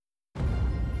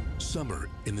summer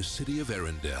in the city of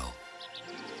Arendelle.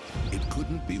 It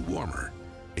couldn't be warmer.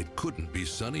 It couldn't be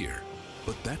sunnier.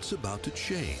 But that's about to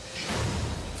change.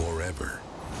 Forever.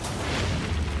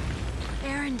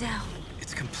 Arendelle.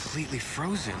 It's completely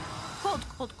frozen. Cold,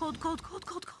 cold, cold, cold, cold,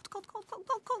 cold, cold, cold, cold, cold,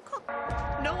 cold, cold, cold.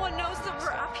 No one knows that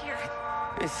we're up here.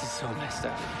 This is so messed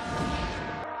up.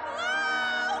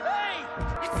 Hello! Hey!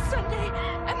 It's Sunday,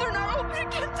 and they're not open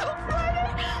again till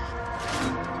Friday.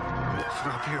 If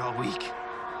we're up here all week,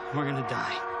 we're gonna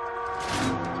die.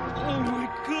 Oh my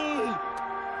god!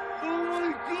 Oh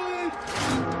my god!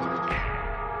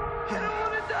 I don't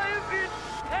wanna die up here!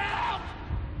 Help!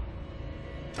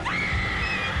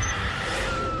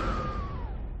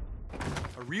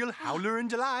 A real howler in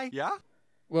July, yeah?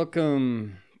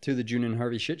 Welcome to the June and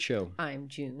Harvey Shit Show. I'm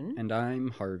June. And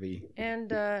I'm Harvey.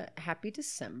 And happy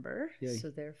December. Yay. So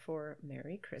therefore,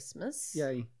 Merry Christmas.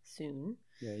 Yay. Soon.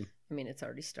 Yay. I mean, it's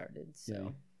already started, so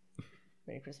Yay.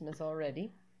 Merry Christmas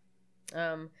already.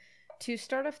 To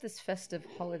start off this festive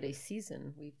holiday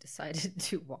season, we've decided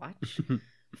to watch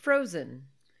Frozen.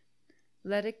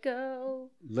 Let it go.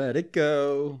 Let it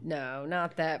go. No,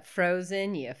 not that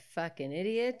Frozen, you fucking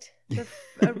idiot. The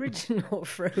original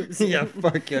Frozen. You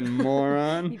fucking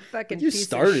moron. You fucking You piece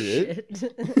started of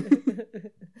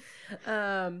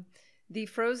shit. The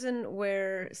Frozen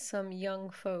where some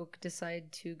young folk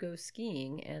decide to go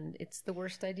skiing, and it's the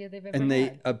worst idea they've ever And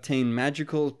had. they obtain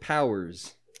magical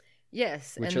powers,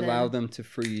 Yes. which and allow then, them to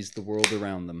freeze the world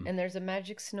around them. And there's a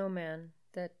magic snowman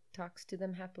that talks to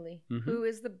them happily. Mhm. Who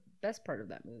is the best part of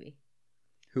that movie?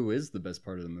 Who is the best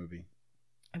part of the movie?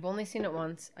 I've only seen it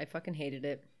once. I fucking hated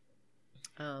it.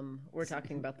 We're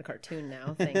talking about the cartoon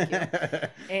now. Thank you.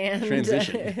 And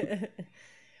Transition.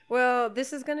 well,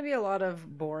 this is going to be a lot of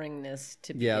boringness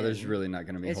to begin. Yeah, there's really not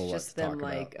going to be a It's whole lot just to talk them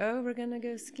like, about. oh, we're going to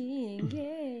go skiing.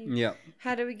 Yay. Yeah.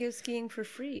 How do we go skiing for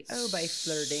free? Oh, by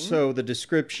flirting. So the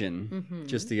description, Mhm.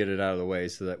 just to get it out of the way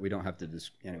so that we don't have to...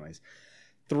 Anyways.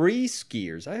 3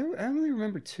 skiers. I only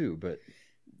remember 2, but...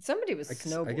 Somebody was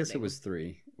snowboarding. I guess it was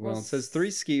 3. Well, Well, it says 3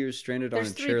 skiers stranded on a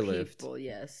There's 3 chairlift people,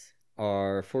 yes.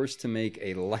 are forced to make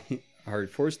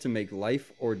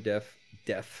life or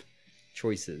death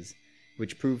choices,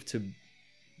 which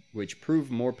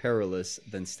prove more perilous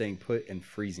than staying put and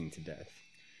freezing to death.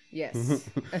 Yes.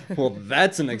 Well,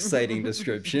 that's an exciting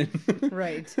description.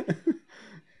 Right.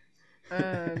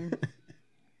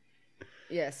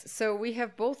 Yes. So we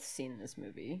have both seen this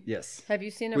movie. Yes. Have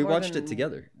you seen it? We more watched than it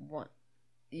together. One.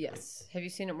 Yes. Have you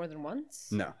seen it more than once?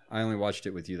 No, I only watched it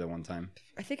with you that one time.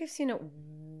 I think I've seen it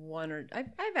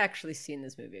I've actually seen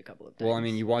this movie a couple of times. Well, I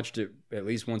mean, you watched it at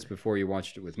least once before you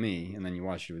watched it with me, and then you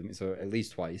watched it with me, so at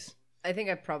least twice. I think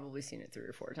I've probably seen it 3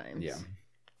 or 4 times. Yeah.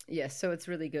 Yes, so it's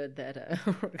really good that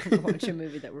we're going to watch a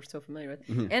movie that we're so familiar with.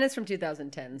 And it's from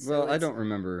 2010. So Well, I don't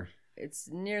remember It's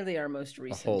nearly our most a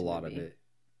recent whole lot of movie. it.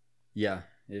 Yeah,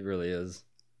 it really is.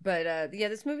 But yeah,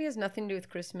 this movie has nothing to do with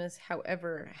Christmas.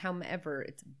 However,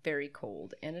 it's very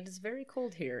cold, and it is very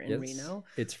cold here in Reno.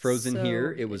 It's frozen So-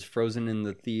 here. It was frozen in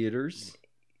the theaters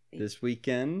this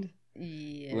weekend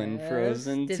Yes. when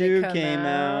Frozen Did 2 it come came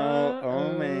out. out?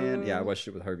 Oh, man. Yeah, I watched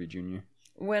it with Harvey Jr.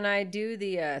 When I do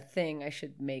the thing, I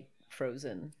should make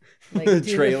Frozen.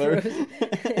 Trailer.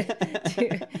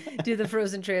 Do the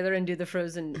Frozen trailer and do the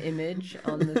Frozen image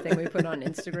on the thing we put on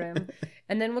Instagram.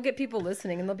 And then we'll get people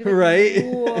listening and they'll be like, Right?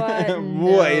 What?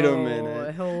 Wait a No,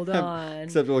 minute. Hold on.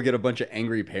 Except we'll get a bunch of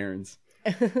angry parents.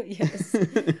 Yes.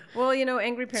 Well,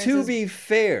 Angry Parents To is... be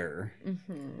fair,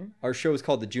 Mhm. our show is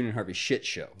called the June and Harvey Shit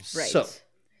Show. Right. So,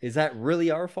 is that really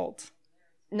our fault?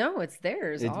 No, it's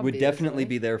theirs, It would definitely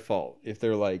be their fault if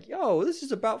they're like, yo, this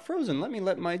is about Frozen. Let me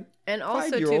let my And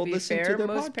also, to 5-year-old be listen to fair, their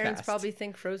most parents podcast. probably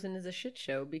think Frozen is a shit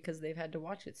show because they've had to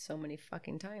watch it so many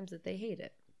fucking times that they hate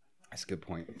it. That's a good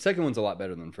point. Second one's a lot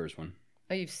better than the first one.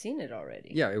 Oh, you've seen it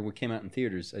already? Yeah, it came out in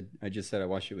theaters. I just said I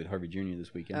watched it with Harvey Jr.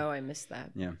 this weekend. Oh, I missed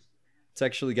that. Yeah. It's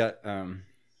actually got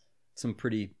some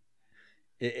pretty...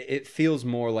 It feels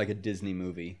more like a Disney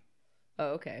movie, Oh,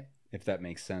 okay. if that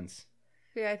makes sense.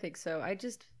 Yeah, I think so.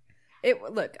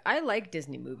 Look, I like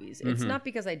Disney movies. It's not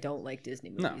because I don't like Disney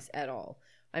movies at all.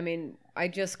 I mean, I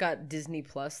just got Disney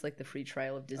Plus, like the free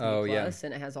trial of Disney Plus,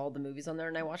 and it has all the movies on there.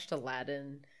 And I watched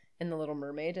Aladdin and The Little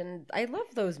Mermaid, and I love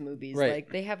those movies. Right.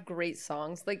 Like, they have great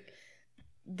songs. Like,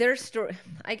 their story.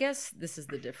 I guess this is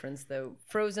the difference, though.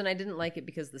 Frozen, I didn't like it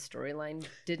because the storyline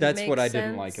didn't. That's make what I sense.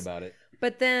 didn't like about it.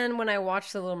 But then when I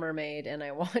watch The Little Mermaid and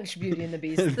I watch Beauty and the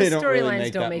Beast, the They don't really storylines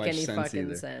make don't that make much any sense fucking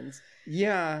either. sense.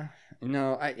 Yeah.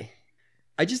 No,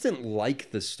 I just didn't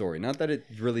like the story. Not that it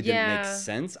really didn't make Yeah.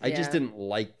 sense. I just Yeah. didn't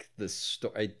like the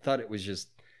story. I thought it was just,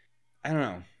 I don't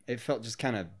know. It felt just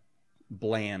kind of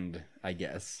bland, I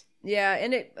guess. Yeah,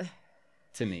 and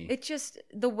to me. It just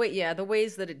the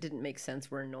ways that it didn't make sense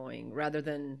were annoying, rather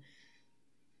than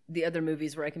the other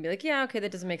movies where I can be like, yeah, okay,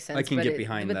 that doesn't make sense. I can get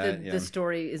behind but that. The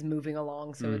story is moving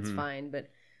along, so it's fine. But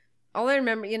all I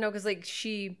remember, because like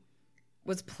she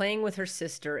was playing with her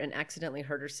sister and accidentally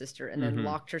hurt her sister and then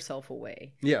locked herself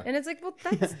away. Yeah. And it's like, well,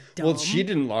 that's dumb. Well, she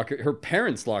didn't lock her. Her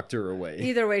parents locked her away.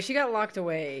 Either way, she got locked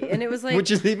away. And it was like... Which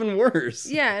is even worse.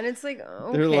 Yeah, and it's like,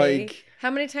 okay. They're like...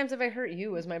 How many times have I hurt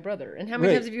you as my brother? And how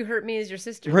many times have you hurt me as your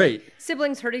sister? Right. Like,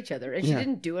 siblings hurt each other. And she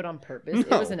didn't do it on purpose.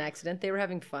 No. It was an accident. They were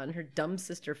having fun. Her dumb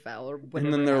sister fell or whatever.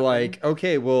 And then they're like,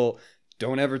 okay, well...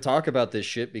 Don't ever talk about this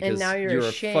shit because now you're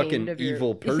a fucking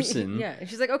evil person. Yeah. And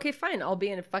she's like, okay, fine. I'll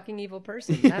be a fucking evil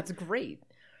person. That's great.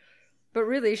 But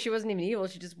really, she wasn't even evil.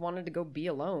 She just wanted to go be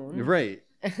alone. Right.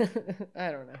 I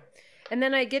don't know. And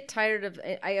then I get tired of...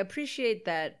 I appreciate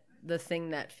that the thing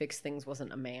that fixed things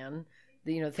wasn't a man.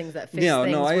 Things that fixed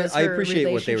things was I her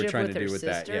appreciate what they were relationship trying with to do her with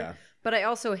sister. that, yeah. But I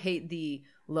also hate the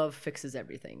love fixes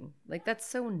everything. Like, that's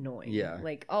so annoying. Yeah.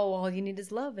 Like, oh, all you need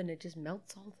is love and it just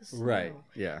melts all the snow. Right,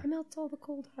 yeah. It melts all the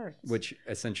cold hearts. Which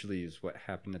essentially is what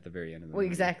happened at the very end of the movie.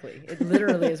 Well, exactly. It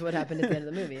literally is what happened at the end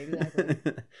of the movie.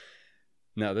 Exactly.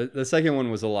 No, the second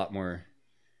one was a lot more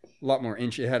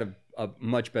it had a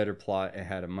much better plot.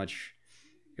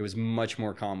 It was much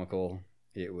more comical.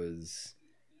 It was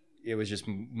just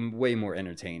way more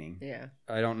entertaining. Yeah.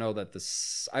 I don't know that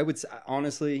I would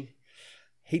honestly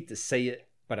hate to say it,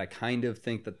 but I kind of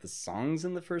think that the songs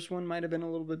in the first one might have been a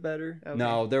little bit better. Okay.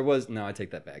 No, I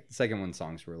take that back. The second one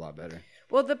songs were a lot better.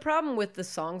 Well, the problem with the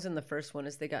songs in the first one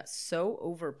is they got so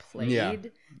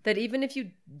overplayed that even if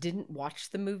you didn't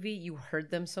watch the movie, you heard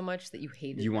them so much that you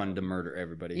hated them. You wanted to murder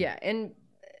everybody. Yeah, and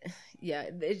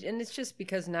it's just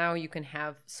because now you can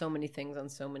have so many things on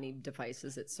so many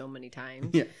devices at so many times.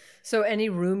 Yeah. So any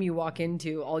room you walk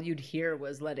into, all you'd hear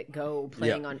was Let It Go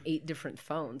playing on 8 different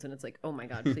phones. And it's like, oh my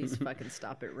God, please fucking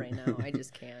stop it right now. I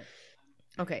just can't.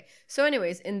 Okay. So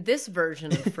anyways, in this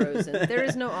version of Frozen, there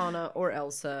is no Anna or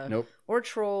Elsa. Nope. Or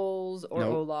trolls or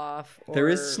Olaf. There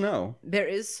is snow. There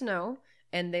is snow.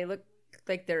 And they look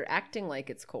like they're acting like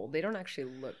it's cold. They don't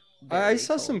actually look... I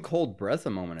saw some cold breath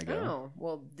a moment ago. Oh,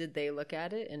 well, did they look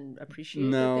at it and appreciate it?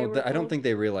 No, I don't think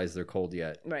they realize they're cold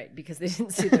yet. Right, because they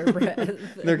didn't see their breath.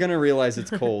 They're going to realize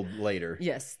it's cold later.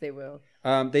 Yes, they will.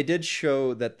 They did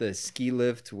show that the ski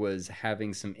lift was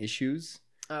having some issues.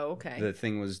 Oh, okay. The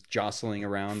thing was jostling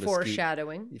around.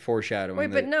 Foreshadowing. Foreshadowing.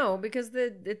 Wait, but no, because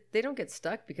they don't get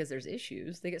stuck because there's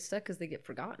issues. They get stuck because they get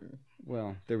forgotten.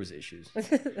 Well, there was issues.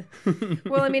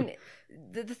 Well, I mean,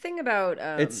 the thing about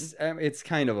it's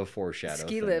kind of a foreshadow.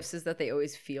 Ski lifts is that they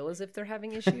always feel as if they're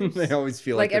having issues. They always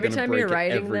feel like every time you're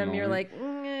riding them, moment. you're like,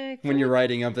 when you're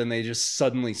riding up, then they just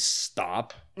suddenly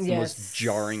stop. It's the most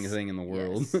jarring thing in the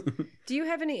world. Yes. Do you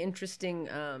have any interesting?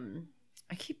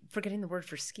 I keep forgetting the word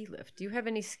for ski lift. Do you have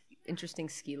any interesting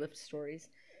ski lift stories?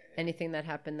 Anything that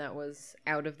happened that was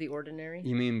out of the ordinary?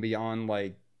 You mean beyond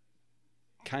like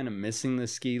kind of missing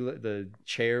the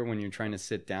chair when you're trying to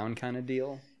sit down kind of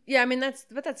deal? Yeah, I mean that's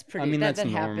pretty. I mean that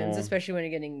normal. Happens, especially when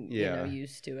you're getting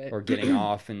used to it, or getting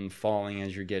off and falling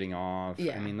as you're getting off.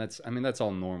 Yeah. I mean that's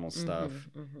all normal stuff.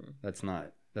 That's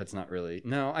not really.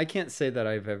 No, I can't say that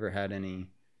I've ever had any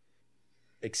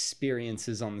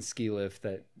experiences on the ski lift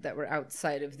that were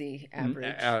outside of the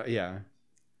average.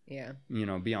 Yeah.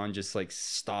 Beyond just like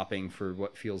stopping for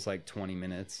what feels like 20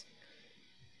 minutes.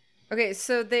 Okay,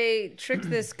 so they tricked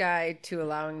this guy to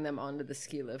allowing them onto the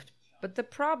ski lift, but the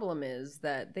problem is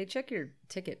that they check your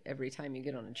ticket every time you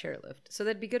get on a chairlift, so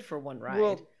that'd be good for one ride.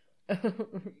 Well,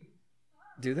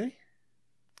 do they?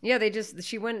 Yeah,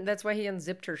 she went. That's why he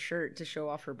unzipped her shirt to show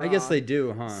off her bra. I guess they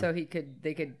do, huh? So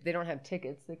they don't have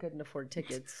tickets. They couldn't afford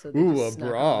tickets. So a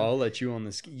bra! I'll let you on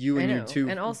the ski. You and your two.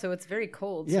 And also, it's very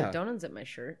cold, so don't unzip my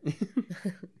shirt.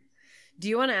 Do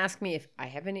you want to ask me if I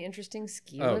have any interesting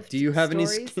ski lift do you have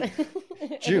stories?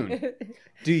 June,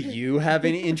 do you have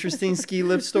any interesting ski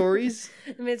lift stories?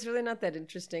 I mean, it's really not that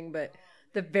interesting, but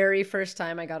the very first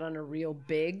time I got on a real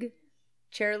big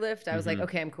chairlift, I was like,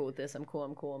 okay, I'm cool with this. I'm cool.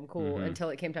 Until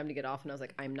it came time to get off, and I was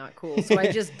like, I'm not cool. So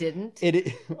I just didn't.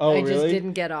 I just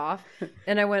didn't get off,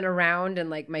 and I went around, and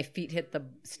like my feet hit the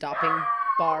stopping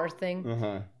bar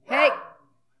thing. Hey,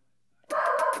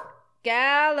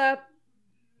 Gallop.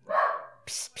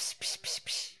 Psh, psh, psh, psh,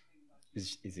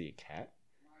 psh. Is he a cat?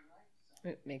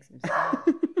 It makes him sad.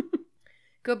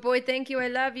 Good boy. Thank you. I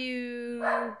love you.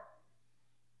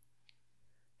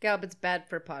 Galb, it's bad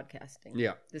for podcasting.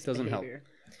 Yeah, this doesn't behavior.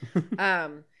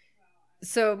 Help.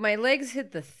 So my legs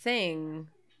hit the thing,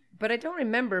 but I don't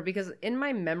remember because in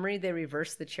my memory they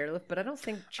reversed the chairlift, but I don't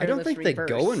think chairlifts reverse. They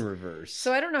go in reverse.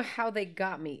 So I don't know how they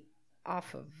got me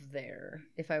off of there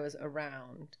if I was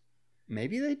around.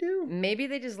 Maybe they do. Maybe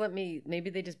they just let me. Maybe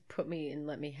they just put me and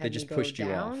let me. They just go pushed you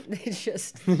down. off. They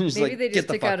just Just maybe like, they "Get just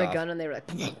the took out fuck a off." gun and they were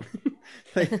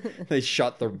like. they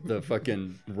shot the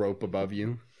fucking rope above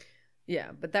you.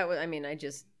 Yeah, but that was. I mean, I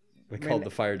just. They called the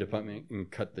fire department and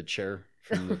cut the chair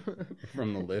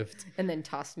from the lift, and then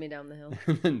tossed me down the hill.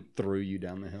 and then threw you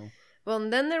down the hill. Well,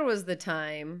 and then there was the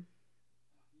time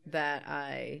that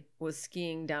I was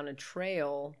skiing down a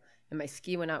trail and my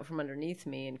ski went out from underneath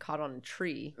me and caught on a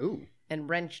tree. Ooh. And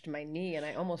wrenched my knee and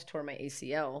I almost tore my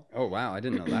ACL. Oh, wow. I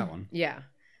didn't know that one. Yeah.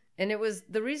 And it was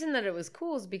the reason that it was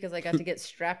cool is because I got to get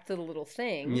strapped to the little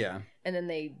thing. Yeah. And then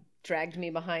they dragged me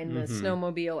behind the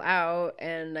snowmobile out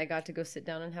and I got to go sit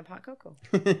down and have hot cocoa.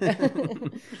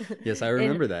 Yes, I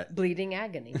remember that. Bleeding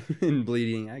agony. In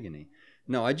bleeding agony.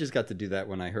 No, I just got to do that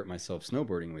when I hurt myself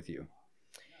snowboarding with you.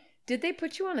 Did they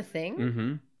put you on a thing?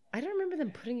 Mm-hmm. I don't remember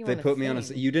them putting you They on a put thing. me on a...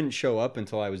 You didn't show up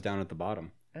until I was down at the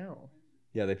bottom. Oh.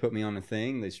 Yeah, they put me on a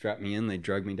thing. They strapped me in. They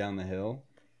dragged me down the hill.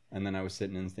 And then I was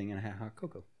sitting in the thing and I had hot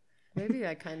cocoa. Maybe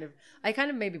I kind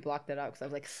of maybe blocked that out because I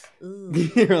was like, ooh,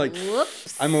 You're like,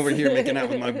 whoops. I'm over here making out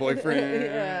with my boyfriend.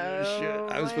 Yeah, Shit.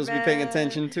 I was my supposed to be paying bad.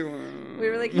 attention to him. We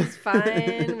were like, he's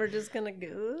fine. We're just gonna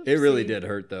go. It really did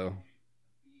hurt though.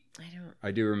 I don't.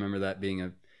 I do remember that being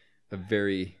a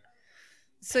very...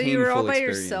 So you were all painful by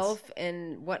experience. yourself,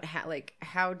 and what?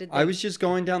 How did? They... I was just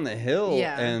going down the hill,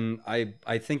 Yeah. and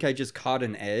I think I just caught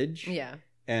an edge. Yeah.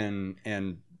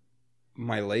 And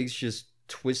my legs just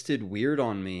twisted weird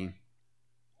on me,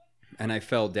 and I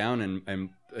fell down, and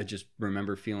I just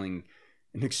remember feeling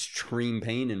an extreme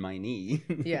pain in my knee.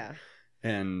 Yeah.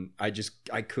 And I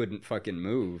couldn't fucking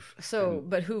move. So,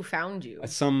 but who found you?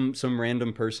 Some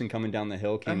random person coming down the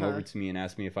hill came Uh-huh. over to me and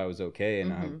asked me if I was okay,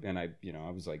 and I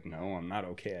I was like, no, I'm not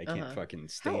okay. I can't fucking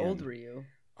stand. How old were you?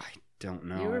 I don't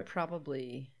know. You were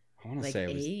probably. I want to like say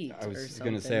 8 I or was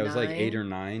gonna something, say I was like 8 9? or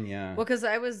 9. Yeah. Well, because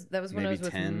that was when I Maybe was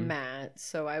with 10. Matt,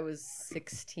 so I was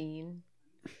 16.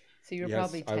 So you were Yes,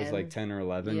 probably 10. I was like 10 or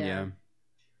 11. Yeah.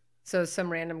 So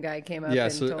some random guy came up. Yeah.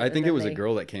 and So told, I think and it then was a they-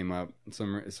 girl that came up.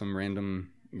 Some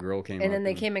random girl came up. And then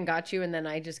they came and got you, and then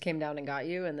I just came down and got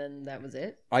you, and then that was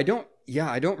it. I don't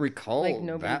recall Like,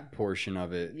 nobody- that portion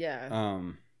of it. Yeah.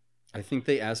 I think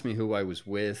they asked me who I was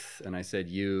with, and I said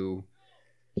you.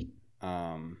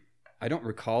 I don't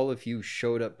recall if you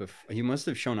showed up before. You must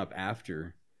have shown up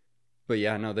after. But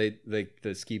yeah, no,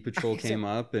 the ski patrol came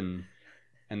up and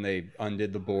they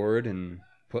undid the board and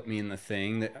put me in the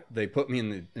thing. They put me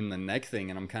in the neck thing,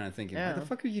 and I'm kind of thinking, why the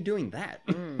fuck are you doing that?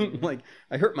 Like,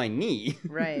 I hurt my knee.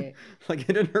 Right. Like,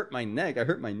 I didn't hurt my neck. I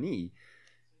hurt my knee.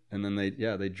 And then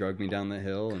they dragged me down the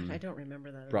hill and I don't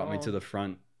remember that. brought me to the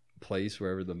front place,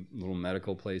 wherever the little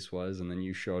medical place was, and then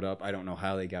you showed up. I don't know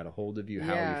how they got a hold of you,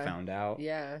 how you found out.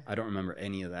 Yeah. I don't remember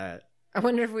any of that. I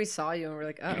wonder if we saw you and we're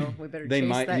like, oh, we better They chase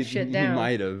might that shit down. You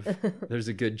might have. There's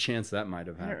a good chance that might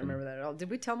have I happened. don't remember that at all. Did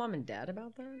we tell mom and dad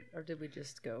about that, or did we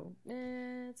just go,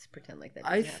 let's pretend like that?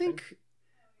 I Didn't happen? think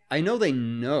I know they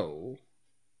know,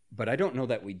 but I don't know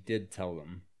that we did tell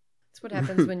them. It's what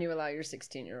happens when you allow your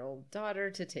 16-year-old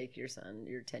daughter to take your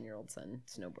 10-year-old son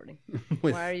snowboarding.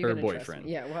 With Why are you her gonna boyfriend. Trust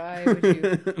me? Yeah, why would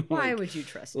you? Why would you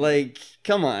trust me? Like,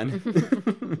 come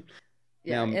on.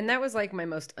 Yeah, Now- and that was like my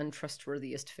most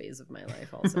untrustworthiest phase of my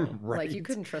life. Also, like you Right.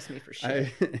 couldn't trust me for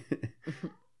shit.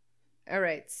 All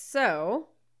right, so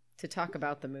to talk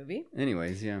about the movie,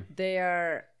 Anyways, yeah,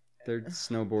 they're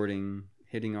snowboarding,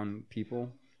 hitting on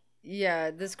people. Yeah,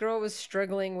 this girl was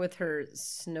struggling with her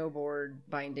snowboard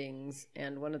bindings,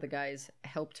 and one of the guys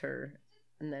helped her,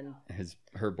 and then Her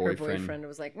her boyfriend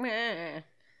was like, "Meh,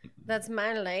 that's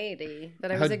my lady,"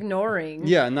 that I was How- ignoring.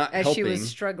 Yeah, not as helping. she was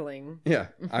struggling. Yeah,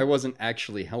 I wasn't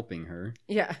actually helping her.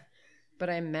 Yeah, but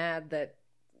I'm mad that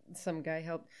some guy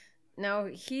helped. Now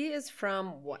he is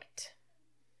from what?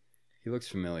 He looks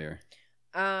familiar.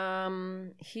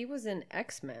 He was in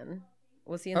X-Men.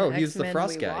 Was he in the he was the X-Men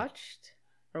Frost we guy. watched,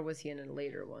 or was he in a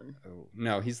later one? Oh,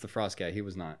 no, he's the Frost guy. He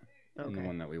was not in the Okay.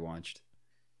 one that we watched.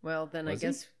 Well, then Was I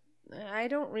he? guess I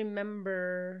don't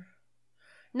remember.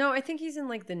 No, I think he's in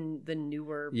like the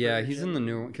newer. Yeah, he's in the version.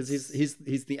 new one because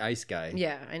he's the ice guy.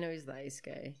 Yeah, I know he's the ice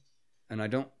guy. And I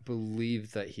don't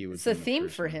believe that he was. It's a in the theme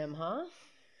first for one. him, huh?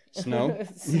 Snow.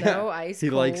 Snow, ice, He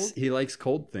cold. likes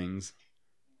cold things.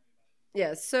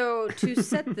 Yeah. So to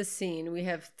set the scene, we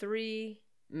have 3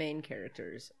 main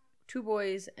characters: 2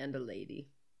 boys and a lady.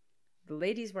 The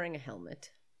lady's wearing a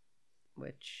helmet,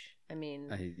 which I mean,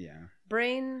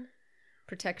 brain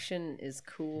protection is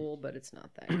cool, but it's not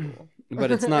that cool.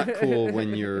 But it's not cool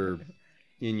when you're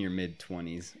in your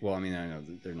mid-20s. Well, I mean, I know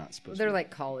that they're not supposed They're to. like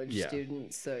college Yeah.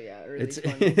 students, so yeah, early It's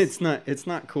 20s. it's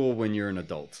not cool when you're an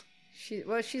adult.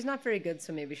 She's not very good,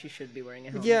 so maybe she should be wearing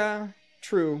a helmet. Yeah,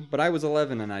 true. But I was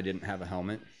 11 and I didn't have a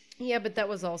helmet. Yeah, but that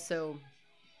was also...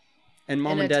 And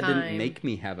Mom and Dad didn't make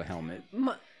me have a helmet.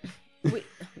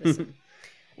 Listen,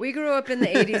 we grew up in the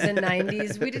 80s and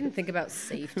 90s. We didn't think about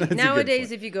safety.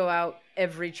 Nowadays, if you go out,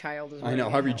 every child is wearing a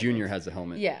Harvey helmet. Jr. has a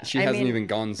helmet. Yeah. She hasn't even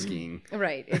gone skiing.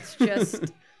 Right. It's just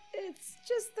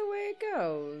the way it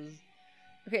goes.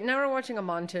 Okay, now we're watching a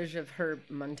montage of her...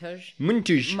 Montage of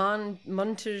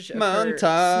her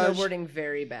snowboarding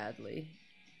very badly.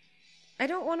 I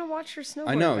don't want to watch her snowboard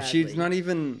I know. badly. She's not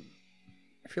even...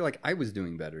 I feel like I was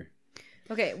doing better.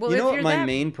 Okay, well, you know what my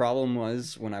main problem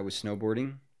was when I was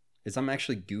snowboarding? Is I'm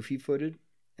actually goofy-footed,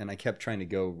 and I kept trying to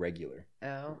go regular.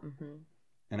 Oh, mm-hmm.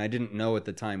 And I didn't know at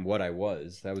the time what I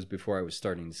was. That was before I was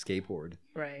starting to skateboard.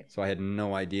 Right. So I had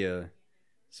no idea.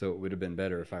 So it would have been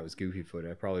better if I was goofy-footed.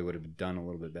 I probably would have done a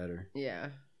little bit better. Yeah.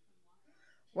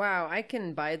 Wow, I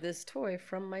can buy this toy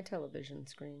from my television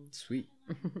screen. Sweet.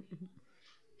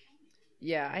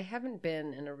 Yeah, I haven't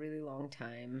been in a really long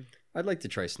time. I'd like to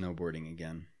try snowboarding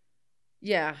again.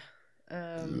 Yeah.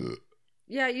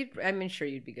 Yeah, sure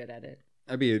you'd be good at it.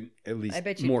 I'd be at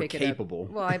least more capable.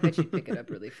 Well, I bet you'd pick it up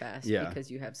really fast Yeah.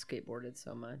 because you have skateboarded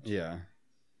so much. Yeah.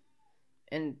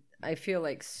 And I feel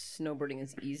like snowboarding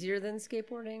is easier than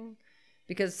skateboarding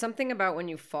because something about when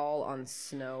you fall on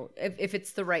snow, if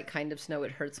it's the right kind of snow,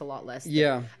 it hurts a lot less.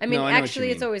 Yeah. I mean, No, I know actually, what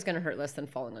you it's mean. always going to hurt less than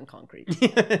falling on concrete.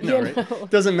 No, right?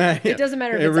 Doesn't matter. It doesn't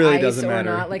matter if It it's really ice doesn't or matter.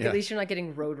 not. Like, Yeah. at least you're not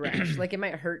getting road rash. Like, it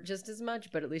might hurt just as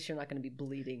much, but at least you're not going to be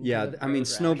bleeding. Yeah, from the I mean, road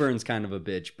snow rash. burn's kind of a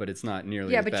bitch, but it's not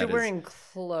nearly Yeah, as but bad you're as... wearing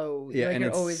clothes. Yeah, like, and you're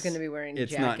it's- always going to be wearing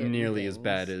It's jacket not and nearly as things.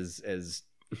 bad as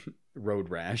road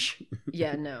rash.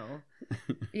 Yeah, no.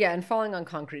 Yeah, and falling on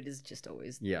concrete is just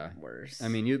always Yeah. worse. I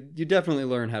mean, you definitely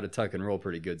learn how to tuck and roll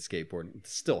pretty good skateboarding. It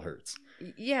still hurts.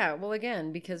 Yeah, well,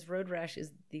 again, because road rash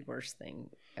is the worst thing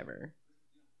ever.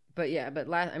 But yeah,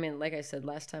 like I said,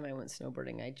 last time I went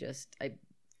snowboarding, I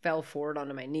fell forward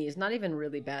onto my knees. Not even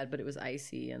really bad, but it was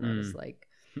icy, and I was like,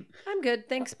 I'm good,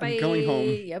 thanks, bye. I'm going home.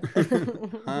 Yep.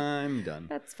 I'm done.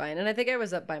 That's fine. And I think I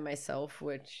was up by myself,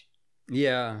 which...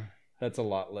 Yeah, that's a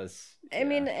lot less. I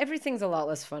mean, everything's a lot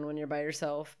less fun when you're by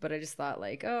yourself, but I just thought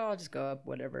like, oh, I'll just go up,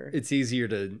 whatever. It's easier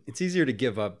to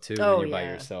give up too Oh, when you're by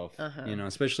yeah. yourself. Uh-huh. You know,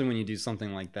 especially when you do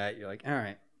something like that, you're like, all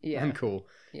right, Yeah. I'm cool.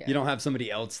 Yeah. You don't have somebody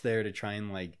else there to try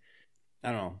and like,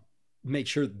 I don't know, make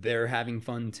sure they're having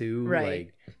fun too.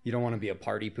 Right. Like, you don't want to be a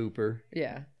party pooper.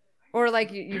 Yeah. Or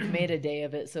like you've made a day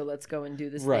of it, so let's go and do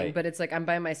this thing. Right. But it's like I'm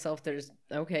by myself. I'll just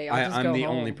go I'm the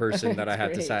home. only person that I have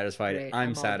to Great, satisfy. great, I'm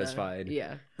all done. satisfied.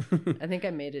 Yeah. I think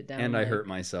I made it down. And I like- hurt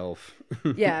myself.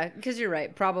 Yeah, because you're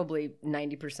right. Probably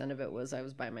 90% of it was I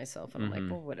was by myself, and I'm like,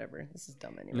 well, whatever. This is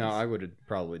dumb anyway. No, I would have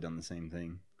probably done the same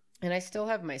thing. And I still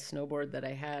have my snowboard that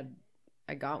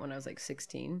I got when I was like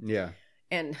 16. Yeah.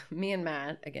 And me and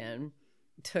Matt again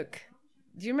took.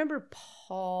 Do you remember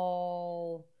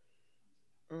Paul?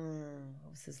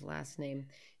 What was his last name?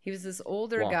 He was this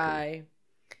older Walker. guy,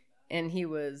 and he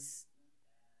was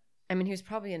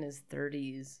probably in his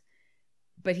 30s,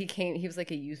 but he was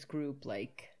like a youth group,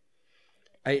 like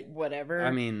whatever.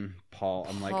 I mean, Paul.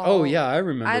 I'm like, Paul- oh yeah, I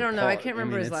remember. I don't know. Paul. I can't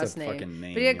remember his it's a last name. fucking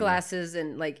name. But he had yeah. glasses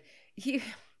and like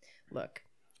look.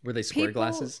 Were they square People-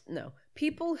 glasses? No.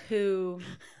 People who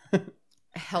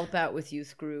help out with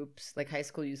youth groups, like high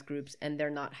school youth groups, and they're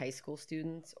not high school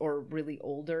students or really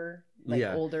older,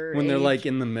 older when they're age. like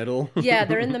in the middle. Yeah,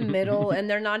 they're in the middle, and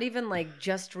they're not even like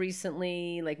just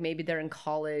recently, like maybe they're in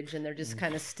college and they're just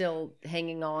kind of still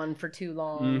hanging on for too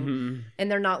long, Mhm.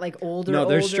 and they're not like older. No,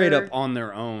 they're straight up older. on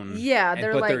their own. Yeah,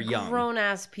 they're but like they're young. grown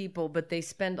ass people, but they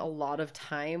spend a lot of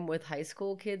time with high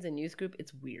school kids and youth group.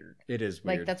 It's weird. It is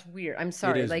weird. Like that's weird. I'm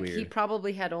sorry. is Like he weird.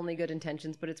 probably had only good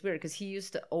intentions, but it's weird because he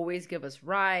used to always give us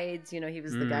rides. You know, he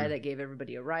was the Mm. guy that gave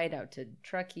everybody a ride out to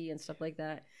Truckee and stuff like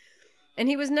that. And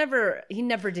he never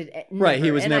did Right,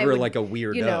 he was and I never would- like a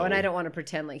weirdo. You know, and I don't want to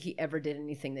pretend like he ever did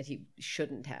anything that he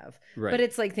shouldn't have. Right. But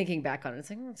it's like thinking back on it, it's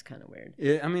like, it's kind of weird.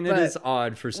 I mean, it But is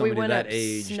odd for We somebody went that up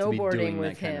age to be snowboarding doing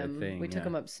with that kind him. of thing. We took yeah.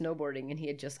 him up snowboarding, and he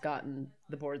had just gotten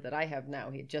the board that I have now.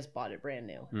 He had just bought it brand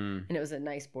new, Mm. and it was a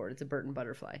nice board. It's a Burton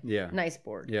Butterfly. Yeah. Nice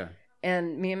board. Yeah.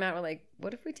 And me and Matt were like,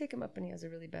 what if we take him up and he has a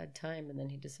really bad time and then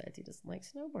he decides he doesn't like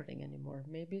snowboarding anymore?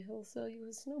 Maybe he'll sell you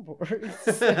his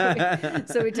snowboard.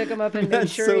 so we took him up and made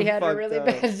That's sure so he had a fucked really up.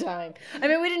 bad time. I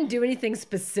mean, we didn't do anything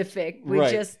specific. We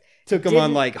Right. just Took him on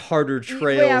didn't- like harder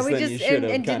trails yeah, we than just you should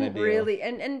have. and kind didn't of really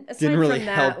and aside Didn't really from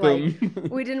that, help like him.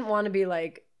 we didn't want to be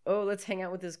like, oh, let's hang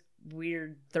out with this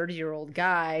weird 30-year-old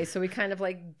guy. So we kind of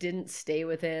like didn't stay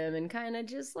with him and kind of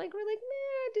just like we're like, man,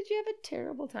 did you have a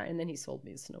terrible time? And then he sold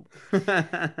me his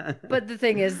snowboard. But the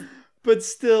thing is, But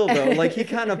still, though, like he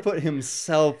kind of put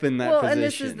himself in that position. Well, and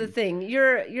this is the thing: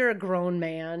 you're a grown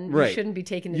man. Right. You shouldn't be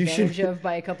taken advantage of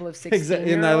by a couple of 16-year-olds.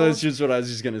 Exactly, and that was just what I was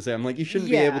just gonna say. I'm like, you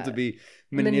shouldn't be able to be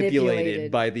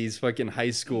manipulated by these fucking high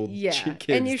school kids.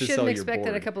 And you to shouldn't sell expect your that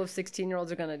a board. couple of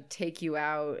 16-year-olds are gonna take you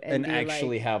out and be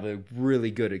actually like, have a really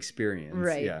good experience.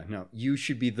 Right. Yeah. No, you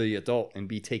should be the adult and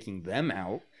be taking them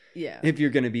out. yeah, If you're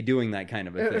going to be doing that kind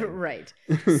of a thing. right.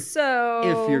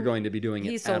 So If you're going to be doing it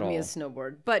he at sold all. me a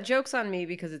snowboard, but joke's on me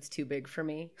because it's too big for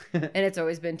me, and it's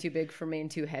always been too big for me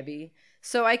and too heavy.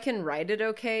 So I can ride it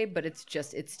okay, but it's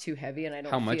too heavy, and I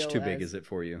don't. How much feel too big is it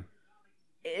for you?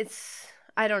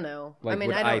 I don't know. Like, I mean,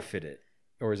 would I I don't. fit it?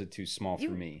 Or is it too small for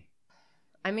me?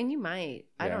 I mean, you might.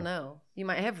 I Yeah. don't know. You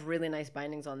might have really nice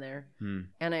bindings on there,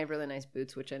 and I have really nice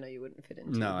boots, which I know you wouldn't fit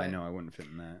into. No, but, I know I wouldn't fit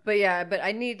in that. But yeah, but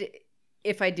I need.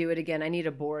 If I do it again, I need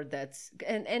a board that's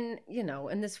and you know,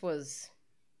 and this was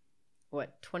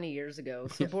what 20 years ago.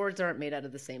 So boards aren't made out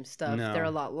of the same stuff. No. They're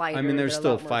a lot lighter. I mean, they're a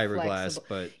still lot more fiberglass, flexible.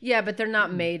 but Yeah, but they're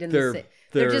not made in they're- the same.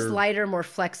 They're just they're- lighter, more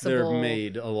flexible. they're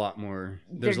made a lot more.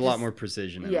 There's a lot more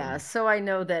precision in Yeah, them. so I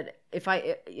know that if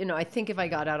I, I think if I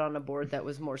got out on a board that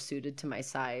was more suited to my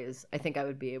size, I think I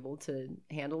would be able to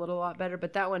handle it a lot better.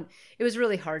 But that one, it was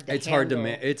really hard to. It's handle.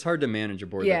 it's hard to manage a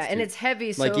board. Yeah, that's and too, it's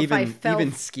heavy. So like if I fell,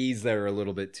 even skis that are a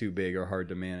little bit too big are hard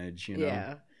to manage. You know.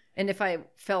 yeah, and if I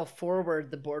fell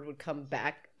forward, the board would come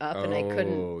back up, and I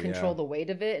couldn't control the weight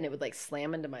of it, and it would like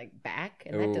slam into my back,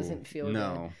 and that doesn't feel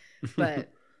no. good. But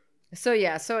so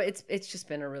it's just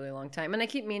been a really long time, and I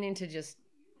keep meaning to just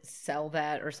sell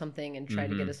that or something and try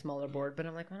to get a smaller board, but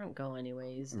I'm like, I don't go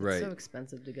anyways. It's Right. so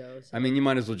expensive to go. So. I mean, you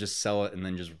might as well just sell it and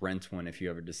then just rent one if you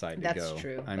ever decide to That's go.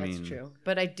 true. I That's mean, true.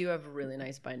 But I do have really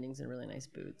nice bindings and really nice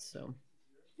boots, so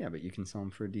yeah, but you can sell them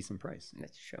for a decent price.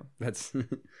 that's true. That's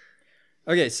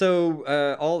okay. So,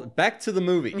 all back to the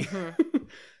movie.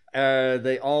 Mm-hmm.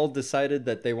 They all decided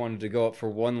that they wanted to go up for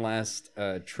one last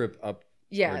trip up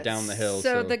or down the hill.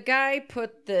 So the guy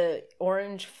put the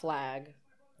orange flag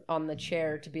on the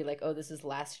chair to be like, oh, this is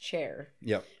last chair.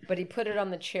 Yep. But he put it on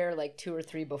the chair like 2 or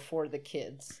 3 before the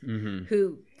kids, Mm-hmm.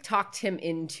 who talked him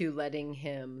into letting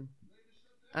him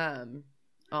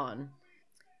on.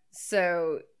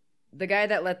 So the guy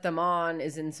that let them on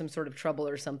is in some sort of trouble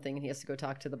or something, and he has to go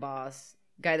talk to the boss.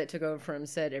 Guy that took over for him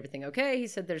said, everything okay? He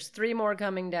said, there's 3 more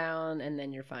coming down, and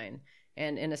then you're fine.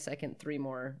 And in a second, 3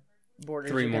 more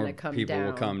boarders Three are going more to come people down.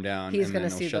 will come down, He's and going to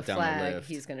then see they'll the shut down the flag. lift.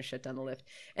 He's going to shut down the lift.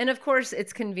 And of course,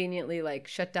 it's conveniently like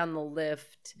shut down the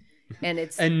lift, and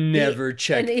it's And never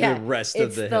check the rest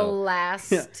of the It's the hill.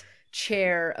 last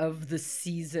chair of the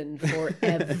season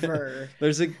forever.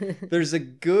 There's a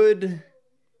good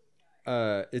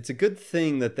it's a good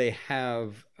thing that they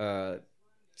have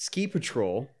ski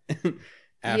patrol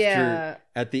after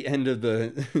at the end of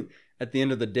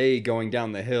the day going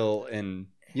down the hill and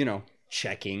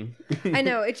checking. I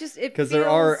know it because there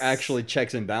are actually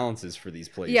checks and balances for these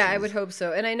places. Yeah, I would hope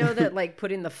so. And I know that like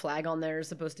putting the flag on there is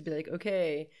supposed to be like,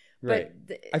 okay, right.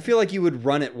 But I feel like you would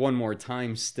run it one more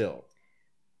time still.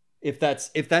 If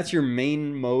that's your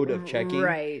main mode of checking,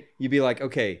 right? You'd be like,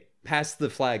 okay, pass the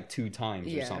flag 2 times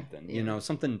or Yeah, something. yeah.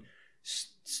 Something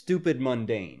stupid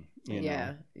mundane.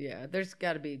 Yeah. There's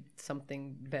got to be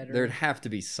something better. There'd have to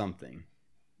be something.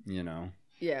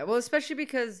 Yeah, well, especially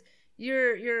because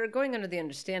you're going under the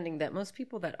understanding that most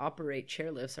people that operate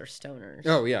chairlifts are stoners.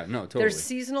 Oh yeah, no, totally. They're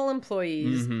seasonal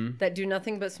employees that do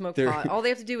nothing but smoke They're- pot. All they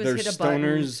have to do is They're hit a button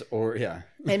stoners or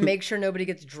and make sure nobody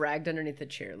gets dragged underneath the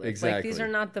chairlift. Like these Exactly. are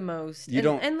not the most. You and,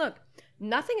 don't- and look,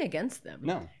 nothing against them.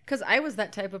 No. Because I was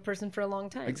that type of person for a long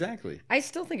time. Exactly. I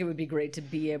still think it would be great to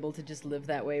be able to just live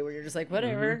that way where you're just like,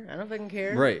 whatever, I don't fucking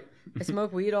care. Right. I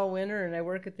smoke weed all winter and I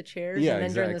work at the chairs. Yeah, and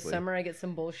then during the exactly. summer I get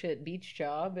some bullshit beach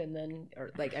job and then,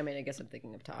 I guess I'm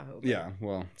thinking of Tahoe. But Yeah,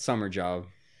 well, summer job.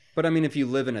 But I mean, if you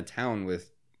live in a town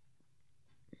with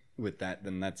that,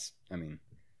 then that's,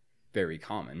 very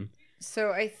common.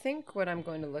 So I think what I'm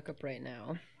going to look up right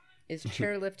now is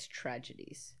chairlift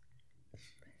tragedies.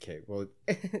 Okay, well,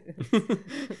 I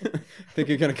think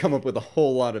you're going to come up with a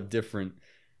whole lot of different...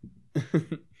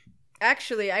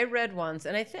 Actually, I read once,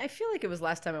 and I feel like it was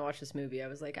last time I watched this movie. I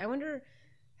was like, I wonder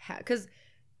how, because,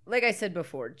 like I said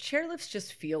before, chairlifts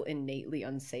just feel innately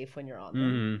unsafe when you're on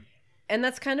them, Mhm. and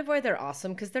that's kind of why they're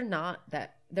awesome because they're not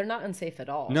unsafe at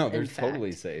all. No, they're in fact.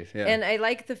 totally safe. Yeah. And I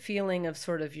like the feeling of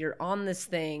sort of you're on this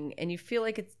thing and you feel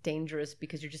like it's dangerous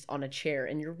because you're just on a chair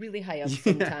and you're really high up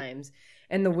sometimes,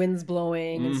 and the wind's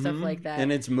blowing and stuff like that.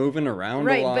 And it's moving around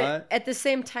right, a lot. but at the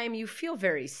same time, you feel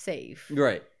very safe.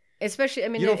 Right. Especially,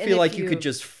 You don't feel like you could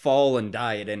just fall and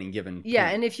die at any given Yeah,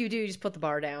 point. and if you do, you just put the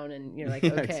bar down and you're like,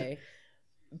 Yeah, okay. exactly.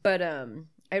 But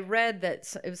I read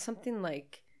that it was something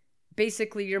like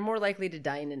basically you're more likely to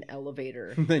die in an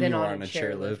elevator Than than you on are a on a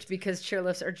chairlift chairlift. because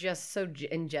chairlifts are just so,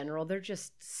 in general, they're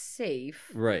just safe.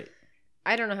 Right.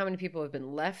 I don't know how many people have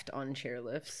been left on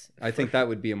chairlifts. I think that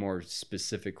would be a more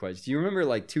specific question. Do you remember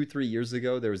like 2-3 years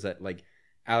ago there was that like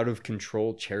out of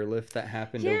control chairlift that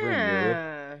happened over in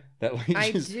Europe? That like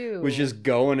I just do. was just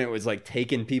going. It was like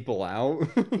taking people out.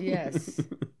 Yes.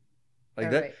 Like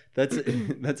All that.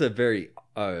 right. That's a very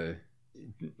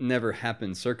never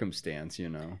happened circumstance, you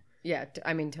know. Yeah,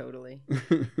 I mean, totally.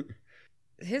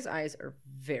 His eyes are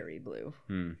very blue.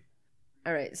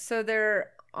 All right, so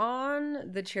they're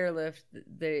on the chairlift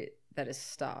that is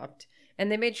stopped, and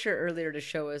they made sure earlier to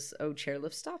show us,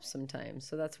 chairlift stops sometimes,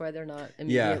 so that's why they're not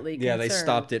immediately concerned. Yeah, they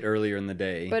stopped it earlier in the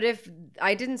day. But if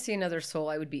I didn't see another soul,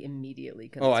 I would be immediately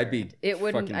concerned. Oh, I'd be I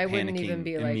wouldn't even panicking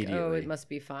be like, immediately. it must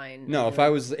be fine. No,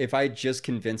 if I just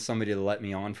convinced somebody to let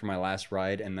me on for my last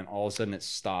ride and then all of a sudden it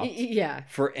stopped yeah,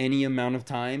 for any amount of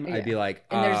time, I'd be like,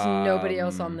 and there's nobody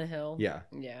else on the hill. Yeah.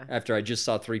 Yeah. After I just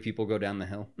saw 3 people go down the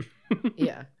hill.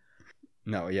 Yeah.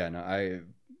 No,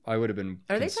 I would have been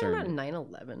Are concerned. they talking about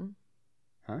 9/11?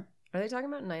 Huh? Are they talking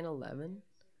about 9/11?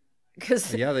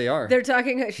 Because Yeah, they are. they're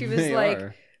talking. She was They like,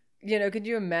 are. could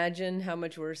you imagine how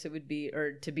much worse it would be,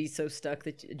 or to be so stuck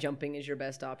that jumping is your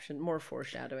best option? More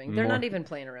foreshadowing. They're not even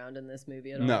playing around in this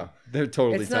movie at all. No, they're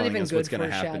totally It's not telling even us good what's going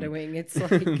to happen. foreshadowing. It's like,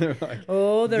 They're like,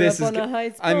 they're this up is on a high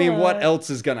spot. I mean, what else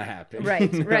is going to happen?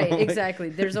 Right, You know, right, like, exactly.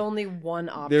 There's only one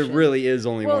option. There really is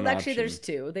only one Well, actually, option. there's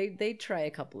two. They try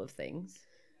a couple of things.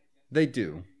 They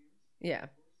do. Yeah,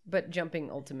 but jumping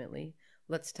ultimately.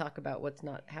 Let's talk about what's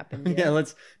not happened yet. Yeah,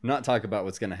 let's not talk about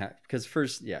what's going to happen. Because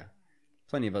first,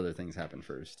 plenty of other things happen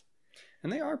first.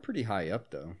 And they are pretty high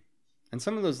up, though. And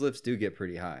some of those lifts do get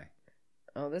pretty high.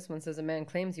 Oh, this one says a man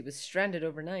claims he was stranded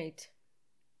overnight.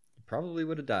 Probably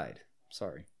would have died.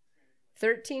 Sorry.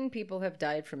 13 people have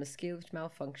died from a ski lift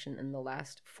malfunction in the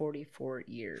last 44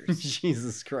 years.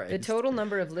 Jesus Christ. The total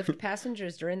number of lift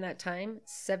passengers during that time,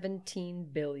 17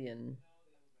 billion.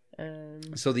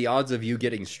 So the odds of you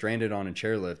getting stranded on a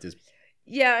chairlift is...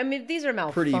 Yeah, I mean, these are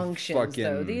Pretty malfunctions, fucking-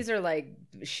 though. These are like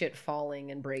shit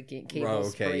falling and breaking,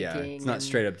 cables breaking. yeah. It's not and-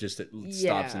 straight up just it stops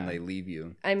Yeah. and they leave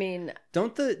you. I mean,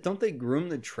 Don't they groom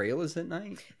the trailers at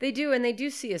night? they do, and they do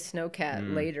see a snowcat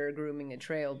Mm. later grooming a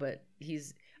trail, but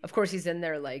he's in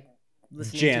there like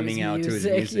listening Jamming to out his to his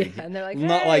music. music. Yeah, and they're like,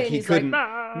 Not "Hey," like and he he's couldn't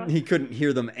 "Bah." he couldn't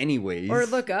hear them anyways. Or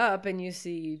look up and you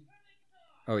see.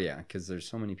 Oh yeah, because there's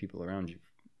so many people around you.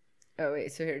 Oh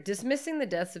wait, so here, dismissing the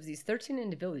deaths of these 13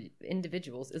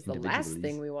 individuals is the last Individuals.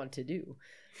 thing we want to do.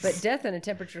 But death in a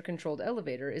temperature-controlled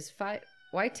elevator is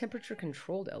why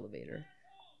temperature-controlled elevator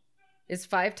is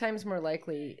 5 times more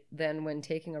likely than when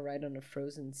taking a ride on a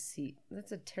frozen seat.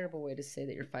 That's a terrible way to say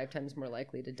that you're 5 times more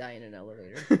likely to die in an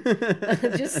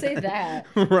elevator. Just say that.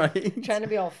 Right. Trying to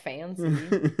be all fancy.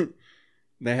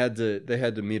 They had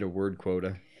to meet a word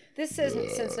quota. This says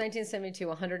since 1972,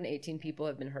 118 people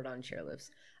have been hurt on chairlifts.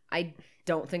 I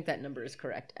don't think that number is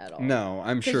correct at all. No,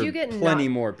 I'm 'Cause sure you get plenty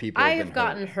more people. I have have been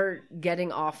gotten hurt. hurt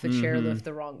getting off a chairlift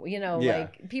the wrong way. Yeah.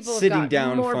 Like people Sitting have gotten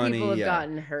down more funny. people have yeah.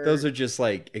 gotten hurt. Those are just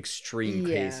like extreme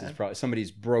Yeah. cases. Probably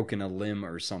somebody's broken a limb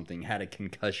or something, had a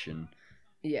concussion,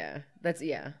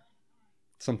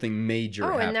 something major.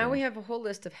 Oh, and now happened. we have a whole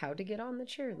list of how to get on the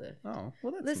chairlift. Oh,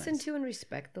 well, that's Listen nice. to and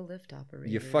respect the lift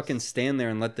operators. You fucking stand there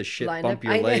and let the shit Line bump up-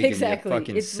 your I- leg exactly. and you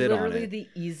fucking It's sit on literally it. the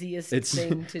easiest It's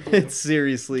thing to do. It's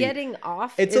seriously Getting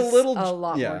off it's is a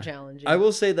lot yeah. more challenging. I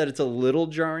will say that it's a little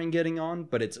jarring getting on,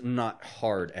 but it's not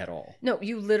hard at all. No,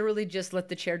 you literally just let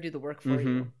the chair do the work for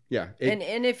you. Yeah. And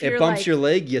if you're it bumps like, your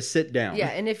leg, you sit down. yeah,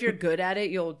 and if you're good at it,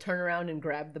 you'll turn around and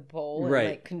grab the pole and Right.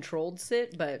 like controlled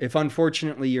sit. But If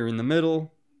unfortunately you're in the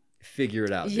middle, figure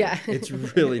it out. dude. Yeah. It's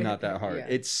really not that hard.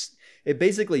 Yeah. It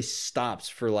basically stops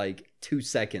for like 2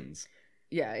 seconds.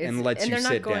 yeah, and lets you they're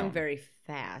not sit going down. very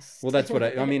fast. Well, that's what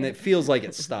I mean. It feels like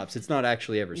it stops. It's not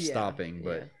actually ever Yeah, stopping,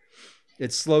 but yeah.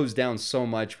 it slows down so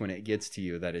much when it gets to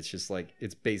you that it's just like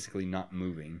it's basically not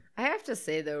moving. I have to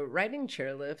say though, riding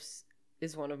chairlifts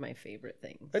is one of my favorite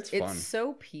things. It's fun. It's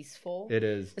so peaceful. It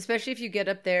is. Especially if you get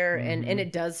up there and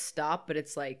it does stop, but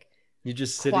it's like You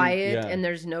just sitting, quiet yeah. and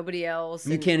there's nobody else.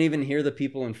 You and- can't even hear the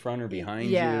people in front or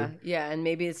behind yeah, you. yeah, and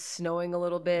maybe it's snowing a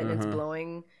little bit and it's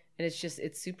blowing, and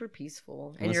it's super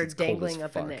peaceful, and Unless you're it's cold dangling as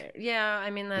up in fuck. there. Yeah, I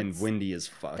mean that's And windy as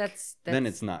fuck. that's then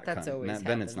it's not that's fun. always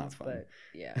Then it's not happens, fun. But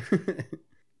yeah,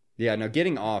 Yeah, no,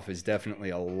 getting off is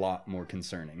definitely a lot more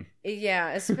concerning.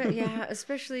 yeah,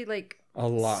 especially like A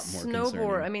lot more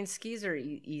concerning. I mean, skis are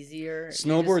easier.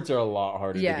 Snowboards are a lot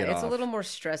harder to get off. Yeah, it's a little more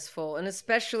stressful. And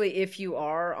especially if you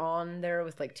are on there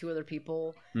with like 2 other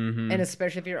people. Mm-hmm. And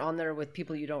especially if you're on there with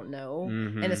people you don't know.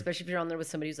 Mm-hmm. And especially if you're on there with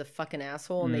somebody who's a fucking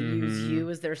asshole and they use you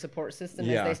as their support system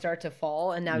as they start to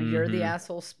fall. And now you're the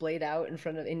asshole splayed out in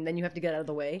front of, and then you have to get out of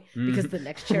the way because the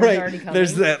next chair is already coming.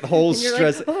 There's that whole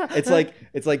stress. Like,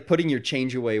 it's like putting your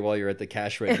change away while you're at the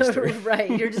cash register. Right.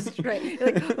 You're just right.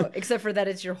 You're like, except for that,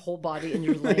 it's your whole body and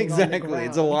you're laying exactly. on the ground.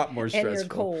 It's a lot more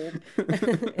stressful. And you're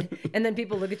cold. And then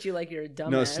people look at you like you're a dumbass.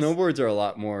 No, snowboards are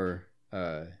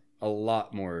a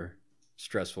lot more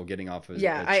stressful getting off of.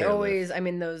 Yeah, I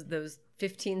mean those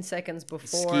 15 seconds before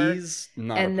skis,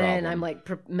 not a problem. And then I'm like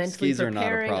mentally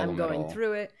preparing. I'm going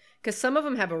through it because some of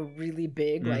them have a really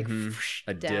big like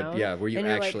a down, dip, yeah, where you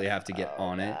actually have to get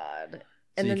on it. God.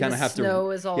 So and you then kind of have to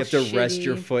rest shitty.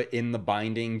 your foot in the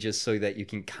binding just so that you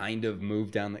can kind of move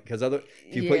down because if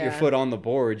you put your foot on the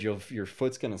board, your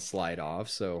foot's gonna slide off.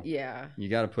 So you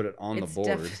got to put it on the board.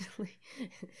 Definitely,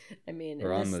 I mean,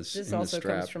 or this also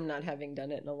comes from not having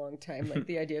done it in a long time. Like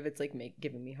the idea of it's like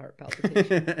giving me heart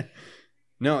palpitations.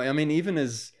 No, I mean even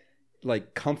as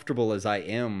like comfortable as I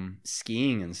am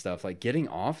skiing and stuff, like getting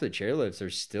off the chairlifts are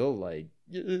still like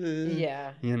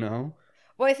you know.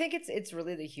 Well, I think it's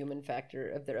really the human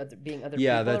factor of there being other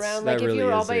people around. Like if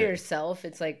you're all by yourself,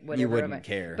 it's like whatever. You wouldn't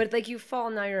care. But like you fall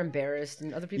now, you're embarrassed,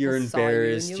 and other people you're saw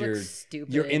embarrassed, you, and you look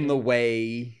stupid. You're in the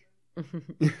way.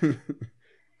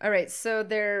 All right, so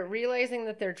they're realizing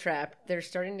that they're trapped. They're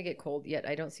starting to get cold. Yet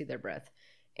I don't see their breath,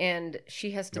 and she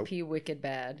has to pee wicked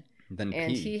bad. Then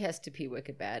and he has to pee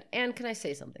wicked bad. And can I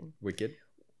say something? Wicked.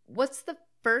 What's the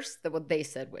first? Well, they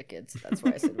said wicked, so that's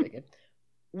why I said wicked.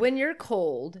 When you're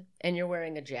cold and you're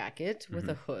wearing a jacket with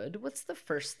a hood, what's the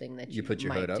first thing that you put your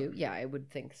might hood up? do? Yeah, I would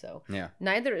think so. Yeah.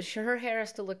 Neither is her hair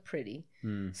has to look pretty,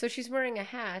 so she's wearing a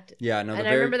hat. Yeah, no. And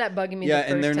I remember that bugging me. Yeah, the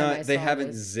first and they're time not. I they saw haven't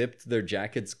this. zipped their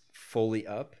jackets fully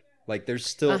up. Like there's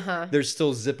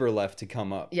still zipper left to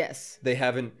come up. Yes. They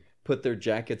haven't put their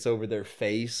jackets over their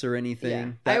face or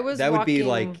anything. Yeah. That would be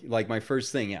like my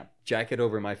first thing. Yeah, jacket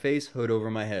over my face, hood over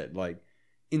my head, like.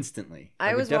 Instantly.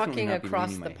 I was walking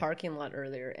across the parking lot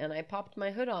earlier and I popped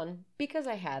my hood on because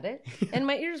I had it and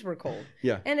my ears were cold.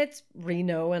 Yeah. And it's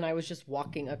Reno and I was just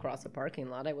walking across a parking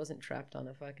lot. I wasn't trapped on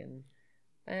a fucking...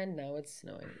 And now it's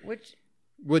snowing.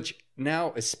 Which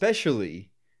now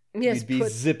especially you'd be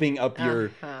zipping up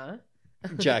your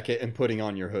jacket and putting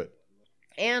on your hood.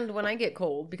 And when I get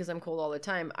cold, because I'm cold all the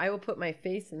time, I will put my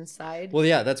face inside. Well,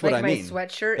 yeah, that's what I mean. My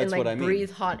sweatshirt and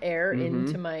breathe hot air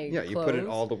into my clothes. Yeah, you put it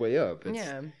all the way up.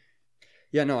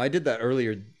 Yeah, no, I did that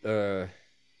earlier.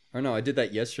 I did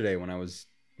that yesterday when I was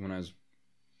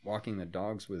walking the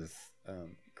dogs with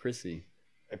Chrissy.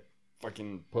 I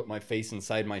fucking put my face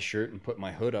inside my shirt and put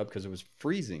my hood up because it was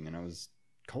freezing and I was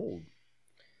cold.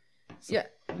 So, yeah,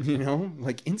 you know,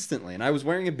 like instantly, and I was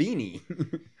wearing a beanie.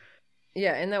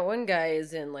 Yeah, and that one guy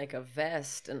is in like a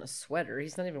vest and a sweater.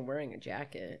 He's not even wearing a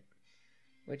jacket,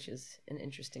 which is an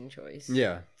interesting choice.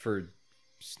 Yeah, for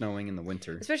snowing in the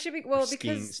winter. Especially because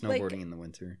snowboarding like, in the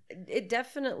winter. It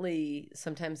definitely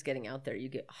sometimes getting out there you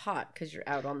get hot because you're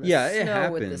out on the snow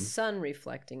with the sun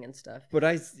reflecting and stuff. But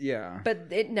But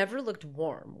it never looked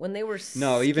warm when they were.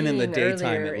 No, even in the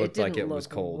daytime, earlier, it looked like it was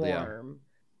cold. Warm.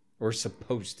 Yeah, or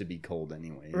supposed to be cold,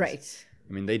 anyways. Right.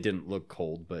 I mean, they didn't look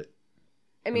cold, but.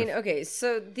 I mean, okay,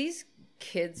 so these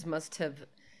kids must have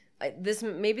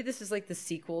maybe this is like the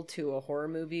sequel to a horror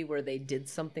movie where they did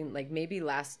something like maybe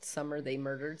last summer they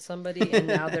murdered somebody and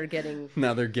now they're getting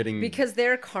because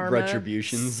their karma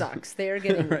retributions sucks. They're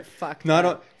getting right. fucked.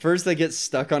 First they get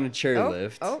stuck on a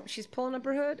chairlift. Oh, she's pulling up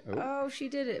her hood. Oh, she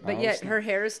did it. But yet her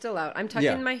hair is still out. I'm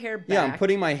tucking my hair back. Yeah, I'm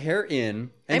putting my hair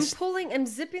in. I'm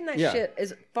zipping that shit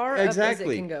as far up as it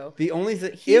can go. The only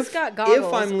thing if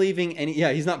I'm leaving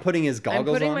he's not putting his goggles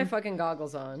on. I'm putting my fucking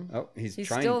goggles on. Oh, he's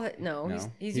trying. Still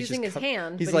he's using his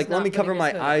hand. He's like, let me cover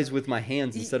my eyes with my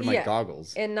hands instead of my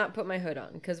goggles. And not put my hood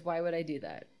on, because why would I do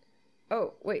that?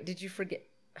 Oh, wait, did you forget?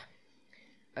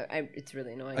 It's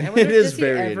really annoying. I wonder if he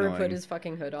ever put his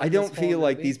fucking hood on. I don't feel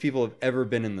like these people have ever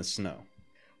been in the snow.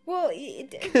 Well,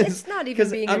 it's not even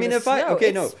being in the snow.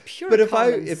 But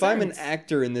if I'm an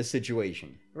actor in this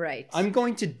situation, right, I'm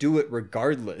going to do it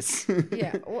regardless.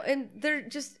 Yeah, well, and they're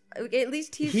just at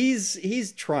least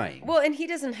he's trying. Well, and he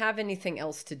doesn't have anything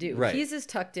else to do. Right. He's as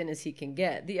tucked in as he can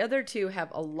get. The other two have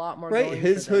a lot more. Right, going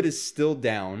his for them. hood is still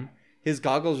down. His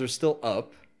goggles are still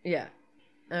up. Yeah.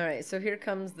 All right, so here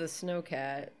comes the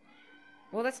snowcat.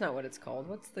 Well, that's not what it's called.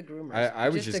 What's the groomer? I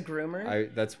was just a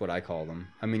groomer. That's what I call them.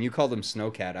 I mean, you call them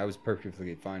snowcat. I was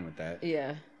perfectly fine with that.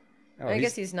 Yeah. Oh, I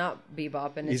guess he's not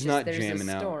bebopping. He's not there's jamming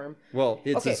a storm. out. Well,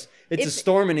 it's Okay, a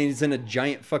storm, and he's in a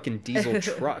giant fucking diesel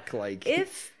truck. Like,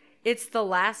 If it's the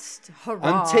last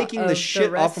hurrah, I'm taking the of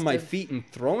shit rest off of my feet and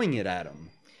throwing it at him.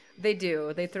 They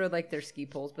do. They throw like their ski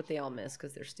poles, but they all miss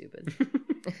because they're stupid.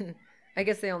 I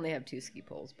guess they only have 2 ski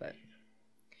poles, but.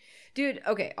 Dude,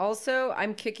 okay. Also,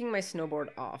 I'm kicking my snowboard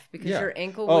off because your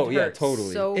ankle would hurt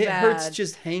so bad. It hurts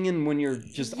just hanging when you're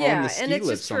just on the ski and it's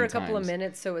lift just for a couple of sometimes.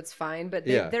 minutes, so it's fine. But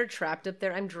Yeah. they're trapped up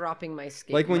there. I'm dropping my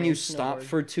skate. Like when my you stop snowboard.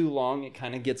 for too long, it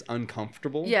kind of gets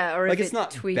uncomfortable. Yeah, or like if it's it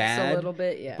not tweaks bad, a little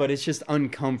bit. Yeah, but it's just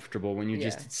uncomfortable when you're Yeah.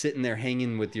 just sitting there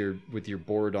hanging with your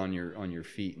board on your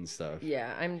feet and stuff.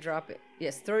 yeah, I'm dropping.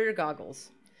 Yes, throw your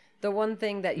goggles. The one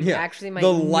thing that you actually might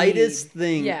the need. lightest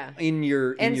thing Yeah. in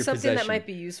your And your something possession. that might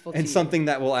be useful to and you. something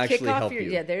that will actually Kick off help your, you.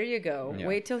 Yeah, there you go. Yeah.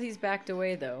 Wait till he's backed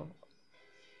away, though.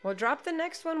 Well, drop the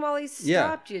next one while he's Yeah.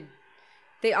 stopped. You.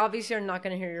 They obviously are not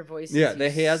going to hear your voices. Yeah, you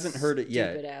he hasn't heard it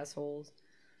yet. Stupid assholes.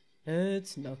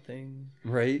 It's nothing.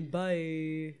 Right?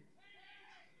 Bye.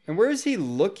 And where is he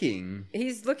looking?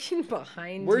 He's looking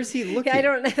behind. Where's he looking? I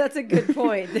don't. That's a good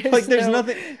point. There's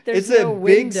nothing. There's It's no a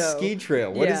big window. ski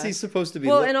trail. What is Yeah. he supposed to be?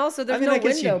 Well, and also there's no I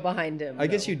guess window behind him. I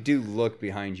guess though. you do look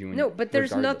behind you. No, but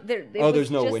there's not. There, it Oh, was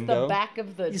there's no just window? The back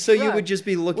of the. So you truck. would just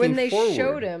be looking When they forward.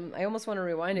 showed him, I almost want to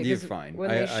rewind it. You're 'cause fine.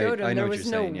 When I they showed him, know there what was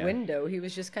you're no saying, yeah. window. He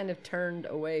was just kind of turned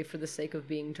away for the sake of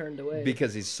being turned away.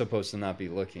 Because he's supposed to not be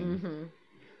looking. Mm-hmm.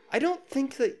 I don't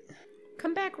think that.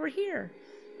 Come back, we're here.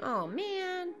 Oh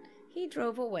man, he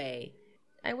drove away.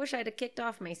 I wish I'd have kicked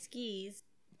off my skis.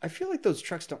 I feel like those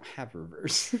trucks don't have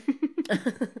reverse.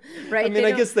 Right? I mean,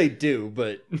 I guess they do,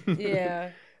 but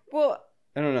Yeah. Well.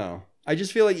 I don't know. I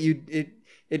just feel like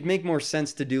it'd make more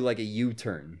sense to do like a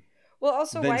U-turn. Well,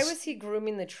 also, Then why s- was he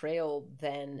grooming the trail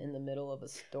then in the middle of a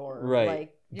storm? Right.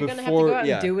 Like, you're gonna have to Before- go out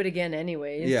yeah. and do it again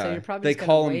anyways. Yeah, So you're probably they just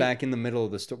call gonna him wait. back in the middle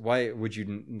of the storm. Why would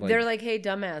you? Like, They're like, "Hey,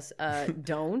 dumbass,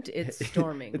 don't. It's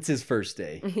storming." it's his first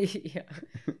day. Yeah.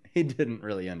 He didn't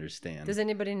really understand. Does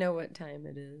anybody know what time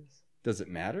it is? Does it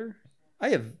matter? I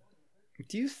have.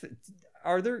 Do you?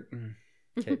 Are there?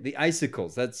 Okay, the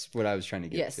icicles. That's what I was trying to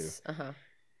get Yes. Uh huh.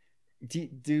 to.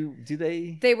 Do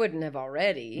they? They wouldn't have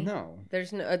already. No.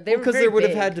 There's no. They were Because very there would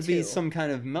have big, had to be too. some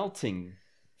kind of melting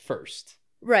first.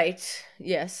 Right.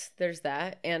 Yes. There's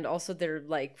that, and also they're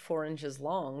like 4 inches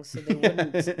long, so they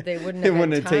wouldn't. They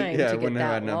wouldn't have had time Yeah, to it wouldn't get have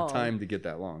that had enough long. time to get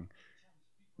that long.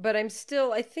 But I'm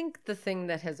still. I think the thing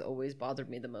that has always bothered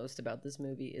me the most about this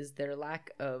movie is their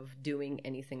lack of doing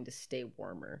anything to stay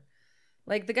warmer.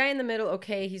 Like the guy in the middle,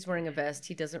 okay, he's wearing a vest.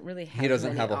 He doesn't really have. He doesn't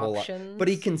many have a whole lot, options. but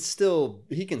he can still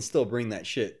bring that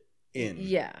shit in.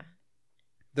 Yeah.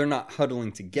 They're not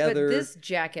huddling together. But this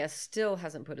jackass still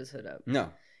hasn't put his hood up. No.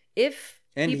 If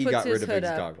And he puts got his rid of hood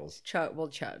his up, goggles.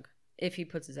 Chug. If he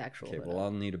puts his actual Okay, hood well, up.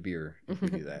 I'll need a beer if we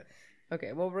do that.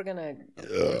 Okay, well we're gonna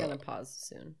pause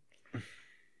soon.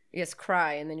 Yes,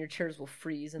 cry, and then your tears will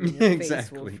freeze, and then your face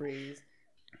Exactly. will freeze.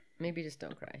 Maybe just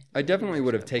don't cry. I definitely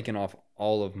would have Snowboard. taken off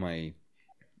all of my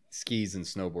skis and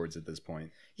snowboards at this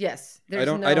point. Yes, I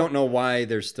don't know why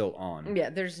they're still on. Yeah,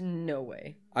 there's no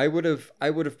way. I would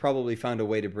have probably found a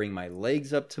way to bring my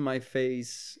legs up to my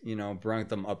face, bring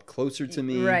them up closer to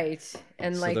me. Right,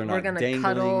 and So like they're we're not gonna dangling.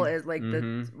 cuddle. Is like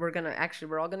Mhm.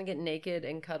 we're all gonna get naked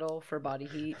and cuddle for body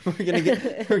heat. We're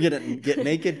gonna get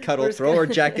naked, cuddle, We're throw our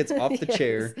jackets off the Yes.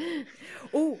 chair.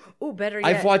 Oh, better yet.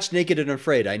 I've watched Naked and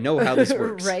Afraid. I know how this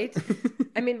works. Right?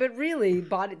 I mean, but really,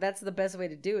 that's the best way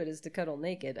to do it is to cuddle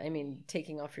naked. I mean,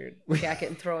 taking off your jacket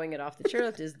and throwing it off the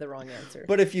chairlift is the wrong answer.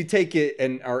 But if you take it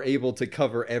and are able to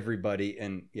cover everybody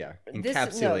and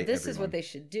encapsulate this is everyone. what they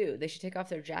should do. They should take off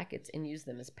their jackets and use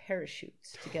them as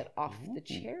parachutes to get off the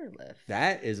chairlift.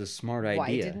 That is a smart idea. Why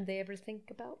didn't they ever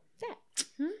think about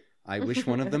that? I wish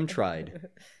one of them tried.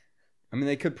 I mean,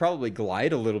 they could probably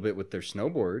glide a little bit with their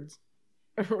snowboards.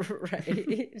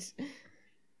 Right.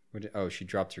 Oh, she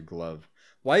dropped her glove.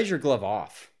 Why is your glove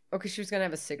off? Okay, she was gonna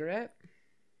have a cigarette.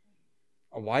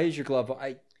 Why is your glove?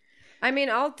 I mean,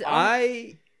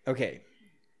 Okay.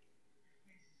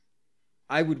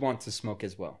 I would want to smoke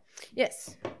as well.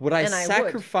 Yes. Would I And I would.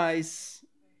 sacrifice?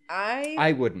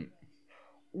 I wouldn't.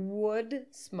 would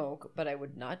smoke, but I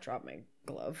would not drop my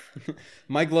glove.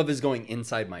 My glove is going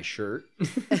inside my shirt,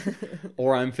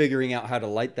 or I'm figuring out how to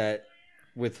light that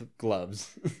with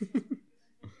gloves.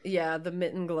 Yeah, the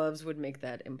mitten gloves would make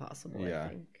that impossible, Yeah. I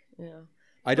think. Yeah.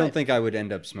 I don't But- think I would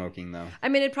end up smoking though. I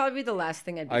mean, it'd probably be the last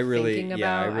thing I'd be thinking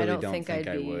about. I really don't don't think think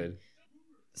I'd I be... would.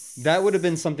 That would have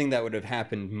been something that would have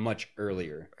happened much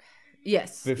earlier.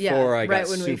 Yes. Before yeah, I got right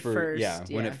when super, we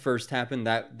first, when it first happened,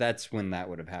 that's when that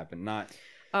would have happened. Not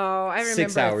Oh, I 6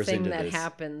 remember a hours thing into that this.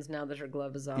 happens now that her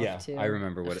glove is off, Yeah, too. I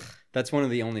remember what it... That's one of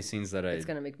the only scenes that It's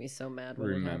going to make me so mad when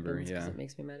remember, it happens, because yeah. it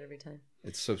makes me mad every time.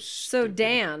 It's so So stupid.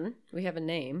 Dan, we have a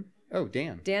name. Oh,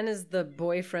 Dan. Dan is the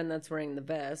boyfriend that's wearing the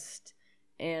vest,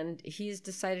 and he's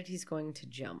decided he's going to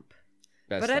jump.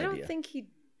 Best But I idea. don't think he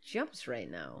jumps right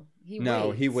now. He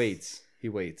waits. He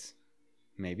waits.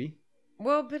 Maybe.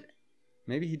 Well, but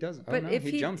Maybe he doesn't. But Oh, no, if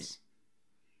he he- jumps.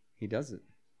 He does it.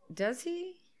 does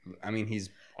he? I mean, he's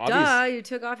obvious. Duh, you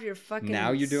took off your fucking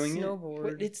Now you're doing snowboard.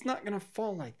 it. But it's not gonna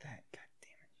fall like that. God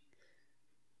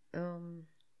damn it. Um,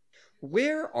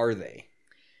 Where are they?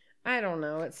 I don't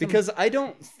know. It's Because I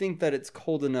don't think that it's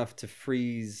cold enough to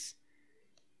freeze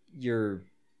your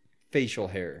facial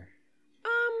hair.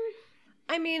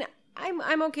 I mean,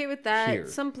 I'm okay with that. Here.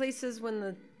 Some places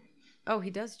when he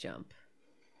does jump.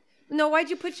 No, why'd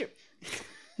you put your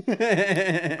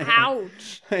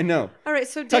ouch? I know. All right,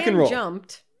 so Tuck and Dan roll.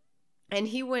 jumped, and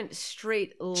he went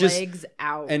straight Just- legs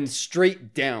out. And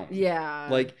straight down. yeah,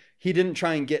 Like, he didn't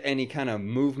try and get any kind of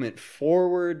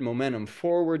momentum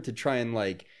forward to try and,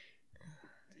 like,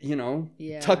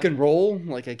 Yeah. tuck and roll,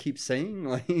 like I keep saying.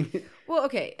 Like, well,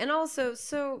 okay, and also,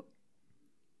 so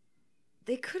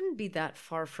they couldn't be that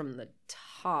far from the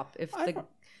top if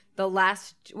the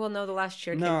last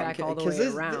chair came back all the way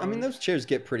around. I mean, those chairs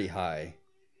get pretty high.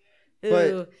 Ooh,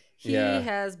 but- he yeah.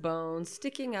 has bones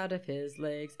sticking out of his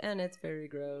legs, and it's very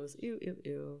gross. Ew, ew,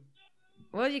 ew.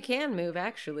 Well, you can move,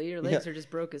 actually. Your legs Yeah. are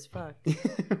just broke as fuck.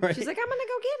 Right? She's like, I'm gonna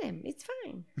go get him. It's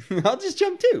fine. I'll just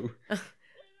jump too.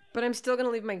 But I'm still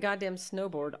gonna leave my goddamn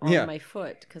snowboard on Yeah. my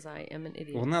foot, because I am an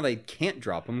idiot. Well, now they can't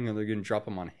drop him. They're going to drop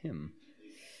him on him.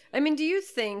 I mean, do you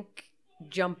think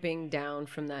jumping down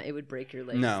from that, it would break your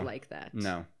legs No. like that?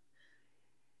 No.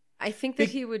 I think that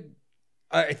he would...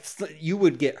 You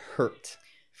would get hurt.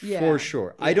 Yeah. For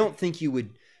sure. Yeah. I don't think you would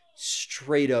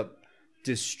straight up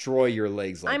destroy your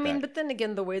legs like I mean, that. but then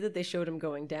again, the way that they showed him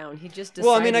going down, he just decided...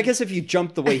 Well, I mean, I guess if you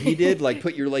jump the way he did, like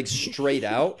put your legs straight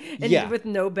out, and yeah. with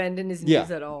no bend in his Yeah.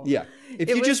 knees at all. Yeah. If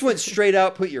It you just was- went straight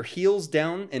out, put your heels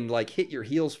down, and like hit your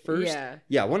heels first. Yeah.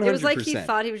 Yeah, 100%. It was like he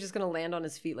thought he was just going to land on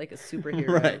his feet like a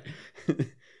superhero. Right.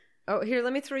 Oh, here,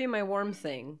 let me throw you my worm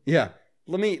thing. Yeah.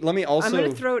 Let me also. I'm going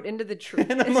to throw it into the tree.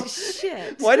 And I'm-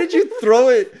 Shit. Why did you throw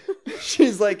it?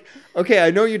 She's like, okay, I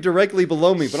know you're directly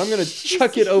below me, but I'm going to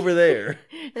chuck it over there.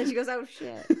 And she goes, oh,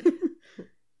 shit.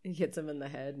 He hits him in the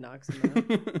head, knocks him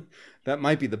out. That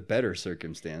might be the better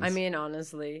circumstance. I mean,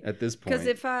 honestly. at this point. Because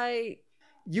if I...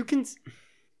 You can.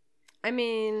 I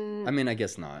mean... I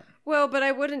guess not. Well, but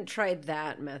I wouldn't try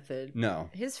that method. No.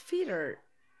 His feet are...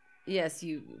 Yes,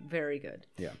 very good.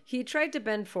 Yeah. He tried to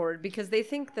bend forward because they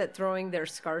think that throwing their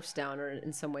scarves down are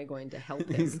in some way going to help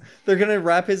him. They're going to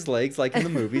wrap his legs like in the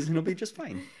movies and he'll be just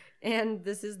fine. And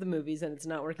this is the movies, and it's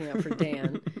not working out for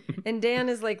Dan. And Dan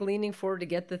is like leaning forward to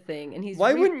get the thing, and he's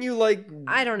Why wouldn't you like?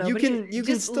 I don't know. You but can you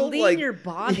can just still lean like your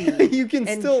body. Yeah, you can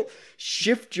and- still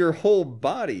shift your whole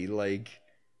body. Like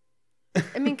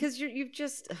I mean, because you've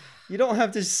just you don't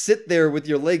have to sit there with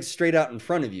your legs straight out in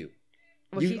front of you.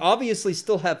 Well, You obviously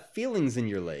still have feelings in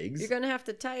your legs. you're gonna have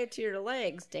to tie it to your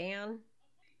legs, Dan.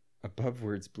 Above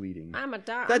where it's bleeding. I'm a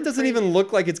dog. That doesn't even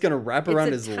look like it's gonna wrap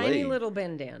around his It's a tiny leg. little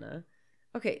bandana.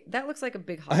 Okay, that looks like a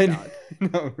big hot I dog.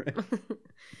 know, right?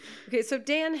 Okay, so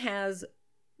Dan has.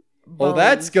 Oh,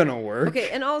 that's bones. gonna work. Okay,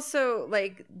 and also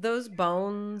like those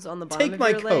bones on the bottom Take of my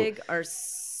your coat. leg are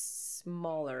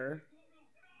smaller.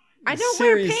 I don't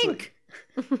Seriously. wear pink.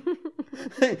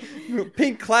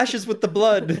 Pink clashes with the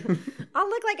blood. I'll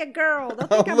look like a girl. They'll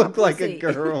I'll think I'm look a like a pussy.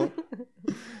 girl.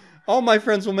 All my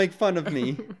friends will make fun of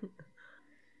me.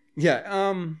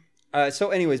 Yeah. So,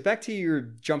 anyways, back to your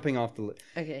jumping off the lift.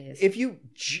 Okay.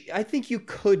 Yes. I think you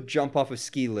could jump off a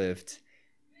ski lift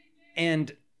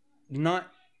and not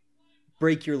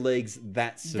break your legs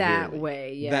that severely. That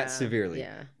way, yeah. That severely.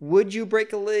 Yeah. Would you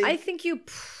break a leg? I think you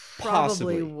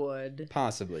Possibly. probably would.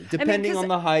 Possibly, depending 'cause- on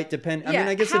the height. I mean,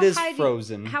 I guess how it is high do you-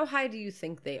 frozen. how high do you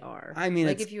think they are? I mean,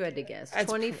 like it's- if you had to guess, it's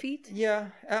 20 feet, Yeah,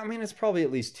 I mean, it's probably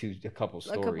at least a couple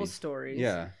stories. a couple stories.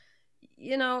 Yeah.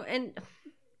 You know, and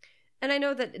I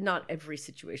know that not every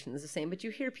situation is the same, but you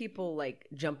hear people like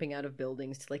jumping out of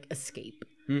buildings to like escape,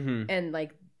 Mm-hmm. and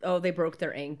like, oh, they broke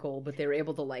their ankle, but they were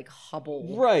able to like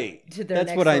hobble Right. to their That's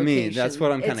next what I mean. location. That's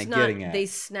what I'm kind It's of not- getting at. They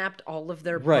snapped all of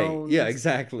their Right. bones. Yeah,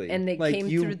 exactly. And they came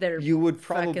through their You would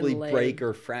fucking probably leg. break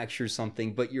or fracture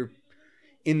something, but you're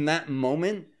in that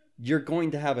moment, you're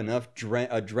going to have enough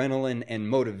adrenaline and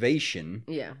motivation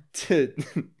Yeah. to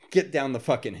get down the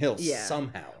fucking hill Yeah.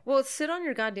 somehow. Well, sit on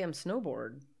your goddamn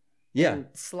snowboard. and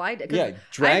slide. Yeah,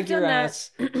 drag your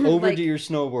ass over to your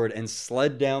snowboard and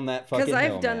sled down that fucking hill.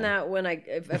 Because I've done that when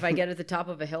if I get at the top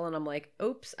of a hill and I'm like,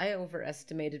 oops, I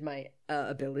overestimated my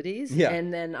abilities. Yeah.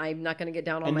 And then I'm not going to get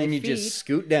down on my feet. And then you just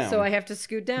scoot down. So I have to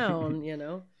scoot down, you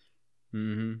know?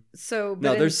 Mm-hmm. So,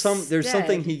 no, there's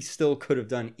something he still could have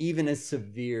done, even as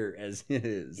severe as it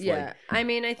is. Yeah. Like, I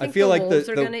mean, I think I feel the like wolves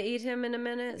are going to eat him in a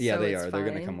minute. Yeah, so they it's are. fine. They're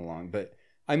going to come along. But,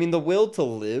 I mean, the will to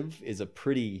live is a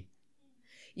pretty...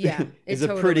 Yeah, is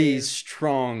a pretty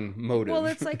strong motive. Well,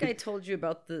 it's like I told you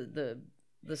about the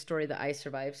story, the I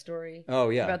Survived story. Oh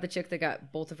yeah, about the chick that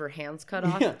got both of her hands cut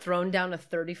off, thrown down a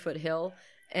 30-foot hill,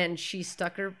 and she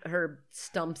stuck her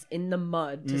stumps in the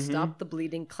mud to stop the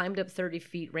bleeding. Climbed up 30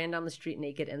 feet, ran down the street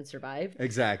naked, and survived.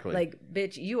 Exactly. Like,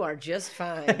 bitch, you are just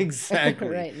fine. Exactly.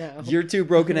 Right now. Your two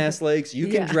broken ass legs. You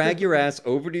can drag your ass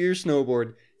over to your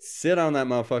snowboard. Sit on that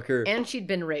motherfucker. And she'd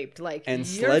been raped. Like, and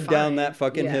sled down that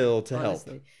fucking hill to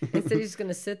honestly. Help. Instead, he's going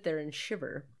to sit there and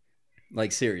shiver.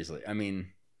 Like, seriously. I mean,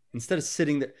 instead of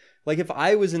sitting there. Like, if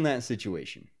I was in that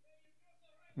situation,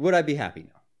 would I be happy?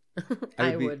 No.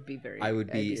 I would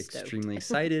be extremely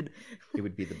excited. It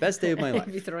would be the best day of my life.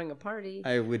 I'd be throwing a party.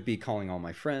 I would be calling all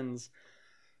my friends.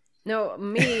 No,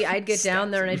 me, I'd get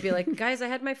down there and I'd be like, guys, I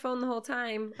had my phone the whole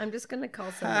time. I'm just going to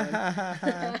call someone.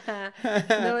 And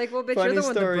they're like, well, bitch, funny you're the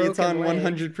one story. with It's on leg.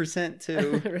 100%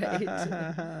 too.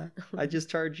 Right. I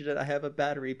just charged it. I have a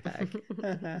battery pack.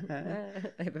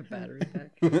 I have a battery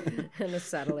pack and a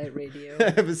satellite radio.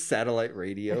 I have a satellite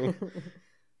radio.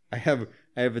 I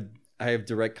have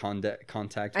direct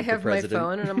contact with I have the president. my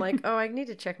phone and I'm like, oh, I need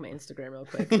to check my Instagram real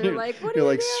quick. They're like, what are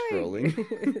You're you like doing?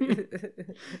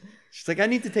 scrolling. She's like, I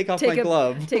need to take off my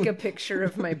glove. Take a picture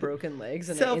of my broken legs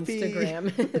and I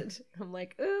Instagram it. I'm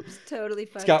like, oops, totally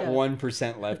fucked up. It's got up.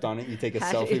 1% left on it. You take a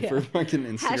selfie for fucking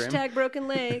Instagram. Hashtag broken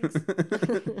legs.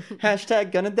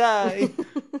 Hashtag gonna die.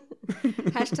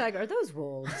 Hashtag are those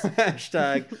wolves?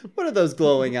 Hashtag what are those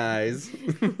glowing eyes?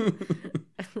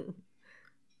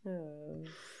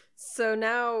 So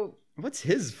now... What's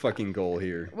his fucking goal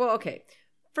here? Well, okay.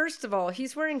 First of all,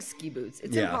 he's wearing ski boots.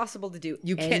 It's impossible to do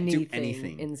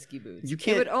anything in ski boots. You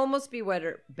can't... It would almost be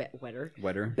wetter. Wetter.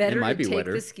 Better it might to be take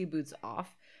wetter. the ski boots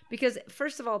off. Because,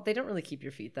 first of all, they don't really keep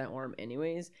your feet that warm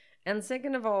anyways. And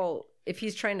second of all, if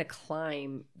he's trying to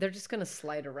climb, they're just going to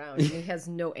slide around. And he has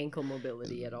no ankle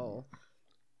mobility at all.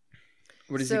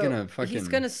 What is he gonna fucking? He's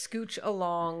gonna scooch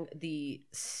along the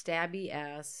stabby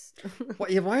ass.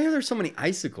 Why are there so many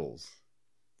icicles?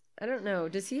 I don't know.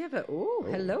 Does he have a? Oh,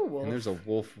 hello, wolf. And there's a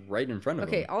wolf right in front of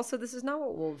him. Okay. Also, this is not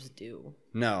what wolves do.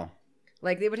 No.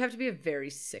 Like they would have to be a very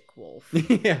sick wolf.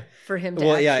 Yeah. For him to.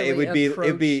 Well, yeah. It would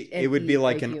be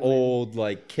like an old,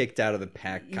 like kicked out of the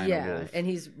pack kind of wolf. Yeah, and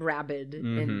he's rabid,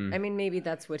 and I mean maybe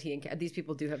that's what these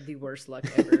people do have the worst luck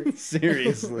ever.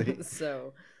 Seriously.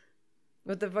 So.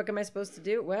 What the fuck am I supposed to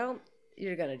do? Well,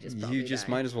 you're gonna just probably You just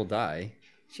die. might as well die.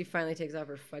 She finally takes off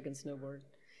her fucking snowboard.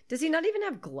 Does he not even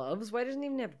have gloves? Why doesn't he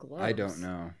even have gloves? I don't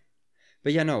know.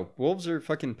 But yeah, no. Wolves are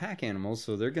fucking pack animals,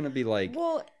 so they're gonna be like...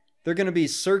 Well... They're gonna be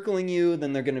circling you,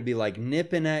 then they're gonna be like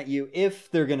nipping at you,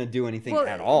 if they're gonna do anything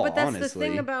at all, but that's honestly.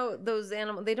 the thing about those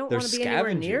animals. They don't want to be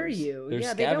anywhere near you. They're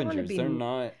yeah, scavengers. They don't want to be...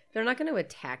 They're not going to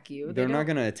attack you. They're not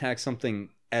going to attack something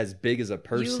as big as a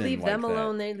person. You leave them that.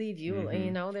 alone, they leave you.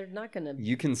 You know, they're not going to.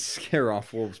 You can scare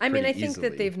off wolves. I mean, I think easily.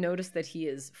 that they've noticed that he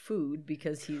is food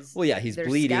because he's. Well, yeah, he's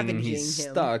bleeding and he's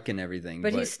stuck and everything.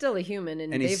 But he's still a human,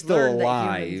 and he's they've still learned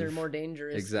alive. that humans are more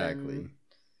dangerous. Exactly.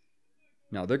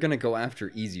 No, they're gonna go after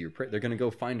easier prey. They're gonna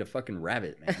go find a fucking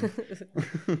rabbit,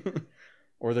 man.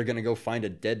 Or they're gonna go find a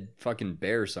dead fucking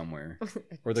bear somewhere.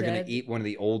 Or they're gonna eat one of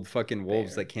the old fucking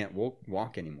wolves that can't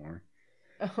walk anymore.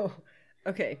 Oh,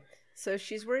 okay. So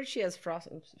she's worried she has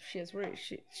she's worried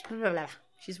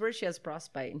she has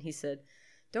frostbite, and he said,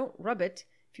 "Don't rub it.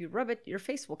 If you rub it, your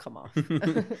face will come off."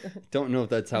 Don't know if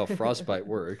that's how frostbite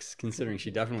works, considering she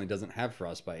definitely doesn't have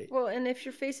frostbite. Well, and if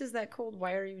your face is that cold,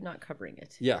 why are you not covering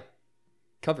it? Yeah.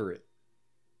 Cover it.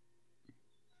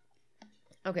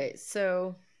 Okay,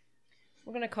 so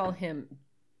we're going to call him...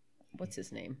 What's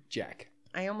his name? Jack.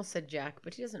 I almost said Jack,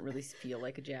 but he doesn't really feel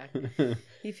like a Jack.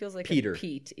 He feels like Peter. a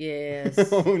Pete. Yes.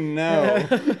 Oh, no.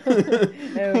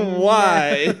 Oh,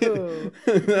 why? No.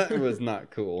 That was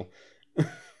not cool.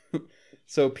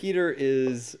 So Peter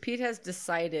has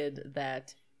decided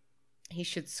that he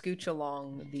should scooch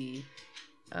along the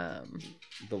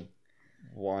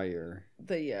wire.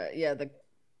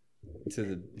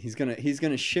 He's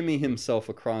gonna shimmy himself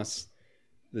across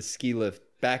the ski lift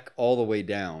back all the way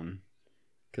down,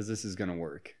 because this is gonna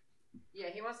work. Yeah,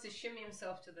 he wants to shimmy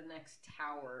himself to the next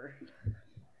tower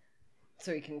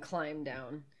so he can climb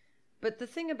down. But the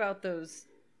thing about those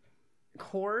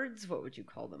cords. What would you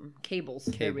call them? Cables.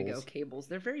 There we go. Cables.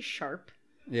 They're very sharp.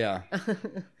 Yeah,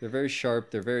 they're very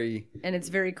sharp. They're very, and it's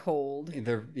very cold.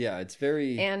 It's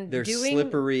very, and they're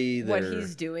slippery. What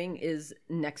he's doing is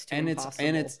next to impossible.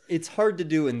 And it's hard to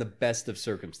do in the best of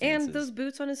circumstances. And those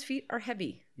boots on his feet are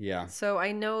heavy. Yeah. So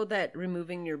I know that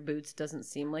removing your boots doesn't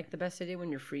seem like the best idea when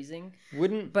you're freezing.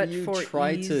 But you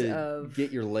try to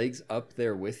get your legs up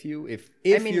there with you if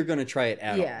you're going to try it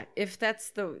at all? Yeah, if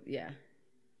that's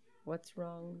What's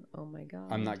wrong? Oh my God.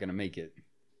 I'm not going to make it.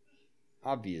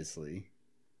 Obviously.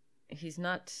 He's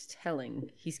not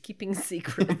telling. He's keeping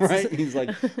secrets. Right? He's like,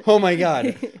 oh my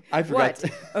God. I forgot.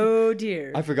 What? Oh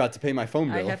dear. I forgot to pay my phone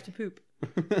bill. I have to poop.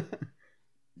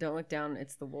 Don't look down.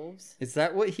 It's the wolves. Is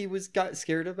that what he got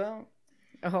scared about?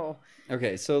 Oh.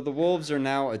 Okay, so the wolves are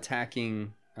now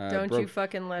attacking. Don't you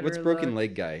fucking let her What's broken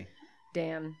leg guy?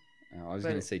 Dan. Oh, I was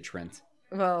going to say Trent.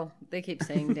 Well, they keep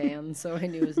saying Dan, so I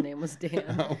knew his name was Dan.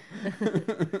 Oh.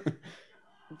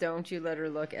 Don't you let her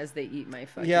look as they eat my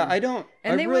fucking... Yeah, I don't...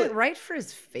 And they went right for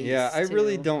his face, Yeah, I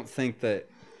really don't think that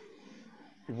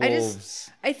wolves...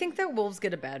 I think that wolves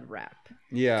get a bad rap.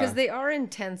 Yeah. Because they are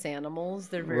intense animals.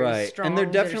 They're very strong. And they're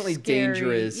definitely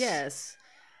dangerous. Yes.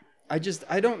 I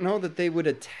don't know that they would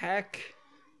attack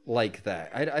like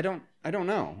that. I don't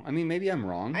know. I mean, maybe I'm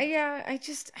wrong. I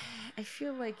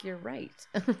feel like you're right.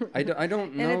 I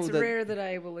don't know. And it's rare that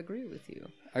I will agree with you.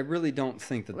 I really don't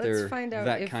think that they're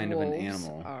that kind of an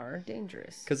animal. Are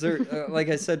dangerous because they're like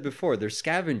I said before, they're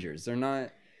scavengers. They're not.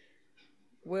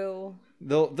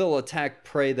 They'll attack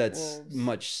prey that's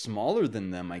much smaller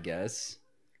than them. I guess.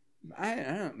 I don't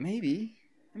know. Maybe.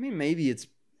 I mean, maybe it's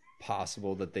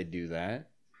possible that they do that.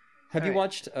 Have you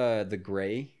watched The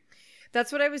Grey?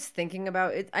 That's what I was thinking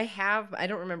about. I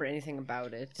don't remember anything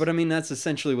about it. But I mean, that's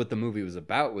essentially what the movie was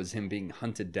about, was him being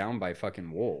hunted down by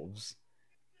fucking wolves.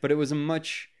 But it was a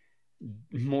much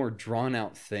more drawn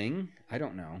out thing. I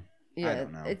don't know. Yeah, I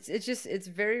don't know. It's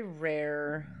very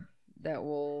rare that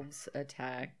wolves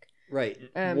attack. Right.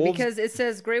 Because it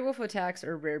says gray wolf attacks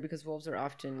are rare because wolves are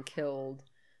often killed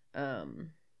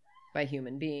by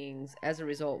human beings. As a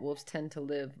result, wolves tend to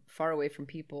live far away from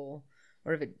people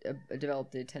or have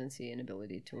developed a tendency and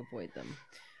ability to avoid them.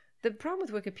 The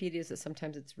problem with Wikipedia is that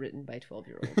sometimes it's written by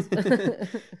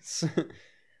 12-year-olds.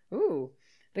 Ooh.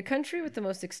 The country with the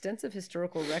most extensive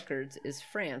historical records is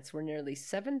France, where nearly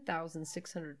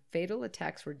 7,600 fatal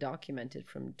attacks were documented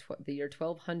from the year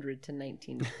 1200 to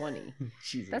 1920.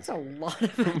 Jesus. That's a lot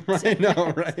of attacks. I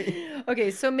know, right?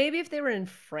 Okay, so maybe if they were in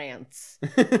France,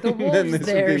 the wolves then this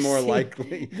there would be more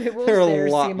likely. The wolves They're there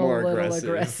a lot seem more a little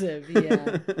aggressive.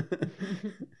 Yeah.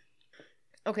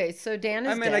 Okay, so Dan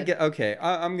is dead.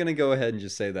 I'm going to go ahead and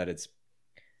just say that it's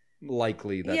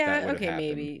likely that that would have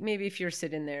happened. Maybe if you're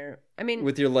sitting there, I mean,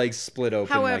 with your legs split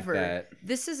open like that.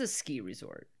 This is a ski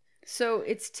resort, so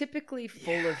it's typically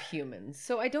full of humans.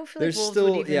 So I don't feel there's like wolves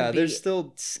still would even be... there's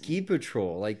still ski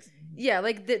patrol. Like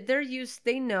they're used.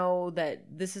 They know that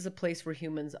this is a place where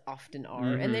humans often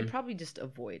are, and they probably just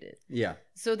avoid it. Yeah.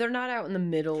 So they're not out in the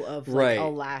middle of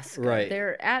Alaska. Right.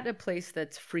 They're at a place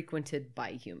that's frequented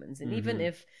by humans, and even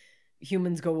if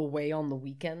humans go away on the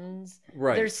weekends,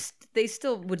 they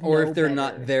still would know or if they're better.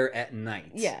 not there at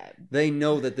night, they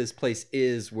know that this place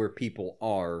is where people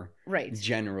are,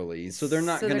 generally, so they're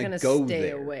not going to go stay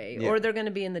there away, or they're going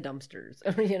to be in the dumpsters,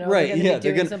 they're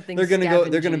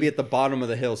going to be at the bottom of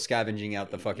the hill scavenging out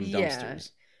the fucking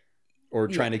dumpsters. Or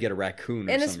trying to get a raccoon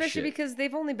or and some especially shit. Because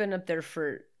they've only been up there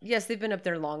they've been up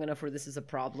there long enough where this is a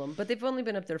problem, but they've only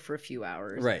been up there for a few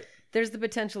hours. Right. There's the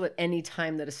potential at any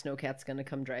time that a snowcat's going to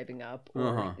come driving up,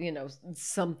 or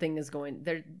something is going.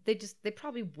 They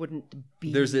probably wouldn't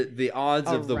be. The odds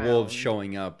around. of the wolves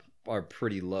showing up are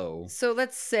pretty low. So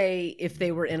let's say if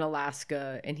they were in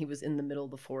Alaska and he was in the middle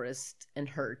of the forest and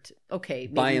hurt, maybe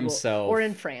by himself, or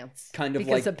in France,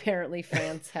 because apparently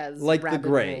France has like rabid the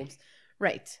Grey. wolves.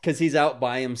 Right. Because he's out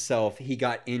by himself. He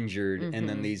got injured, and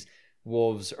then these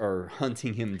wolves are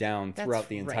hunting him down throughout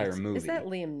the entire movie. Is that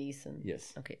Liam Neeson?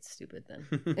 Yes. Okay, it's stupid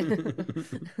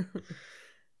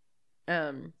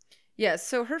then.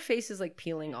 So her face is like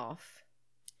peeling off.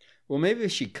 Well, maybe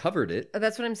she covered it.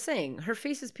 That's what I'm saying. Her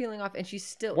face is peeling off, and she's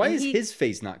still... Why is his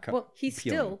face not covered? Well, he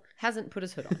still hasn't put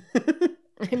his hood on.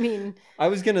 I mean, I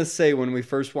was gonna say when we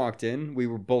first walked in, we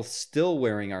were both still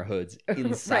wearing our hoods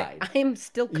inside. I'm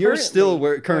still. You're still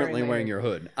currently wearing your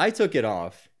hood. I took it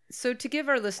off. So to give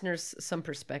our listeners some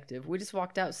perspective, we just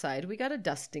walked outside. We got a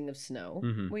dusting of snow.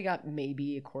 We got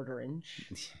maybe a 1/4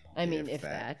 inch. I mean, if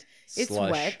that. It's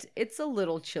Slush. wet. It's a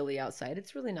little chilly outside.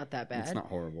 It's really not that bad. It's not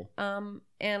horrible.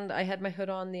 And I had my hood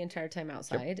on the entire time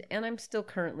outside, and I'm still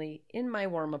currently in my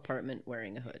warm apartment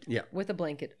wearing a hood. Yeah. With a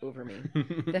blanket over me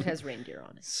that has reindeer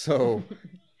on it. So,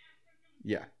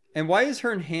 yeah. And why is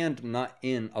her hand not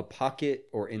in a pocket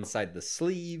or inside the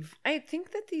sleeve? I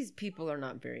think that these people are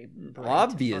not very bright.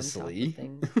 Obviously.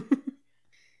 On top of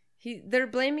things. They're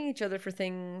blaming each other for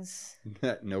things.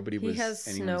 That nobody was. He has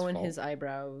anyone's snow in fault. his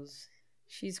eyebrows.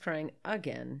 She's crying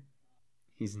again.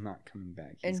 He's not coming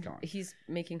back. He's And gone. he's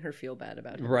making her feel bad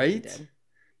about him. Right? being dead.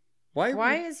 Why?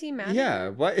 Why is he mad? Yeah. At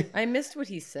her? Why? I missed what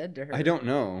he said to her. I don't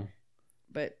know.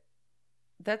 But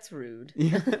that's rude.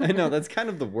 Yeah, I know. That's kind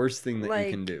of the worst thing that Like,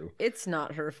 you can do. It's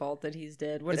not her fault that he's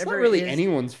dead. Whatever It's not really it is,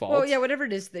 anyone's fault. Well, yeah, whatever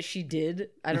it is that she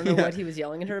did, I don't know Yeah. what he was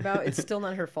yelling at her about. It's still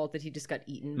not her fault that he just got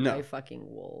eaten No. by fucking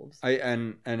wolves.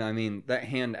 And I mean that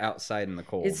hand outside in the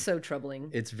cold. It's so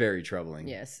troubling. It's very troubling.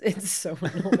 Yes, it's so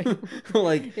annoying.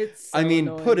 Like, It's so I mean,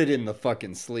 annoying. put it in the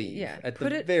fucking sleeve. Yeah, At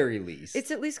put the it- very least. It's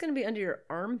at least going to be under your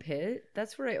armpit.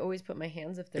 That's where I always put my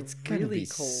hands if they're It's gonna really be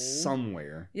cold.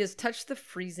 somewhere. Yes, touch the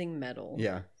freezing metal.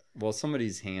 Yeah. Well,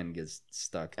 somebody's hand gets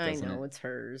stuck. I Doesn't know, It? it's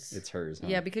hers. It's hers. Huh?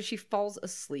 Yeah, because she falls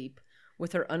asleep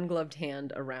with her ungloved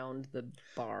hand around the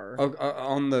bar.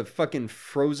 On the fucking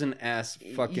frozen ass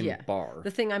fucking Yeah. bar.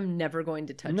 The thing I'm never going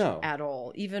to touch No. at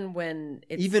all, even when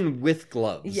it's Even with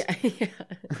gloves. yeah, yeah.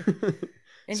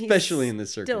 And he Especially in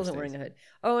this still circumstance. isn't wearing a hood.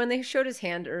 Oh, and they showed his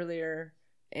hand earlier,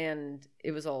 and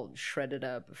it was all shredded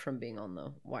up from being on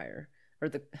the wire or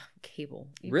the cable.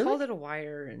 You Really? called it a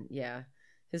wire, and yeah,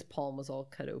 his palm was all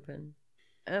cut open.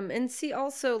 And see,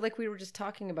 also, like we were just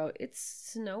talking about, it's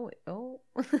snowing. Oh,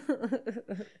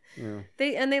 Yeah.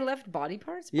 they left body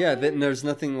parts. Yeah, behind? then there's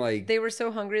nothing like. They were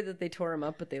so hungry that they tore him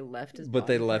up, but they left his. But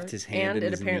they body left parts. his hand and and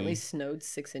it his apparently knee. snowed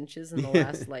 6 inches in the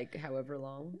last like however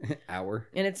long, hour.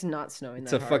 and it's not snowing.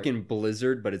 It's that a hard. fucking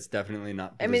blizzard, but it's definitely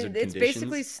not I blizzard mean, it's conditions.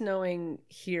 basically snowing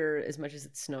here as much as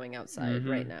it's snowing outside Mhm.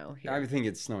 right now. Here. I think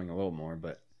it's snowing a little more,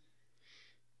 but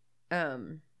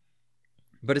Um,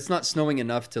 it's not snowing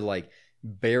enough to like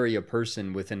bury a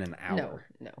person within an hour.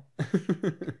 no.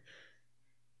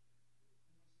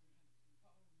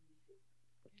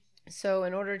 So,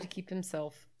 in order to keep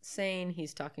himself sane,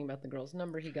 he's talking about the girl's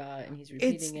number he got, and he's It's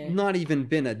repeating it. not even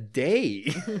been a day.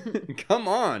 Come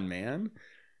on, man.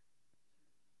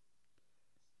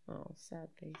 Oh, sad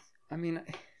face. I mean,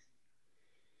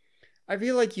 I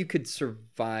feel like you could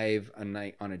survive a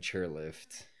night on a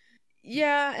chairlift.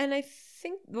 Yeah, and I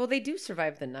think they do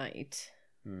survive the night.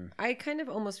 Hmm. I kind of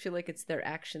almost feel like it's their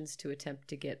actions to attempt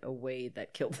to get away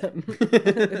that killed them.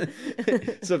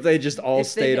 So if they just all If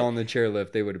they stayed did- on the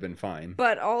chairlift, they would have been fine.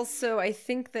 But also, I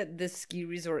think that this ski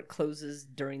resort closes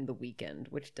during the weekend,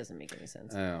 which doesn't make any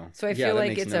sense. Oh, So I yeah, feel that like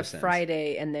makes it's no a sense.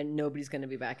 Friday, and then nobody's going to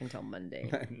be back until Monday.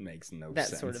 That makes no That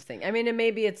sense. sort of thing. I mean, and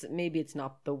maybe it's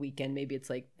not the weekend. Maybe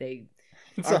it's like they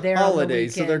It's are a there on the holiday,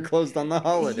 so they're weekend. closed on the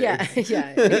holiday. Yeah,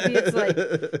 yeah. Maybe it's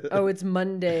like, oh, it's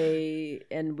Monday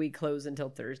and we close until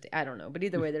Thursday. I don't know, but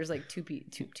either way, there's like two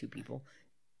people,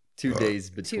 2 days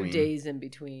between. 2 days in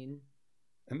between.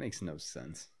 That makes no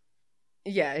sense.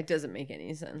 Yeah, it doesn't make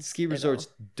any sense. Ski at resorts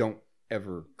all. don't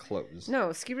ever close.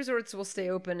 No, ski resorts will stay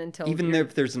open until Even you're-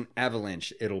 if there's an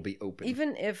avalanche, it'll be open.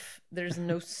 Even if there's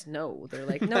no snow, they're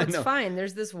like, no, I it's know. fine.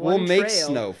 There's this We'll one make trail.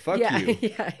 snow. Fuck yeah, you.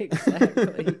 Yeah,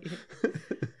 exactly.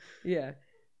 Yeah.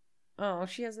 Oh,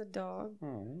 she has a dog.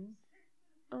 Oh,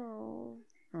 Oh,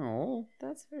 oh,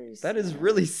 that's very sad. that is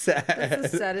really sad.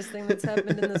 That's the saddest thing that's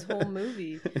happened in this whole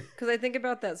movie. Because I think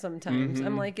about that sometimes.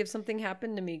 I'm Mhm. like, if something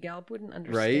happened to me, Gallup wouldn't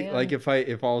understand. Right? Like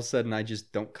if all of a sudden I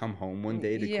just don't come home one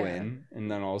day to Yeah. Quinn, and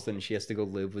then all of a sudden she has to go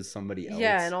live with somebody else.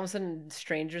 Yeah, and all of a sudden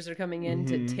strangers are coming in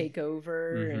Mhm. to take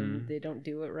over, Mhm. and they don't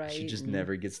do it right. she just and-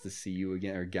 never gets to see you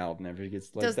again, or Gallup never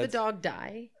gets. Like, Does the that's- dog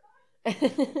die?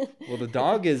 Well, the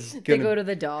dog is They gonna. go to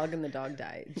the dog, and the dog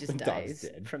dies. Just The dog's dies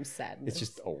dead. from sadness. It's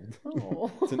just old.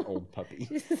 Oh. It's an old puppy.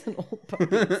 She's an old puppy.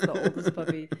 It's the oldest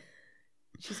puppy.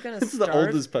 She's gonna This is starve. the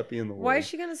oldest puppy in the world. Why is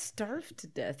she gonna starve to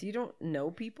death? You don't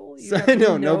know people. You So, have I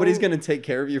know no- nobody's gonna take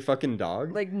care of your fucking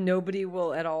dog. Like nobody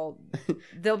will at all.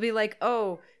 They'll be like,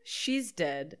 "Oh, she's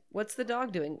dead. What's the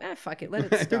dog doing? Ah, fuck it. Let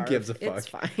it Who starve. gives a It's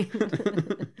fuck?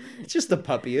 fine." It's just a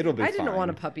puppy. It'll be I fine. didn't want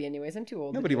a puppy anyways. I'm too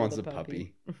old. Nobody to wants hold a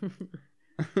puppy.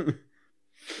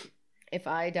 If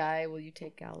I die, will you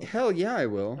take Gallup? Hell yeah, I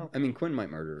will. Okay. I mean, Quinn might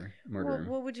murder him.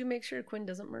 Well, would you make sure Quinn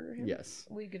doesn't murder him? Yes.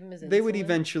 Will you give him his They would insulin?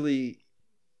 eventually.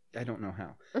 I don't know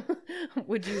how.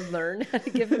 Would you learn how to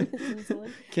give him his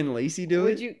insulin? Can Lacey do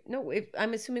Would it? you? No,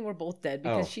 I'm assuming we're both dead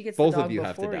because she gets both the dog of you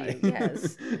have to before die. you.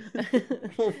 Yes.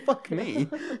 Well, fuck me.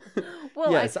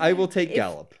 Well, yes, I will take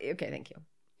Gallop. Okay, thank you.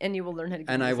 And you will learn how to give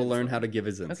And his I will learn insulin. how to give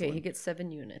his insulin. Okay, he gets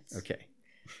 7 units. Okay.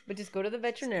 But just go to the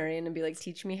veterinarian and be like,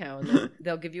 teach me how. And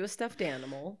they'll give you a stuffed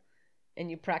animal and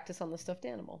you practice on the stuffed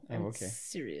animal. I'm okay.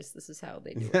 serious. This is how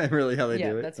they do Is it. that really how they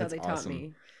Yeah, do it? that's how they taught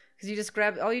me. Because you just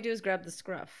all you do is grab the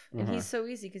scruff. And he's so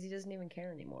easy because he doesn't even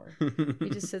care anymore. He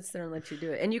just sits there and lets you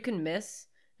do it. And you can miss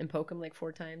and poke him like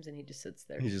 4 times and he just sits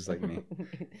there. He's just like me.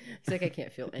 He's like, I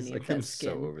can't feel any He's of like, that I'm skin.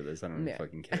 so over this. I don't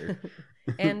fucking care.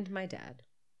 And my dad.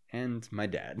 And my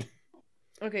dad.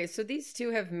 Okay, so these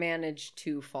two have managed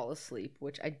to fall asleep,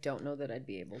 which I don't know that I'd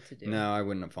be able to do. No, I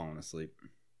wouldn't have fallen asleep.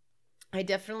 I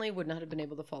definitely would not have been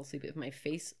able to fall asleep if my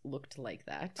face looked like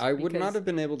that. I would not have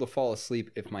been able to fall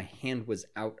asleep if my hand was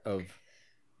out of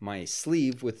my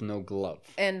sleeve with no glove.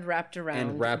 And wrapped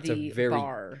around a very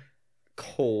bar.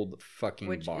 Cold fucking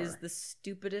which bar. Is the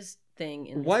stupidest thing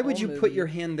in this Why would whole you movie. put your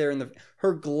hand there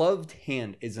her gloved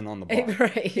hand isn't on the bar.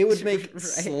 Right. It would make Right.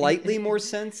 slightly more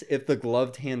sense if the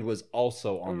gloved hand was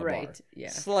also on the bar. Right, yeah.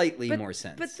 Slightly more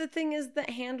sense. But the thing is, the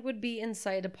hand would be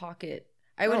inside a pocket.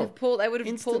 I would have pulled the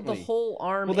instantly. whole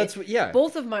arm. Well, that's what, yeah.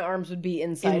 Both of my arms would be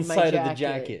inside my jacket. of the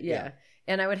jacket. Yeah.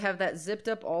 And I would have that zipped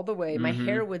up all the way. My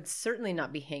hair would certainly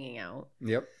not be hanging out.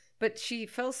 Yep. But she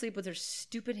fell asleep with her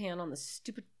stupid hand on the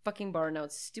stupid fucking bar. Now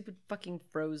it's stupid fucking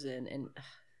frozen and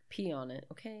pee on it.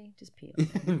 Okay, just pee on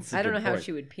it. I don't know how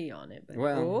she would pee on it. But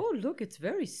oh, look, it's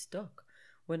very stuck.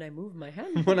 When I move my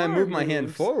hand, when I move my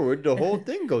hand forward, the whole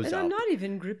thing goes and up. I'm not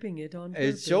even gripping it on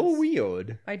purpose. It's so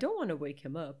weird. I don't want to wake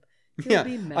him up. He'll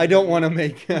be mad. I don't want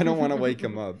to wake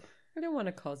him up. I don't want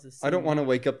to cause a scene. I don't want to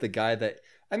wake up the guy that.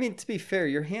 I mean, to be fair,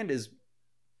 your hand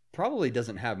probably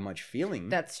doesn't have much feeling.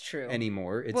 That's true.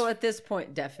 Anymore. Well, at this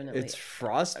point, definitely. It's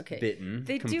frostbitten.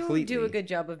 They completely. do a good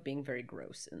job of being very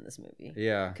gross in this movie.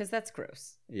 Yeah. Because that's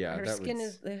gross. Yeah.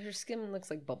 Her skin looks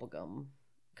like bubble gum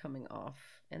coming off,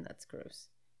 and that's gross.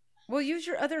 Well, use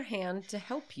your other hand to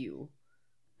help you,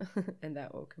 and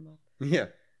that woke him up. Yeah.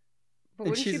 But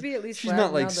wouldn't you be at least? She's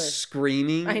not like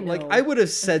screaming. I know. Like I would have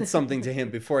said something to him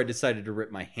before I decided to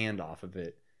rip my hand off of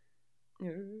it.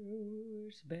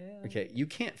 Okay, you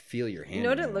can't feel your hand. You know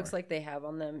what anymore. it looks like they have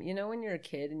on them? You know when you're a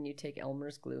kid and you take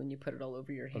Elmer's glue and you put it all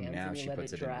over your hands now and you she let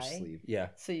puts it dry? in her sleeve. Yeah.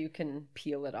 So you can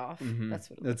peel it off. Mm-hmm. That's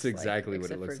what it That's looks exactly like,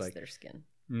 what it looks for like. Their skin.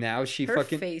 Now her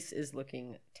face is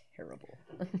looking terrible.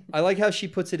 I like how she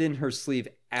puts it in her sleeve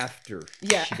after she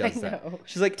does that. Know.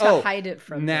 She's like, to hide it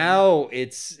from now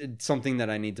it's something that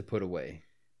I need to put away.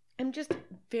 I'm just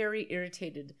very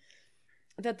irritated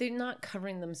that they're not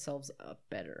covering themselves up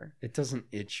better. It doesn't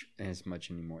itch as much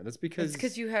anymore. That's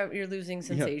because you're losing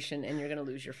sensation and you're gonna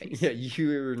lose your face. Yeah,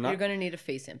 you're gonna need a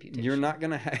face amputation. You're not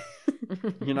gonna have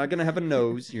you're not gonna have a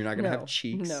nose. You're not gonna have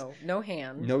cheeks. No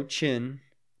hand. No chin.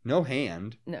 No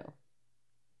hand. No.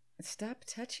 Stop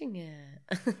touching it.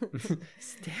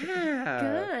 Stop.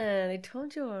 God, I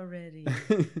told you already.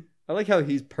 I like how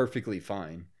he's perfectly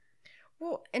fine.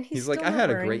 Well, and he's like, I had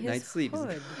a great night's sleep.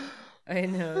 Like, I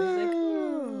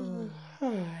know.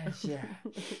 He's like,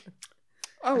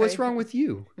 oh, what's wrong with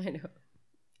you? I know.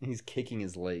 He's kicking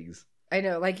his legs. I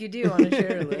know, like you do on a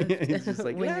chairlift. He's just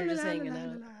like, when you're just hanging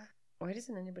out. Why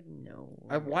doesn't anybody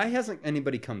know? Why hasn't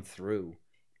anybody come through?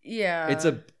 Yeah. It's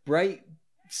a bright,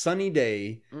 sunny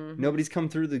day. Mm-hmm. Nobody's come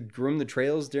through to groom the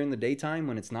trails during the daytime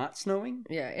when it's not snowing.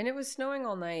 Yeah, and it was snowing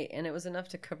all night, and it was enough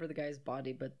to cover the guy's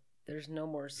body, but there's no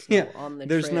more snow on the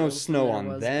There's trails no snow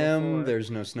on them. Before. There's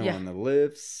no snow on the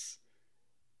lifts.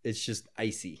 It's just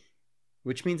icy,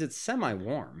 which means it's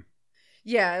semi-warm.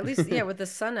 Yeah, at least, with the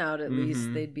sun out, at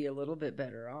least they'd be a little bit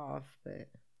better off. But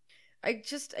I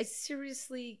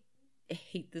seriously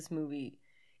hate this movie.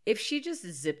 If she just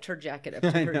zipped her jacket up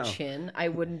to her chin, I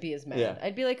wouldn't be as mad. Yeah.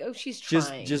 I'd be like, oh, she's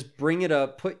trying. Just bring it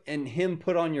up, put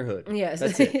on your hood. Yes,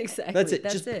 that's it. Exactly. That's it.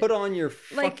 Just put on your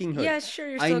fucking hood. Yeah, sure.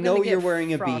 You're I still know you're get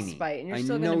wearing a beanie. I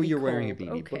know you're wearing a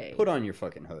beanie, but put on your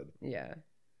fucking hood. Yeah.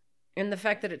 And the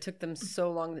fact that it took them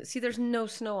so long. See, there's no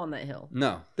snow on that hill.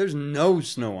 No, there's no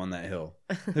snow on that hill.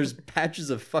 There's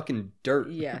patches of fucking dirt.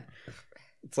 Yeah.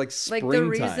 It's like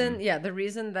springtime. The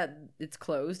reason that it's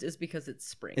closed is because it's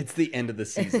spring. It's the end of the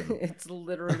season. It's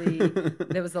literally,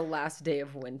 that was the last day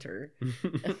of winter.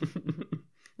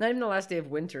 Not even the last day of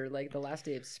winter, like the last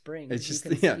day of spring. It's just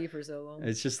ski for so long.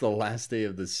 It's just the last day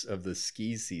of the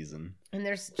ski season. And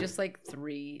there's just like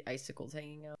 3 icicles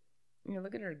hanging out. You know,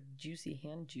 look at her juicy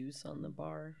hand juice on the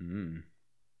bar. Mm.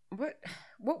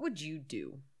 What would you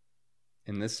do?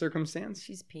 In this circumstance?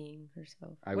 She's peeing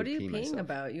herself. What are you peeing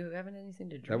about? You haven't anything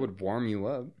to drink. That would warm you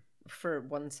up. for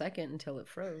 1 second until it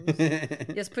froze.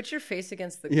 Yes, put your face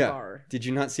against the car. Did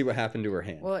you not see what happened to her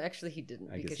hand? Well, actually, he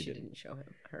didn't because she didn't. didn't show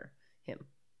him,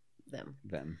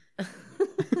 them.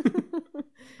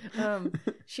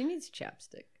 She needs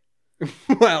chapstick.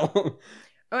 Well,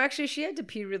 oh, actually, she had to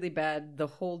pee really bad the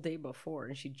whole day before,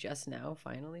 and she just now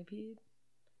finally peed.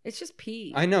 It's just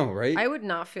pee. I know, right? I would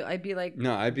not feel. I'd be like,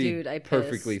 no, I'd be dude,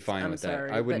 perfectly fine with sorry,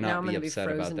 that. I would but now not I'm be upset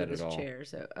frozen about that to this at all. chair,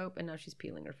 so and now she's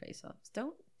peeling her face off.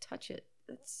 Don't touch it.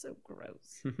 That's so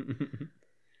gross.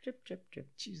 Drip, drip, drip.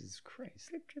 Jesus Christ,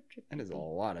 Drip, drip, drip. that is a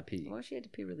lot of pee. Well, she had to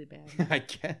pee really bad. I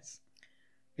guess.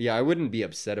 Yeah, I wouldn't be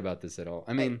upset about this at all.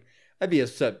 I mean, I'd be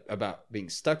upset about being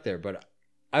stuck there, but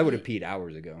I would have peed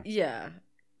hours ago. Yeah.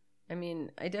 I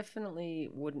mean, I definitely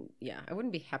wouldn't. Yeah, I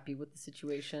wouldn't be happy with the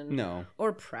situation. No.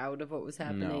 Or proud of what was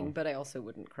happening, No. but I also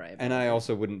wouldn't cry about And it. I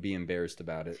also wouldn't be embarrassed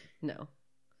about it. No.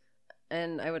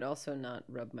 And I would also not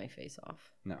rub my face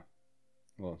off. No.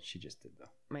 Well, she just did,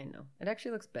 though. I know. It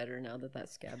actually looks better now that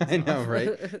scab is I know, off. right?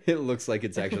 It looks like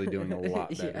it's actually doing a lot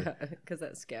better. Yeah, because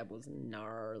that scab was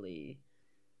gnarly.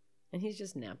 And he's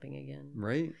just napping again.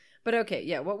 Right? But okay,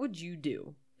 yeah, what would you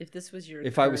do if this was your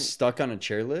If I was stuck on a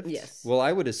chairlift? Yes. Well,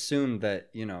 I would assume that,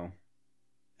 I don't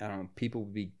know, people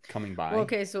would be coming by. Well,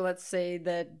 okay, so let's say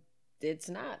that it's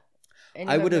not. And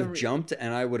I you would no have jumped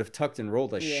and I would have tucked and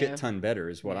rolled a Yeah. shit ton better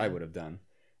is what I Yeah. would have done.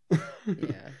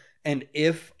 Yeah. And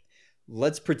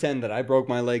let's pretend that I broke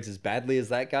my legs as badly as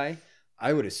that guy,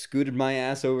 I would have scooted my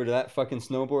ass over to that fucking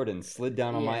snowboard and slid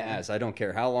down on my Yeah. ass. I don't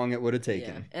care how long it would have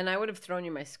taken. Yeah. And I would have thrown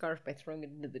you my scarf by throwing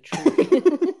it into the tree.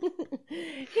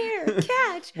 Here,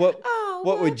 catch. What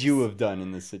would whoops. you have done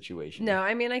in this situation? No,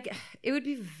 I mean, it would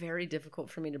be very difficult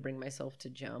for me to bring myself to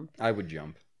jump. I would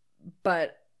jump.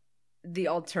 But the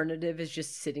alternative is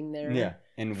just sitting there. Yeah,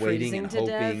 and waiting freezing and to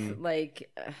hoping. death.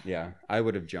 Like, Yeah, I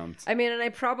would have jumped. I mean, and I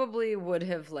probably would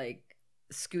have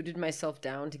scooted myself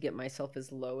down to get myself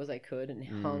as low as I could and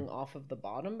hung off of the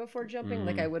bottom before jumping.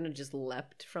 Like I wouldn't have just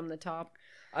leapt from the top.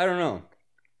 I don't know.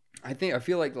 I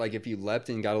feel like if you leapt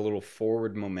and got a little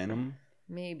forward momentum,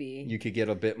 Maybe. you could get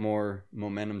a bit more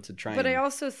momentum to try But and I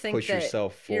also think push that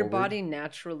yourself your forward. body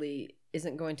naturally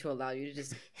isn't going to allow you to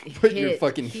just Put your hit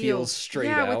fucking heels straight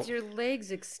yeah, out. with your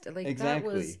legs like exactly. that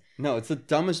was. No, it's the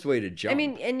dumbest way to jump. I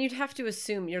mean, and you'd have to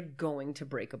assume you're going to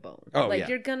break a bone. Oh, like yeah.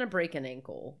 you're gonna break an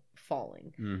ankle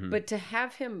falling. Mhm. But to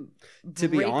have him To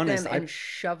be break honest, them I- and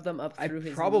shove them up I through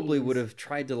his probably knees. would have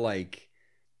tried to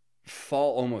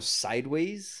fall almost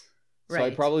sideways. So I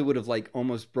Right. probably would have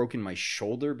almost broken my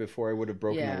shoulder before I would have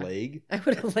broken Yeah. a leg. I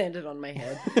would have landed on my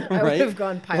head. I would Right? have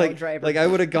gone pile driver. I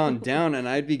would have gone down and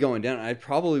I'd be going down. I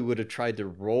probably would have tried to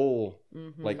roll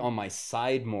Mhm. on my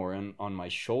side more and on my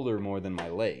shoulder more than my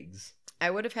legs.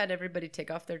 I would have had everybody take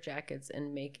off their jackets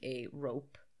and make a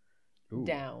rope Ooh,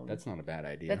 down. That's not a bad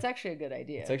idea. That's actually a good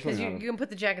idea. It's actually Because not a- you can put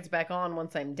the jackets back on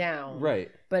once I'm down. right.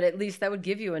 But at least that would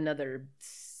give you another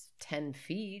 10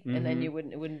 feet, and then Mhm.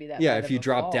 it wouldn't be that Yeah, bad if of you a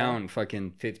drop fall. down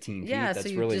fucking 15 feet, Yeah, that's so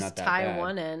you really just not that tie bad.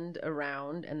 one end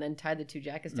around and then tie the two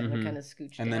jackets down and Mhm. kind of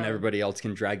scooch And down. then everybody else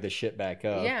can drag the shit back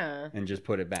up Yeah. and just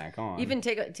put it back on. Even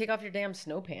take off your damn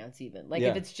snow pants even. Like Yeah.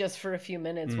 if it's just for a few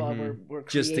minutes while Mhm. we're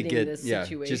just to creating get this yeah,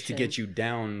 situation. just to get you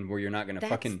down where you're not going to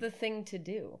That's fucking the thing to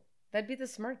do. That'd be the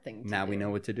smart thing to now do. we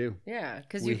know what to do. Yeah,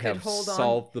 because We you could have hold on.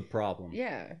 solved the problem.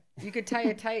 Yeah, you could tie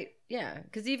it tight. Yeah,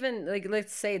 because even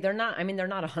let's say they're not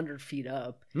 100 feet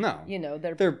up. No. You know,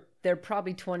 They're they're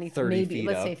probably 20, 30 maybe feet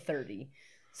let's up. say 30.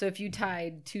 So if you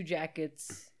tied two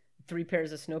jackets, 3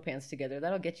 pairs of snow pants together,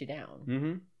 that'll get you down.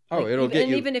 Mm-hmm. Oh, it'll even, get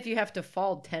and you. even if you have to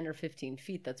fall 10 or 15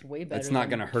 feet, that's way better. It's not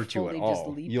than going to hurt you at fully just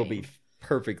all. You'll be leaping.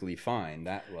 perfectly fine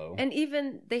that low. And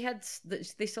even they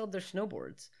sold their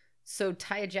snowboards. So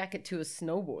tie a jacket to a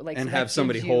snowboard, and so have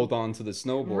somebody hold on to the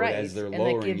snowboard right, as they're and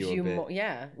lowering that gives you a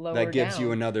bit. lower That gives down.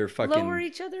 you another fucking lower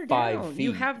each other 5 down. feet.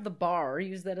 You have the bar.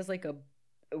 Use that as a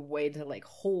way to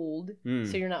hold, Mm.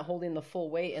 so you're not holding the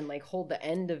full weight and hold the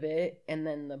end of it, and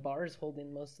then the bar is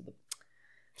holding most of the.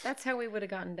 That's how we would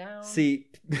have gotten down. See,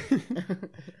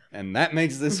 and that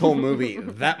makes this whole movie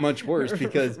that much worse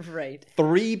because right.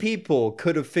 3 people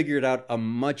could have figured out a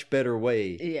much better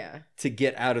way Yeah. to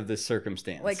get out of this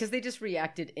circumstance. Because they just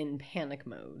reacted in panic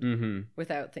mode Mm-hmm.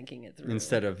 without thinking it through.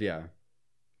 Instead of,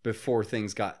 before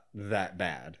things got that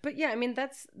bad. But yeah, I mean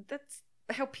that's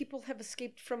how people have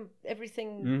escaped from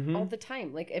everything Mhm. all the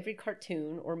time. Like every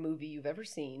cartoon or movie you've ever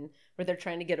seen where they're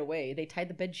trying to get away, they tie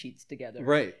the bed sheets together,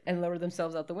 Right. and lower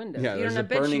themselves out the window. Yeah, you there's don't a have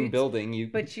bed burning sheets, building.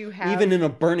 but you have Even in a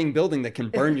burning building that can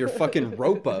burn your fucking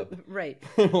rope up. right.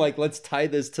 Let's tie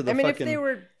this to the I mean, fucking... if they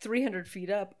were 300 feet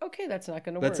up, okay, that's not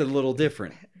going to work. That's a little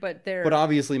different. But they're But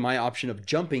obviously my option of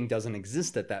jumping doesn't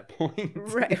exist at that point.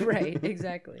 right,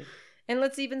 exactly. And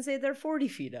let's even say they're 40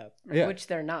 feet up, which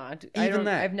they're not. Even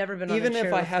that. I've never been on even a chairlift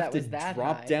if I have to that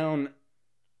drop high. down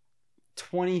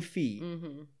 20 feet.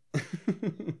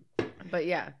 But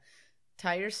yeah,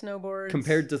 tie your snowboards.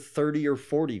 Compared to 30 or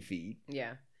 40 feet.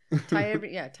 Yeah. Tie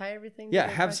everything. Yeah,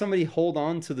 have somebody hold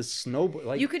on to the snowboard.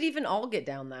 Like, you could even all get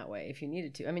down that way if you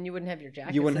needed to. I mean, you wouldn't have your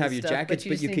jackets. You wouldn't have your stuff, jackets,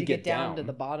 but you could get down to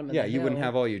the bottom of the hill. you wouldn't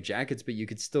have all your jackets, but you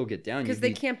could still get down. Because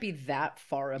they can't be that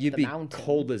far up the mountain. You'd be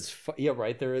cold as yeah,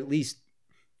 right. They're at least,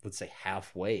 let's say,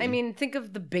 halfway. I mean, think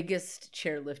of the biggest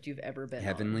chairlift you've ever been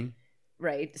Heavenly. on.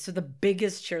 Right. So the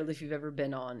biggest chairlift you've ever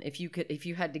been on, if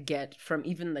you had to get from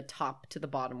even the top to the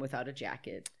bottom without a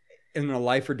jacket. In a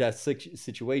life or death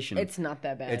situation, it's not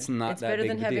that bad. It's not it's that better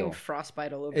big than of a having deal.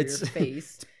 frostbite all over your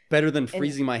face. It's better than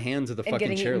freezing my hands at the fucking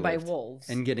getting eaten chairlift by wolves.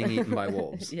 and getting eaten by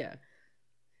wolves. Yeah.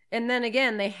 And then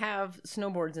again, they have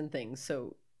snowboards and things,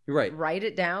 so You're right. Write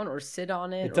it down or sit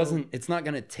on it. It doesn't. It's not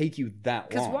going to take you that long.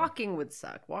 Because walking would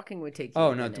suck. Walking would take.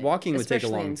 Oh no, walking would take a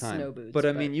long time. Snow boots, but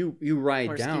I mean, you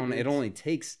ride down. Boots. It only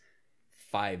takes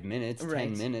 5 minutes,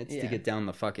 10 minutes to get down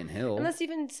the fucking hill. And let's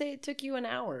even say it took you an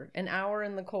hour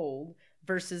in the cold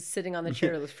versus sitting on the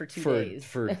chairlift for 2 days.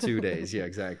 For 2 days, yeah,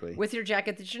 exactly. With your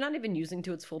jacket that you're not even using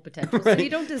to its full potential, so you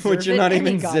don't deserve it. Which you're not even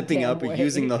any zipping up way. or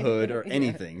using the hood or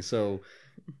anything. So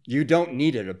you don't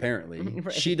need it apparently.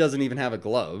 Right. She doesn't even have a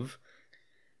glove.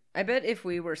 I bet if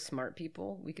we were smart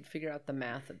people, we could figure out the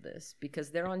math of this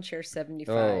because they're on chair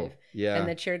 75 and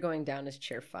the chair going down is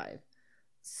chair 5.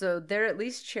 So they're at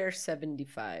least chair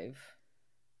 75.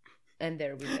 And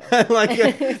there we go.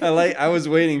 I was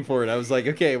waiting for it. I was like,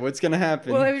 okay, what's going to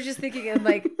happen? Well, I was just thinking of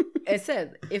like I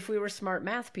said, if we were smart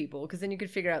math people, because then you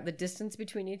could figure out the distance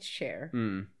between each chair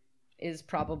is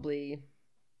probably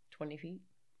 20 feet.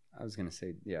 I was going to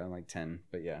say, yeah, like 10,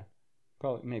 but yeah.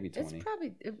 Probably maybe 20. It's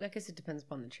probably, I guess it depends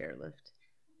upon the chairlift.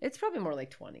 It's probably more like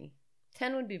 20.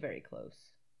 10 would be very close.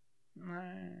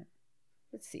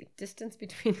 Let's see. Distance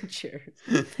between the chairs.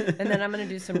 And then I'm going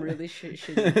to do some really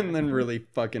shitty and then really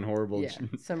fucking horrible. Yeah,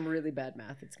 some really bad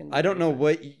math. It's gonna be I don't know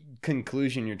what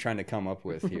conclusion you're trying to come up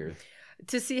with here.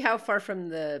 To see how far from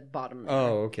the bottom.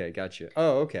 Oh, okay. Gotcha.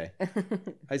 Oh, okay.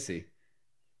 I see.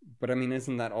 But I mean,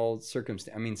 isn't that all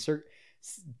circumstance? I mean,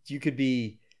 you could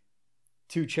be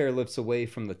 2 chairlifts away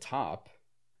from the top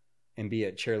and be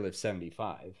at chairlift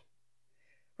 75.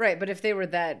 Right, but if they were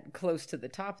that close to the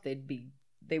top,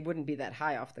 they wouldn't be that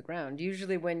high off the ground.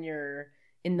 Usually when you're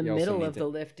in the middle of the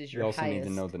lift is your highest. You also need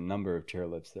to know the number of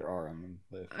chairlifts there are on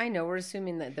the lift. I know, we're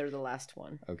assuming that they're the last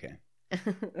one. Okay.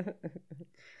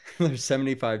 There's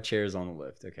 75 chairs on the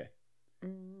lift. Okay.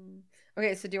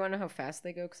 Okay, so do you want to know how fast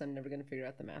they go? Because I'm never going to figure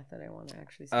out the math that I want to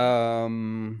actually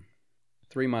say.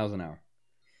 3 miles an hour.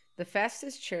 The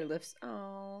fastest chairlifts.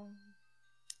 Oh.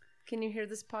 Can you hear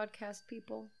this podcast,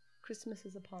 people? Christmas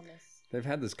is upon us. They've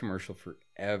had this commercial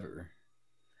forever.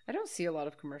 I don't see a lot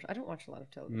of commercials. I don't watch a lot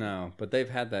of television. No, but they've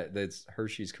had that. That's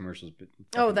Hershey's commercials.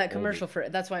 Oh, that commercial for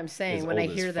that's why I'm saying when I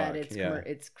hear that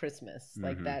it's Christmas.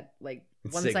 Like that. Like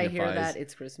once I hear that,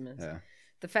 it's Christmas. Yeah.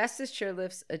 The fastest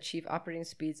chairlifts achieve operating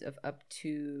speeds of up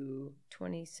to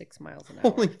 26 miles an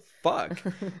hour. Holy fuck!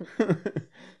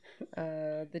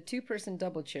 The 2-person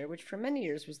double chair, which for many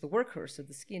years was the workhorse of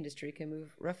the ski industry, can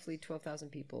move roughly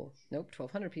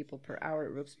 1,200 people per hour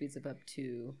at rope speeds of up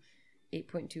to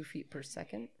 8.2 feet per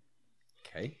second.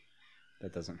 Okay.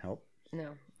 That doesn't help.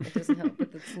 No, it doesn't help, but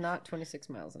it's not 26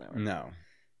 miles an hour. No.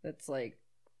 That's like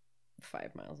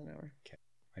 5 miles an hour. Okay.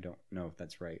 I don't know if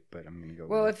that's right, but I'm going to go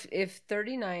with it. If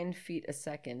 39 feet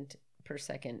per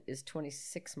second is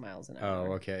 26 miles an hour.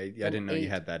 Oh, okay. I didn't know you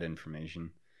had that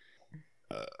information.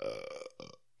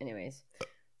 Anyways.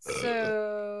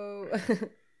 So...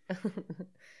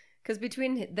 Because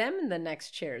between them and the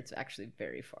next chair, it's actually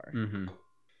very far.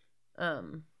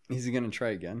 Mm-hmm. Is he gonna try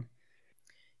again?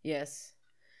 Yes.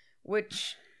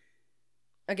 Which,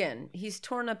 again, he's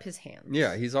torn up his hands.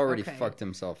 Yeah, he's already fucked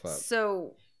himself up.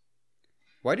 So,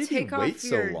 why did he wait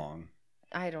so long?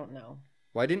 I don't know.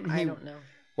 Why didn't he? I don't know.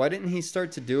 Why didn't he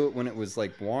start to do it when it was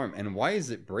like warm? And why is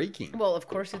it breaking? Well, of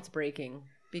course it's breaking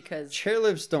because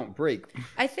chairlifts don't break.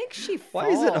 I think she falls.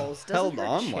 Why is it held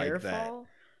on like that? Fall?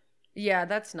 Yeah,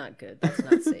 that's not good. That's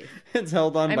not safe. It's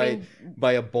held on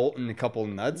by a bolt and a couple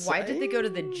nuts. Why did they go to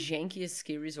the jankiest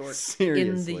ski resort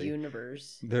in the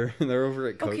universe? They're over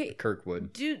at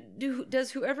Kirkwood.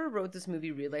 Does whoever wrote this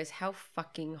movie realize how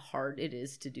fucking hard it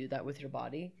is to do that with your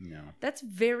body? No. That's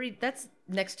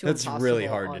next to impossible. That's really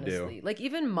hard honestly. To do. Like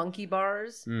even monkey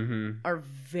bars are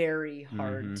very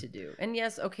hard to do. And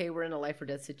yes, okay, we're in a life or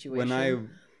death situation.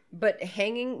 But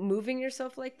moving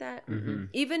yourself like that,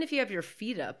 even if you have your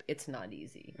feet up, it's not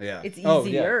easy. Yeah. It's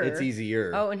easier. It's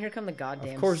easier. Oh, and here come the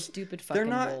goddamn stupid fucking they're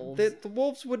not, wolves. The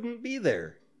wolves wouldn't be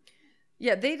there.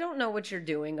 Yeah, they don't know what you're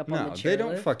doing up on the chairlift. They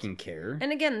don't fucking care.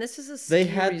 And again, this is a ski They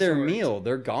had their resort. meal.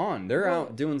 They're gone. They're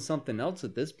out doing something else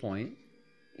at this point.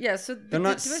 Yeah, so they're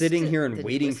not sitting here and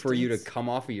waiting for you to come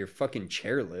off of your fucking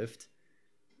chairlift.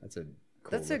 That's a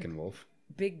cool-looking wolf.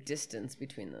 Big distance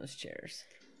between those chairs.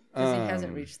 Because he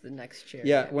hasn't reached the next chair.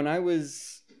 Yeah, yet. when I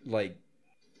was like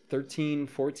 13,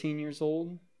 14 years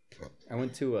old, I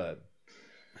went to I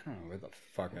don't know where the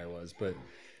fuck I was, but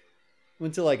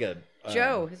went to like a...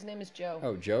 Joe. His name is Joe.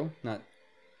 Oh, Joe? Not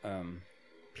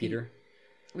Peter?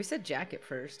 We said Jack at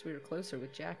first. We were closer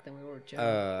with Jack than we were with Joe.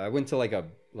 I went to like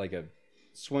a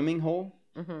swimming hole,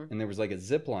 and there was like a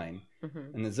zip line,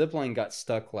 and the zip line got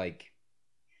stuck like,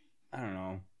 I don't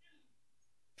know,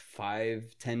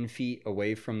 5-10 feet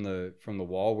away from the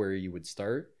wall where you would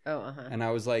start. And I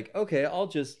was like, okay, I'll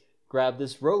just grab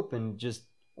this rope and just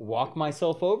walk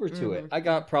myself over to it. I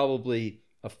got probably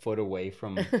a foot away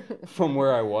from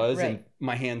where I was, and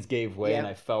my hands gave way, and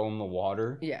I fell in the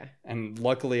water. Yeah. And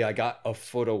luckily I got a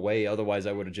foot away, otherwise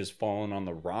I would have just fallen on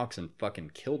the rocks and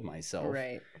fucking killed myself.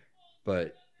 Right.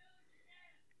 But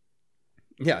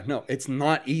yeah, no, it's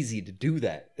not easy to do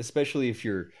that, especially if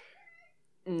you're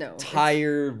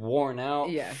tired, worn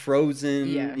out,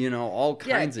 frozen, all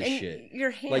kinds of shit. Your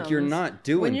hands, like you're not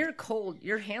doing. When you're cold,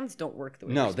 your hands don't work the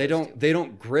way. No, they don't. They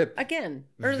don't grip. Again,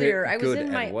 earlier I was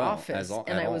in my office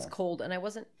and I was cold and I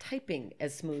wasn't typing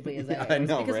as smoothly as I was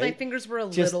because my fingers were a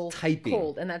little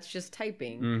cold, and that's just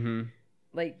typing.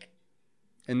 Like,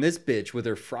 and this bitch with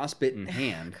her frostbitten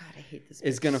hand, God, I hate this.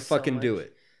 Is gonna fucking do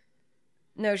it.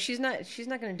 No, she's not. She's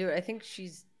not gonna do it. I think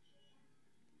she's.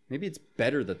 Maybe it's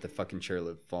better that the fucking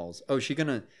chairlift falls. Oh, is she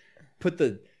gonna put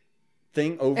the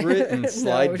thing over it and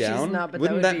slide down? She's not, but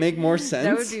Wouldn't that make more sense?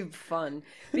 That would be fun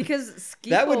because ski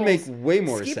that poles, would make way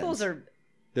more ski sense. Poles are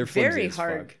they're very as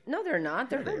hard. Fuck. No, they're not.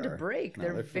 They're hard to break.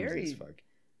 No, they're very. As fuck.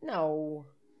 No,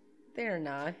 they're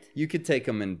not. You could take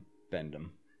them and bend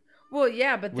them. Well,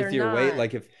 yeah, but they're with your not. weight.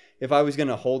 Like if I was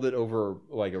gonna hold it over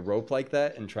like a rope like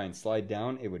that and try and slide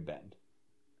down, it would bend.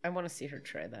 I want to see her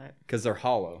try that because they're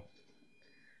hollow.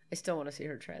 I still want to see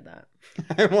her try that.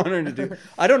 I want her to do.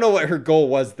 I don't know what her goal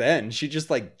was then. She just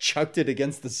like chucked it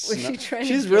against the snow.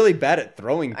 She's really bad at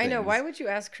throwing things. I know. Why would you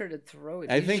ask her to throw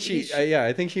it? I think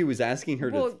I think he was asking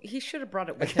her to. Well, he should have brought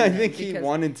it with him. I think he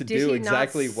wanted to do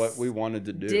exactly what we wanted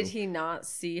to do. Did he not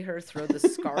see her throw the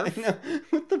scarf? I know.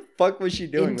 What the fuck was she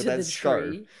doing with that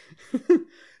scarf?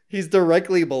 He's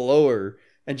directly below her.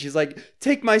 And she's like,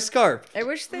 take my scarf. I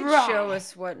wish they'd show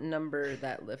us what number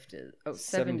that lift is. Oh,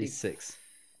 76.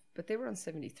 But they were on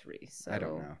 73, so... I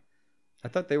don't know. I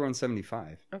thought they were on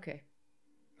 75. Okay.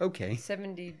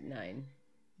 79.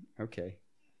 Okay.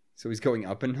 So he's going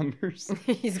up in numbers?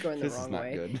 He's going the wrong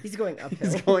way. Good. He's going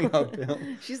uphill. He's going uphill.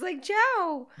 She's like,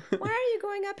 Joe, why are you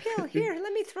going uphill? Here,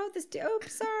 let me throw this...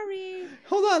 Oops, sorry.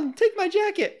 Hold on, take my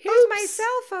jacket. Here's my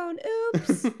cell phone.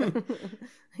 Oops.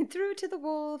 I threw it to the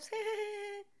wolves.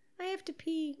 I have to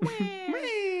pee.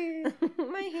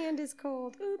 My hand is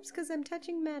cold. Oops, because I'm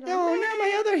touching metal. Oh, now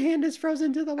my other hand is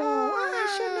frozen to the wall. Oh,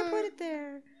 I shouldn't have put it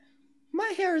there.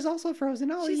 My hair is also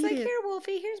frozen. She's like, here,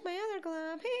 Wolfie, here's my other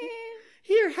glove.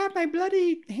 Here, have my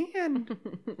bloody hand.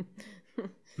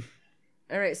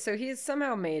 All right, so he's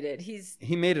somehow made it.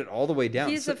 He made it all the way down.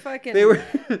 He's a fucking...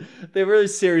 They were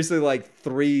seriously like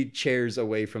 3 chairs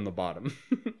away from the bottom.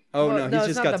 No, he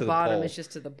just got to the bottom. It's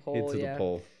just to the pole. To the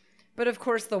pole. But of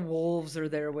course, the wolves are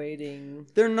there waiting.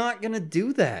 They're not gonna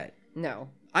do that. No.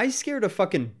 I scared a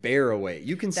fucking bear away.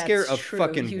 You can scare a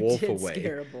fucking wolf away.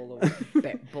 Scare a bull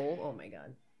away. Bull? Oh my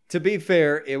god. To be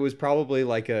fair, it was probably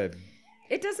like a...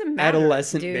 It doesn't matter.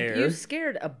 Adolescent dude. bear. You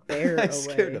scared a bear away. I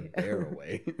scared a bear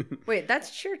away. Wait,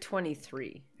 that's chair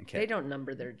 23. Okay. They don't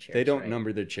number their chairs. They don't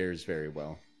number their chairs very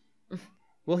well.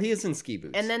 Well, he is in ski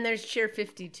boots. And then there's chair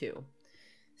 52.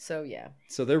 So, yeah.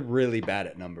 So they're really bad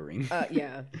at numbering.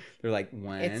 Yeah. They're like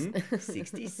 1,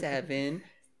 67,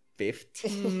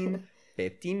 15,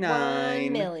 59.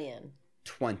 1 million.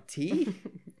 20.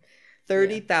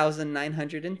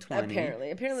 30,920.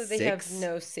 Apparently they have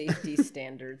no safety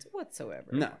standards whatsoever.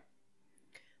 No.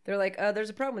 They're like,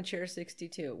 there's a problem with chair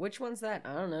 62. Which one's that?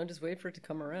 I don't know. Just wait for it to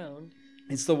come around.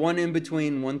 It's the one in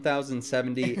between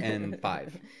 1,070 and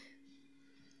 5.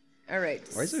 All right.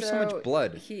 Why is there so much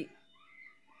blood?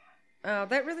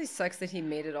 That really sucks that he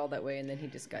made it all that way and then he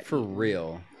just got eaten.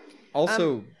 Real.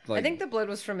 Also, I think the blood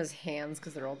was from his hands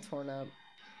because they're all torn up.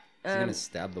 Is he gonna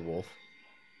stab the wolf?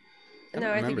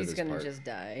 I think he's gonna just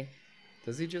die.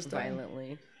 Does he just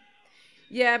violently?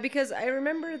 Yeah, because I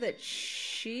remember that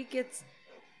she gets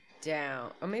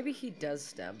down. Or maybe he does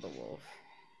stab the wolf.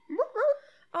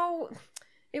 Oh,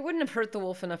 it wouldn't have hurt the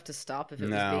wolf enough to stop if it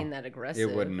was being that aggressive.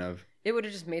 It wouldn't have. It would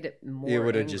have just made it more It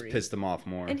would have angry. just pissed him off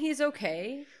more. And he's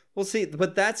okay. Well, see,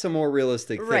 but that's a more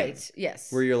realistic thing. Right,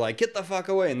 yes. Where you're like, get the fuck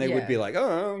away. And they would be like,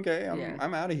 oh, okay, Yeah.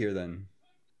 I'm out of here then.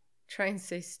 Try and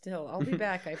stay still. I'll be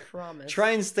back, I promise. Try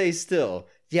and stay still.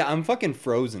 Yeah, I'm fucking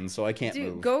frozen, so I can't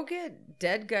Dude, move. go get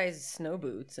dead guy's snow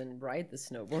boots and ride the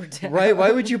snowboard down. Right?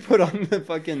 Why would you put on the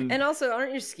fucking... And also,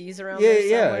 aren't your skis around there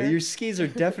somewhere? Yeah, your skis are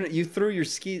definitely... You threw your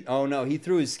skis... Oh, no, he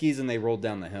threw his skis and they rolled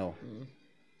down the hill.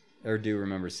 Or do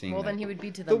remember seeing Well, that. then he would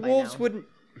be to them The by wolves now. wouldn't...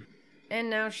 And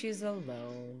now she's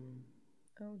alone.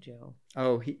 Oh, Joe.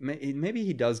 Oh, maybe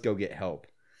he does go get help.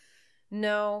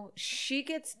 No, she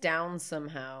gets down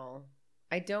somehow.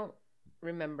 I don't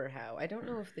remember how. I don't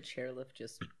know if the chairlift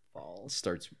just falls.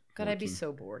 Starts God, I'd be working.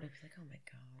 so bored. I'd be like, oh my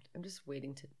God, I'm just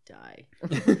waiting to die.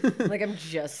 Like, I'm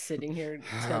just sitting here to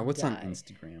What's die. on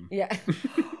Instagram? Yeah.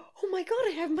 Oh my God,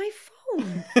 I have my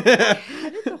phone. I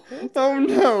had it the whole time. Oh,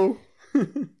 no.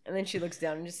 And then she looks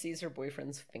down and just sees her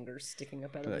boyfriend's fingers sticking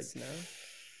up out of the Like- snow.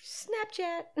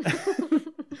 Snapchat.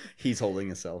 He's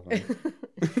holding a cell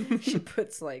phone. She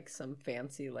puts like some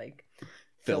fancy like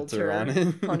Filter on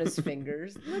it. on his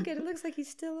fingers. Look at it, looks like he's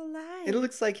still alive. It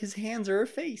looks like his hands are a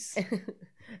face.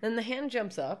 Then the hand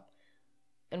jumps up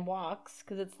and walks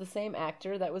because it's the same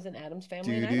actor that was in Addams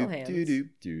Family and Idle Hands. Is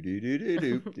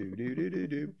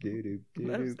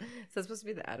that supposed to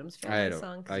be the Addams Family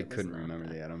song? 'Cause I it was couldn't not remember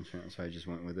that. the Addams Family, so I just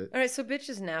went with it. All right, so bitch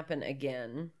is napping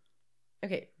again.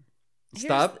 Okay.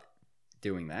 Stop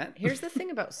doing that. Here's the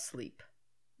thing about sleep.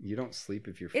 You don't sleep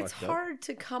if you're fucked It's up. hard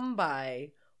to come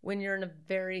by when you're in a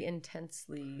very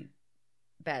intensely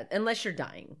bad, unless you're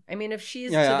dying. I mean, if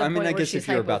she's to the I mean, point I where guess she's if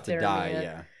you're about to die, hypothermia,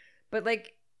 yeah. But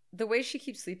like the way she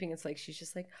keeps sleeping, it's like she's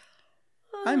just like,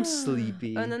 I'm "Ah."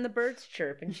 sleepy. And then the birds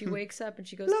chirp, and she wakes up, and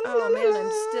she goes, La, la, "Oh la, man, la, I'm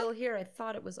la." still here. I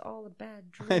thought it was all a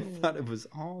bad dream." I thought it was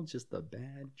all just a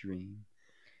bad dream.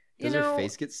 You Does her know,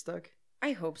 face get stuck?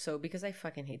 I hope so because I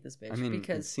fucking hate this bitch. I mean, it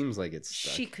because seems like it's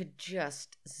stuck. she could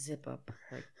just zip up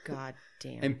her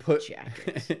goddamn and put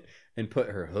jacket. and put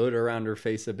her hood around her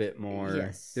face a bit more.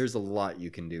 Yes. There's a lot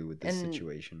you can do with this And-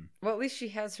 situation. Well, at least she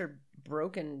has her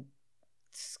broken,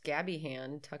 scabby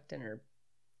hand tucked in her.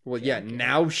 Well, yeah, jacket.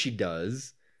 now she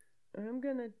does.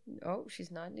 Oh,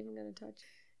 she's not even gonna touch.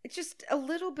 It's just a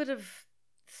little bit of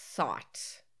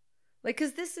thought, like,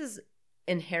 because this is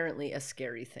inherently a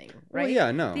scary thing, right? Well,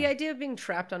 yeah, no. The idea of being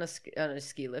trapped on a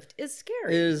ski lift is It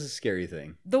scary. is a scary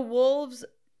thing. The wolves,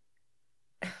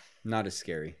 Not as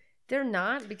scary. they're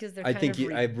not because they're. I kind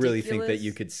think of I really think that ridiculous.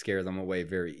 you could scare them away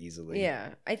very easily. Yeah,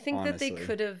 I think that they honestly.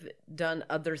 could have done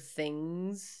other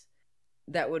things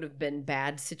that would have been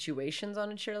bad situations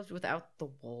on a chairlift without the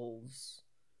wolves.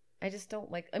 I just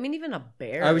don't like. I mean, even a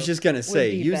bear. I was just gonna would say,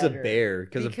 be use better, a bear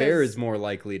because a bear is more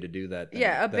likely to do that. Than,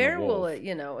 yeah, a than bear will,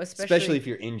 wolf. especially if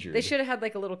you're injured. They should have had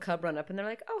like a little cub run up, and they're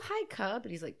like, "Oh, hi, cub,"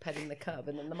 and he's like petting the cub,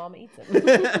 and then the mama eats him.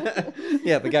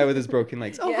 Yeah, the guy with his broken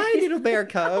legs. Oh, Yeah. hi, little bear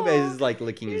cub. Aw, And he's like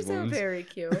licking You're his so wounds. very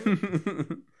cute.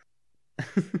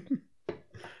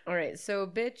 All right, so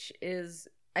bitch is.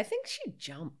 I think she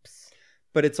jumps.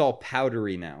 But it's all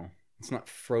powdery now. It's not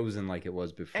frozen like it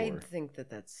was before. I think that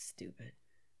that's stupid.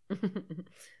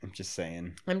 I'm just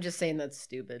saying. I'm just saying that's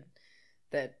stupid.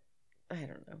 That I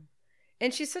don't know.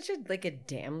 And she's such a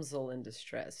damsel in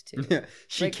distress too. Yeah,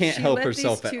 she Like, can't help let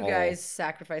herself these at two all. guys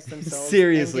sacrifice themselves.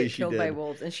 Seriously, and get she killed by did.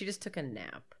 wolves, and she just took a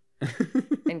nap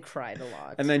and cried a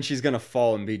lot. And then she's gonna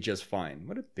fall and be just fine.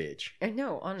 What a bitch. I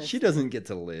know, honestly. She doesn't get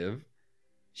to live.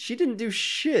 She didn't do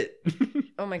shit.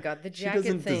 Oh my god, the She jacket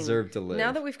doesn't thing. deserve to live.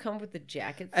 Now that we've come up with the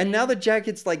jacket thing, And now the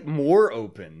jacket's like more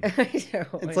open. I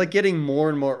know. It's like getting more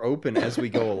and more open as we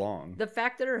go along. the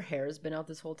fact that her hair has been out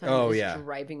this whole time Oh, is yeah.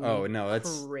 driving me Oh, no,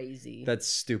 that's- crazy. That's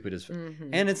stupid as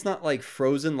Mhm. And it's not like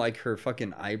frozen like her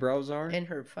fucking eyebrows are. in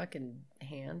her fucking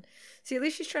hand. See, at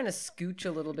least she's trying to scooch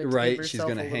a little bit. To Right, give she's herself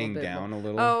gonna a little hang bit down more. a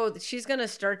little. Oh, she's gonna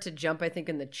start to jump. I think,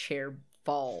 and the chair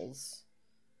falls,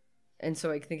 and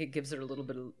so I think it gives her a little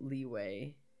bit of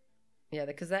leeway. Yeah,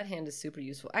 because that hand is super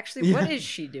useful. Actually, what Yeah. is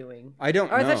she doing? I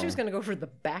don't Oh, I know. thought she was gonna go for the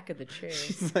back of the chair.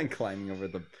 She's like climbing over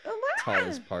the Oh,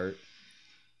 tallest part.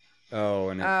 Oh,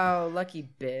 and it, oh, lucky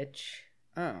bitch.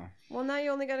 oh. Well, now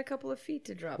you only got a couple of feet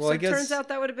to drop. Well, so I it turns guess- out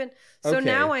that would have been. So Okay.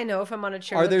 now I know if I'm on a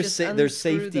chair. Are there just there's unscrew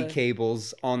safety the-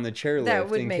 cables on the chairlift That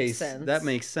would in make case sense. that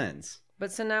makes sense?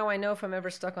 But so now I know if I'm ever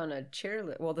stuck on a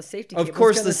chair. Well, the safety. Of cable's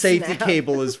course, gonna the safety snap.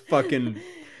 cable is fucking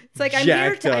It's like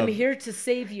I'm here to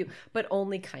save you, but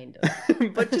only kind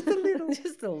of. But just a little.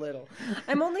 Just a little.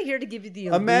 I'm only here to give you the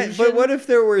illusion. But what if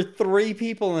there were 3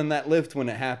 people in that lift when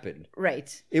it happened?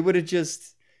 Right. It would have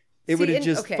just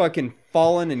fucking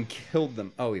fallen and killed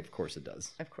them. Oh, of course it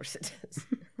does. Of course it does.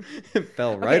 It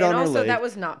fell right on her leg. Also, that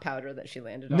was not powder that she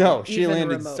landed on. No, she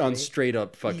landed on straight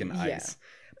up fucking ice.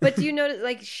 But do you notice,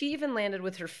 like, she even landed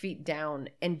with her feet down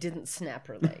and didn't snap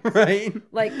her legs. Right?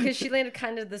 Like, because she landed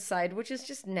kind of the side, which is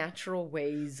just natural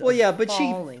ways of but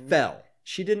falling. she fell.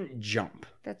 She didn't jump.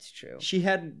 That's true. She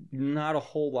had not a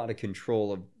whole lot of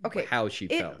control of how she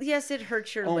fell. Yes, it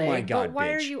hurts your leg. Oh my God, but why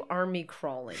bitch. are you army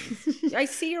crawling? I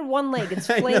see your one leg. It's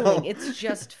flailing. It's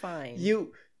just fine.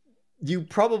 You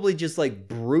probably just like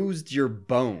bruised your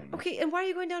bone. Okay, and why are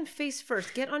you going down face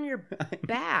first? Get on your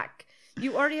back.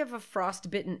 You already have a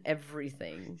frostbitten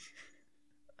everything.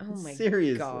 Oh my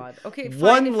God. Okay, fine.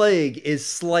 One leg is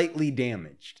slightly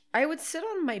damaged. I would sit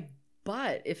on my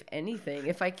butt, if anything,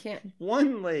 if I can't.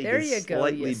 One leg is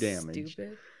slightly damaged.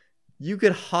 Stupid. You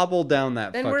could hobble down that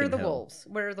fucking hill. Then where are the wolves?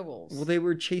 Where are the wolves? Well, they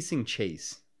were chasing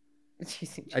Chase.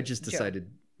 Chasing Chase. I just decided,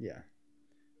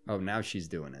 Oh, now she's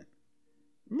doing it.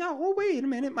 No, wait a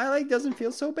minute. My leg doesn't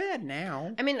feel so bad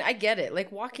now. I mean, I get it.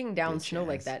 Like, walking down snow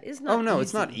like that is not easy. Oh, no,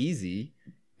 it's not easy.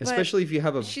 Especially if you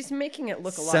have a she's making it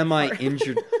look a lot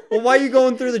semi-injured. Well, why are you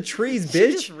going through the trees, bitch?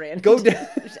 She just ran. Go down.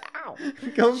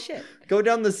 Ow. Shit. Go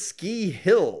down the ski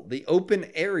hill, the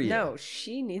open area. No,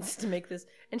 she needs to make this,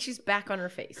 and she's back on her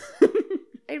face.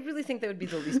 I really think that would be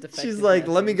the least effective. She's like,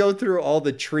 let me go through all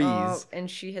the trees. Oh,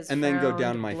 and she has and then go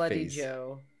down my Bloody face.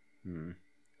 Joe.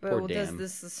 Poor But Dan.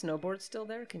 does the snowboard still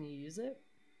there? Can you use it?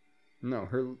 No,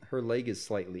 her leg is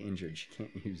slightly injured. She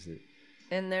can't use it.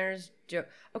 And there's Joe.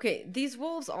 Okay, these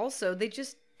wolves also, they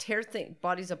just tear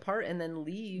bodies apart and then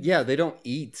leave. Yeah, they don't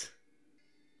eat.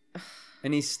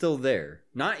 And he's still there.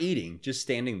 Not eating, just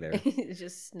standing there. He's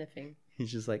just sniffing.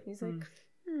 He's just like,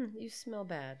 you smell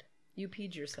bad. You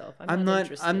peed yourself. I'm not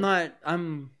interested.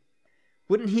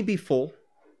 Wouldn't he be full?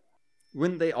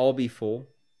 Wouldn't they all be full?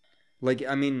 Like,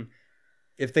 I mean,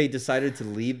 if they decided to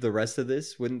leave the rest of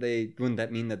this, wouldn't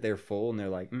that mean that they're full and they're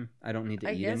like, I don't need to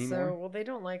eat anymore? I guess so. Well, they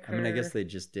don't like her. I mean, I guess they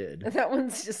just did. That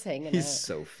one's just hanging out. He's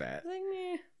so fat. Like,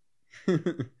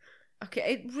 meh. Okay,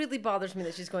 it really bothers me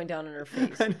that she's going down on her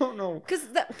face. I don't know. Because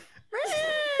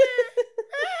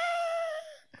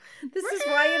this is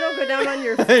why you don't go down on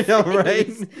your face. I know, right?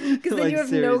 Because then you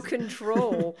have no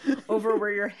control over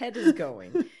where your head is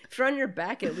going. If you're on your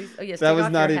back, at least. Oh yes, that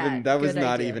was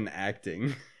not even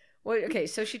acting. Well, okay,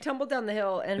 so she tumbled down the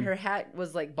hill and her hat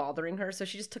was like bothering her, so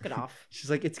she just took it off. She's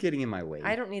like, it's getting in my way.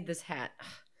 I don't need this hat.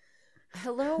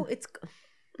 Hello, it's.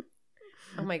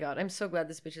 Oh my God, I'm so glad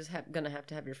this bitch is gonna have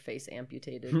to have your face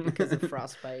amputated because of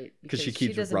frostbite. Because she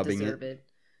keeps rubbing it.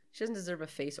 She doesn't deserve a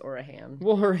face or a hand.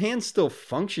 Well, her hand still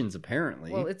functions,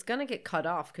 apparently. Well, it's gonna get cut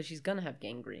off because she's gonna have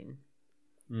gangrene.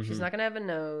 Mm-hmm. She's not gonna have a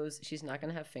nose. She's not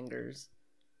gonna have fingers.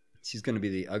 She's gonna be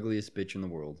the ugliest bitch in the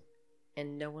world.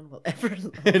 And no one will ever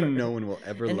love her. And no one will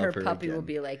ever love her And her puppy again. will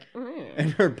be like,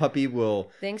 And her puppy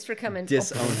will thanks for coming.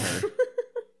 Disown her.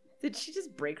 Did she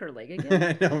just break her leg again?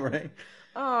 I know, right?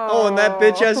 Oh, and that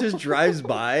bitch ass just drives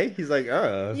by. He's like,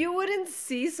 You wouldn't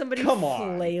see somebody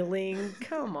flailing.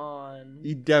 Come on.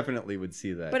 You definitely would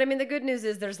see that. But I mean, the good news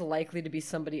is there's likely to be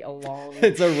somebody along.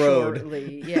 It's a road.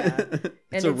 Shortly. Yeah.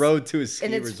 It's a road to a ski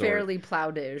resort. And it's fairly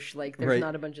plowed-ish. Like, there's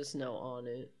not a bunch of snow on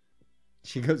it.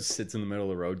 She goes, sits in the middle of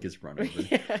the road, gets run over.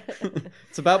 Yeah.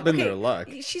 It's about been their luck.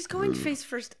 She's going face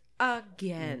first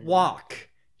again. Walk.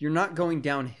 You're not going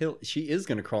downhill. She is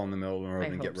going to crawl in the middle of the road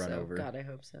and get run over. God, I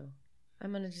hope so. I'm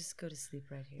going to just go to sleep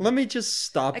right here. Let me just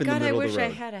stop in the middle of the road. I wish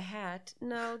I had a hat.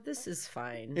 No, this is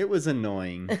fine. It was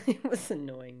annoying. It was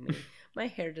annoying me. My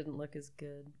hair didn't look as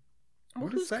good.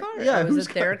 Whose car? Yeah, was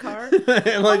it their car?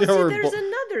 There's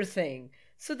another thing.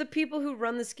 So the people who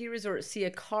run the ski resort see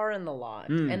a car in the lot,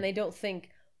 and they don't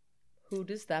think, who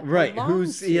does that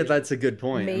belong to? Yeah, that's a good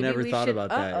point. I never thought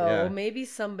about that. Yeah. Maybe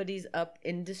somebody's up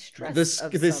in distress.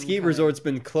 The ski resort's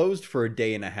been closed for a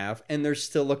day and a half, and there's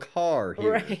still a car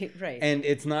here. Right. And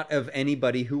it's not of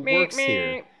anybody who works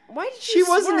here. Why did she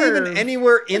wasn't even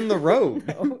anywhere in the road.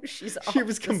 No, she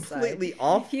was completely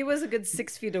off. He was a good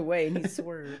 6 feet away, and he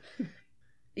swerved.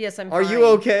 Yes, I'm fine. Are you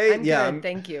okay? I'm good,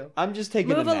 thank you. I'm just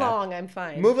taking a nap. Move along, I'm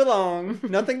fine. Move along.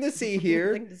 Nothing to see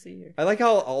here. Nothing to see here. I like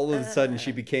how all of a sudden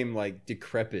she became like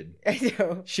decrepit. I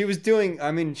know. She was doing,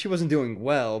 she wasn't doing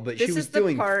well, but she was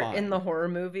doing fine. This is the part in the horror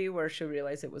movie where she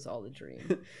realized it was all a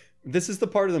dream. This is the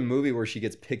part of the movie where she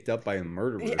gets picked up by a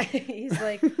murderer. Yeah, he's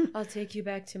like, I'll take you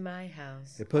back to my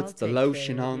house. It puts the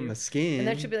lotion on the skin. And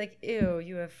then she'll be like, ew,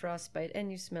 you have frostbite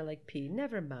and you smell like pee.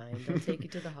 Never mind. I'll take you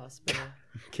to the hospital.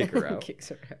 Kick her out. Kicks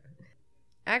her out.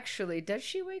 Actually, does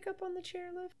she wake up on the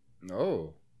chairlift?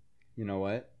 Oh. You know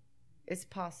what? It's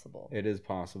possible. It is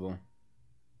possible.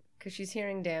 Because she's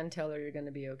hearing Dan tell her you're going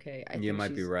to be okay. You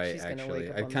might be right,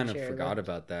 actually. I kind of forgot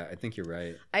about that. I think you're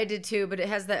right. I did too, but it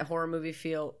has that horror movie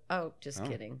feel. Oh, just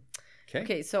kidding.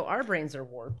 Okay, so our brains are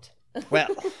warped.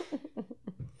 Well,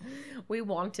 we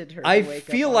wanted her to I wake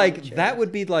feel up like that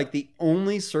would be like the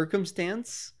only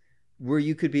circumstance where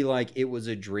you could be like, it was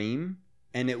a dream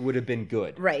and it would have been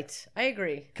good. Right. I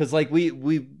agree. Because like we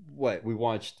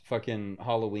watched fucking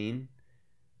Halloween.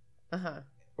 Uh-huh.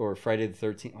 Or Friday the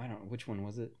 13th. I don't know. Which one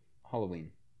was it?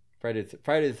 Halloween. Friday the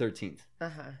 13th.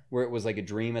 Uh-huh. Where it was like a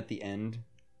dream at the end.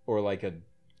 Or like a...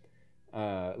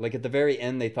 like at the very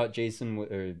end, they thought Jason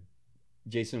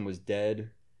was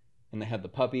dead. And they had the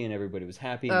puppy and everybody was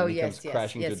happy. And then he comes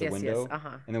crashing through the window. Yes.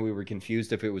 Uh-huh. And then we were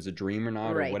confused if it was a dream or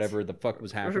not. Or whatever the fuck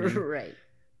was happening. Right.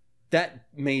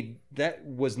 That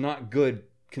was not good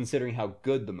considering how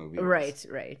good the movie was.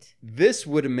 Right. This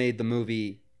would have made the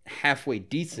movie halfway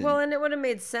decent. Well, and it would have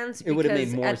made sense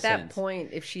because at that point,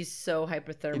 if she's so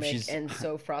hypothermic and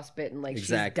so frostbitten, like she's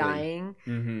dying,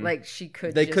 like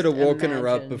they could have woken her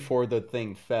up before the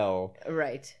thing fell,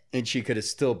 right? And she could have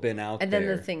still been out there. And then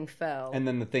the thing fell,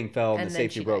 and the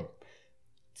safety rope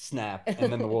snapped,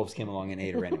 and then the wolves came along and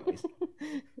ate her anyways.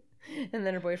 And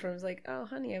then her boyfriend was like, "Oh,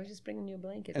 honey, I was just bringing you a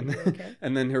blanket. And then, okay?"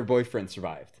 And then her boyfriend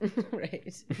survived.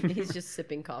 Right. He's just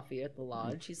sipping coffee at the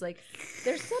lodge. She's like,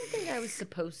 "There's something I was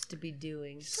supposed to be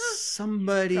doing."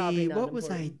 Somebody, what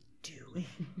was I doing?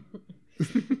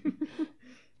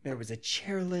 There was a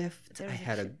chairlift. I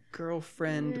had a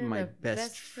girlfriend, my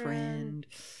best friend.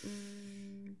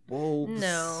 Wolves.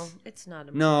 No, it's not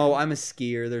a No, I'm a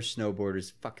skier. They're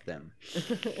snowboarders. Fuck them.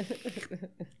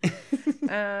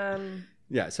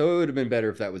 Yeah, so it would have been better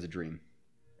if that was a dream.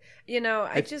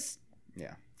 I just...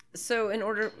 Yeah.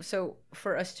 So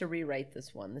for us to rewrite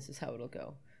this one, this is how it'll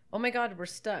go. Oh my God, we're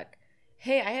stuck.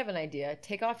 Hey, I have an idea.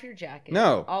 Take off your jacket.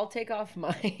 No. I'll take off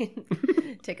mine.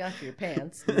 Take off your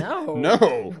pants. No. No.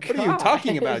 What are you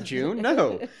talking about, June?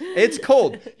 No. It's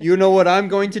cold. You know what I'm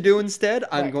going to do instead?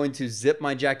 I'm going to zip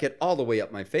my jacket all the way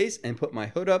up my face and put my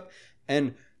hood up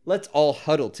and... Let's all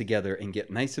huddle together and get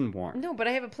nice and warm. No, but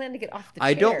I have a plan to get off the chair.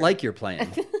 I don't like your plan.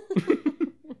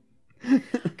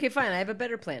 Okay, fine. I have a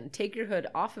better plan. Take your hood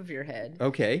off of your head.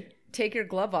 Okay. Take your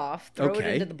glove off. Throw it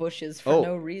into the bushes for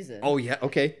no reason. Oh, yeah.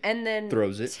 Okay. And then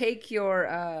throws it. Take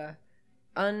your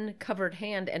uncovered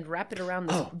hand and wrap it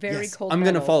around this very cold I'm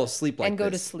going to fall asleep like and this. go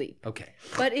to sleep. Okay.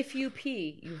 But if you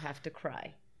pee, you have to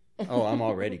cry. Oh, I'm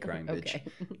already crying, bitch.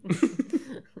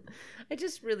 Okay. I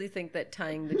just really think that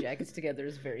tying the jackets together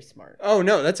is very smart. Oh,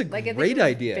 no, that's a great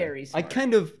idea. Very smart.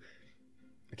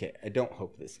 I don't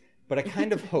hope this, but I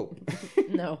kind of hope.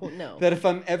 No. That if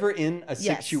I'm ever in a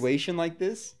situation like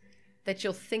this. That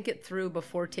you'll think it through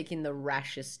before taking the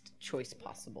rashest choice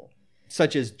possible.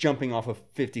 Such as jumping off a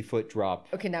 50-foot drop.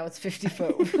 Okay, now it's 50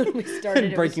 foot. When we started,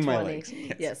 and breaking it was 20. my legs.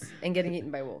 Yes, and getting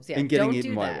eaten by wolves. Yeah, and getting don't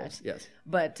eaten do by that. wolves. Yes.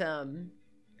 But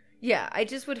yeah, I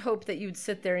just would hope that you'd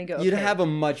sit there and go, you'd have a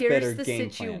much better the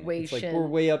game situation. plan. It's like we're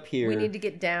way up here. We need to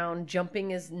get down. Jumping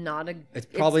is not a... It's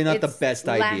probably not the best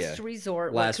idea. Last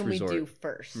resort. What can we do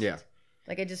first? Yeah.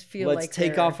 Like, I just feel Let's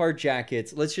take off our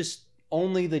jackets. Let's just...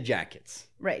 Only the jackets.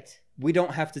 Right. We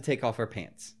don't have to take off our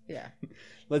pants. Yeah.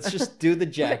 Let's just do the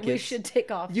jackets. We should take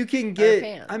off you can get, our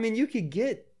pants. I mean, you could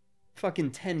get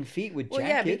fucking 10 feet with jackets. Well,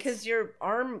 yeah, because your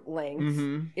arm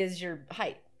length is your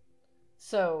height.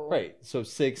 So right, so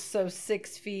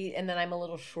 6 feet, and then I'm a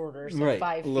little shorter, so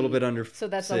 5 feet. A little bit under. So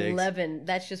that's 6. 11.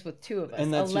 That's just with two of us.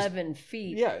 And that's 11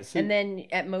 feet. Yeah, so, and then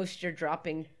at most you're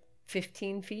dropping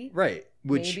 15 feet. Right,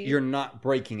 which maybe. You're not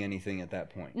breaking anything at that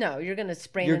point. No, you're gonna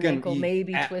sprain an ankle,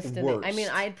 maybe twist an ankle. I mean,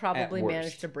 I'd probably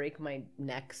manage to break my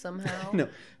neck somehow. No,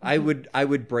 I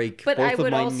would break both of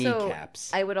my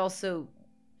kneecaps. I would also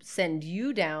send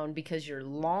you down because you're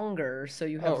longer, so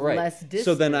you have less distance.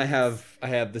 So then I have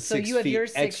the 6 feet extra. So you have your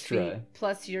 6 feet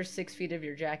plus your 6 feet of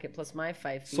your jacket plus my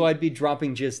 5 feet. So I'd be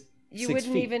dropping just 6 feet. You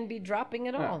wouldn't even be dropping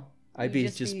at all. I'd be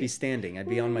standing. I'd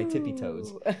be on my tippy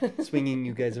toes, swinging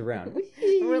you guys around.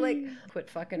 We're like, quit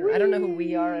fucking. I don't know who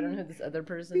we are. I don't know who this other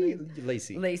person is.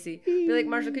 Lacey. Be like,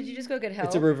 Marshall, could you just go get help?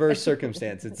 It's a reverse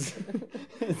circumstance.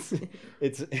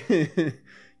 It's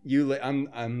you.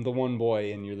 I'm the one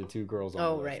boy, and you're the two girls. On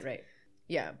the list. Right.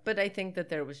 Yeah, but I think that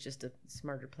there was just a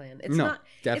smarter plan. It's not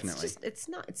definitely. It's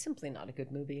simply not a good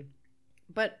movie,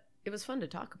 but it was fun to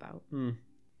talk about.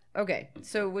 Okay,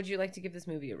 so would you like to give this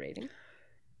movie a rating?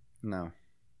 No.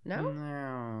 No?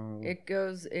 No. It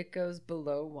goes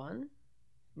below 1?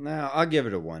 No, I'll give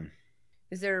it a 1.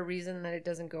 Is there a reason that it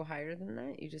doesn't go higher than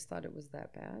that? You just thought it was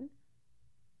that bad?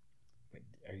 Wait,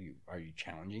 are you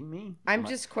challenging me? I'm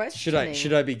just questioning.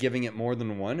 Should I be giving it more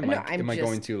than 1? Am I just,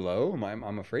 going too low?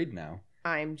 I'm afraid now.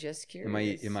 I'm just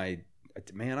curious. Am I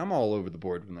man, I'm all over the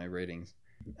board with my ratings.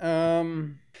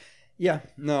 Yeah,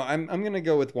 no, I'm going to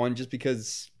go with 1 just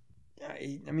because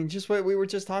I mean just what we were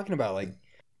just talking about, like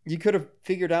you could have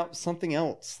figured out something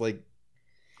else. Like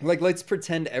let's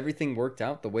pretend everything worked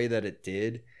out the way that it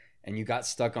did and you got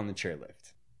stuck on the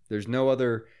chairlift. There's no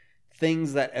other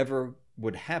things that ever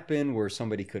would happen where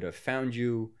somebody could have found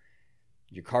you.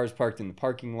 Your car's parked in the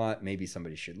parking lot. Maybe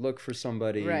somebody should look for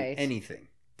somebody. Right. Anything.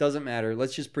 Doesn't matter.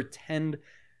 Let's just pretend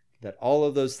that all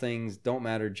of those things don't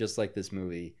matter, just like this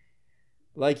movie.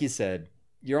 Like you said,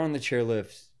 you're on the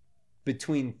chairlift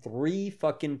between 3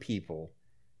 fucking people.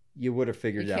 You would have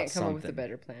figured out something. You can't come up with a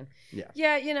better plan. Yeah.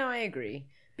 Yeah, I agree.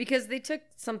 Because they took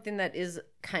something that is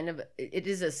it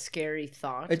is a scary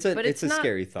thought. It's a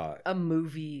scary thought. A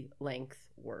movie length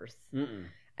worth. Mm-mm.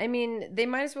 I mean, they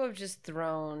might as well have just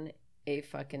thrown a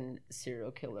fucking serial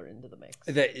killer into the mix.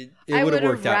 It would have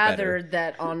worked out better. I would have rathered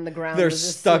that on the ground. They're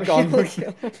stuck on the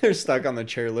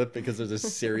chairlift because there's a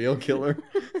serial killer.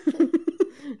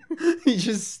 He's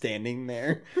just standing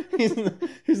there.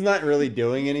 He's not really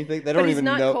doing anything. They don't even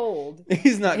know. He's not cold.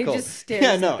 He's not cold. He just stares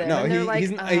at them. No.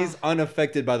 He's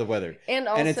unaffected by the weather. And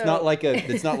also, it's not like a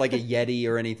Yeti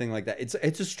or anything like that.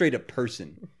 It's a straight up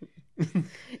person.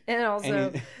 And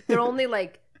also, they're only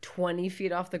like 20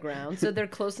 feet off the ground, so they're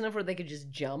close enough where they could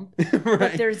just jump. Right.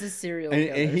 But there's a serial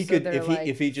killer. And he could,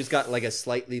 if he just got like a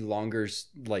slightly longer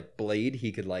like blade,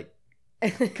 he could like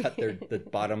cut the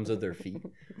bottoms of their feet.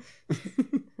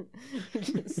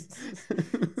 Just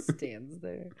stands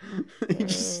there. He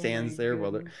just stands there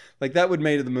while they're like, that would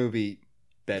make the movie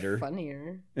better,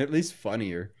 funnier, at least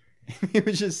funnier. He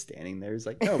was just standing there. He's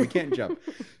like, no, we can't jump.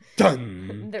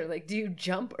 Done. They're like, do you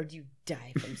jump or do you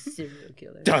die from serial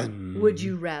killer? Done. Would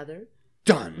you rather?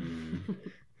 Done.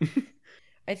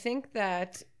 I think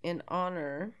that in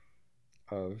honor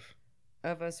of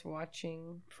us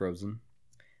watching Frozen,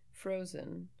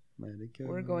 Let it go.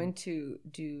 We're going to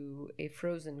do a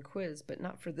Frozen quiz, but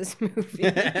not for this movie.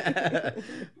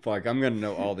 Fuck, I'm going to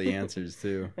know all the answers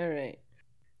too. All right.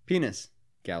 Penis.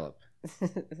 Gallop.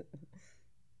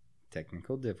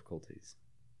 Technical difficulties.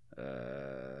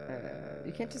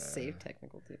 You can't just save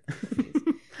technical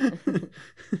difficulties.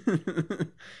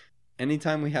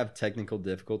 Anytime we have technical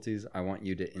difficulties, I want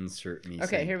you to insert me.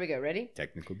 Okay, here we go. Ready?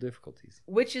 Technical difficulties.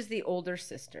 Which is the older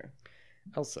sister?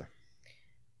 Elsa.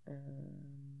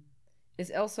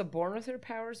 Is Elsa born with her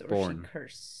powers or is she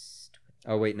cursed?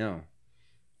 Oh, wait, no.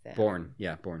 Born.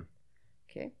 Yeah, born.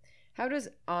 Okay. How does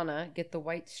Anna get the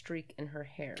white streak in her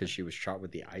hair? Because she was shot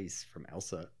with the ice from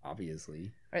Elsa,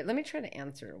 obviously. All right, let me try to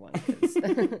answer one.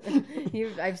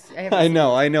 I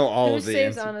know all of the answers. Who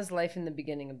saves Anna's life in the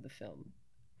beginning of the film?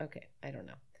 Okay, I don't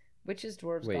know. Witches,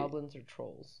 dwarves, goblins, or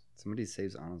trolls? Somebody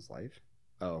saves Anna's life?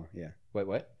 Oh, yeah. Wait,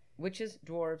 what? Witches,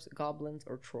 dwarves, goblins,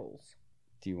 or trolls?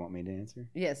 Do you want me to answer?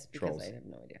 Yes, because trolls. I have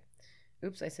no idea.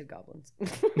 Oops, I said goblins.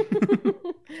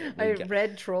 I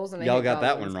read trolls and y'all got goblins.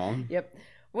 That one wrong. Yep.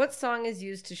 What song is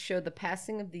used to show the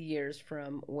passing of the years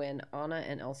from when Anna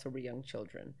and Elsa were young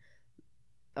children?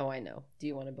 Oh, I know. Do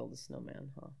you want to build a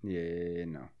snowman, huh? Yeah,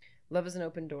 no. Love is an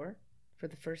open door. For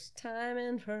the first time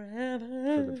and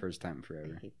forever. For the first time and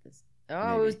forever. I hate this.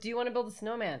 Oh, it was Do You Want to Build a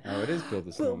Snowman? Oh, it is Build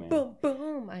a Snowman. Boom, boom,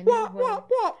 boom. I know.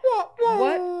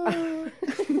 What?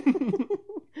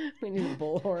 We need a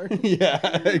bullhorn. Yeah,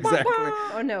 exactly.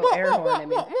 Oh, no, air horn, I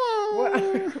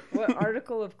mean. What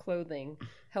article of clothing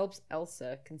helps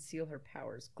Elsa conceal her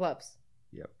powers? Gloves.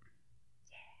 Yep.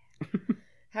 Yeah.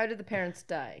 How did the parents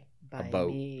die? By a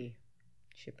boat. Me.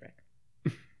 Shipwreck.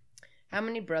 How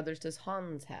many brothers does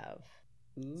Hans have?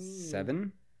 Ooh.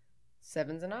 7?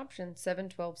 7's an option. 7,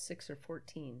 12, 6, or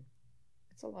 14.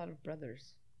 That's a lot of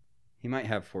brothers. He might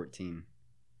have 14.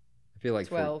 I feel like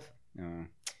 12. No.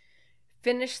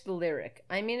 Finish the lyric.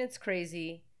 I mean, it's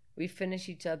crazy. We finish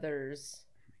each other's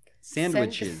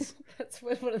sandwiches. That's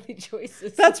one of the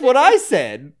choices. That's what I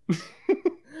said.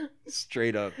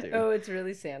 Straight up, dude. Oh, it's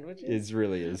really sandwiches? It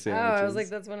really is sandwiches. Oh, I was like,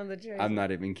 that's one of the choices. I'm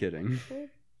not even kidding.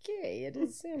 Okay, it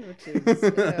is sandwiches.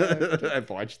 I've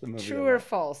watched the movie. True or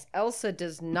false? Elsa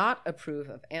does not approve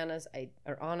of Anna's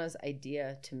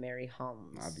idea to marry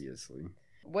Hans. Obviously.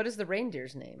 What is the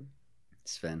reindeer's name?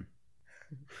 Sven.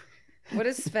 What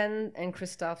is Sven and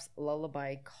Kristoff's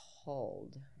lullaby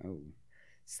called? Oh.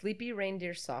 Sleepy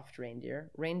reindeer, soft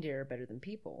reindeer, reindeer better than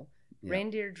people, Yep.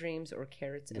 Reindeer dreams or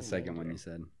carrots and The second reindeer. one you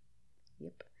said.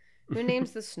 Yep. Who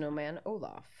names the snowman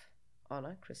Olaf?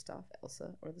 Anna, Kristoff,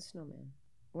 Elsa, or the snowman?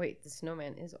 Wait, the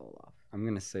snowman is Olaf. I'm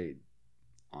going to say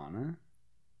Anna?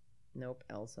 Nope,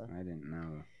 Elsa. I didn't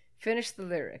know. Finish the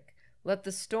lyric. Let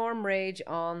the storm rage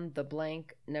on, the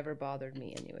blank never bothered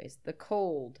me anyways. The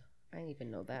cold. I didn't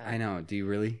even know that. I know. Do you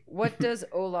really? What does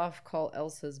Olaf call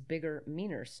Elsa's bigger,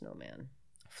 meaner snowman?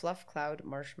 Fluff, cloud,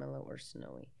 marshmallow, or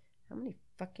snowy? How many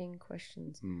fucking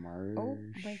questions? Oh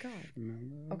my god.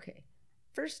 Okay.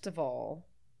 First of all,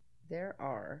 there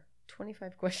are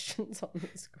 25 questions on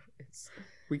this quiz.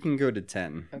 We can go to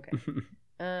 10. Okay.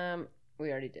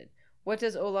 We already did. What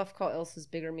does Olaf call Elsa's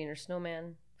bigger, meaner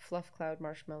snowman? Fluff, cloud,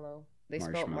 marshmallow. They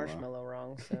spelled marshmallow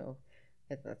wrong, so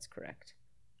that's correct.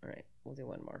 All right, we'll do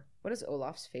one more. What is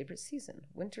Olaf's favorite season?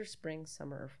 Winter, spring,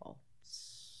 summer, or fall?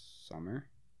 Summer?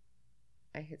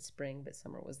 I hit spring, but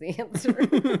summer was the answer.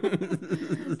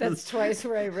 That's twice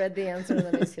where I read the answer and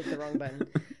then I just hit the wrong button.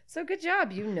 So good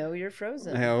job. You know you're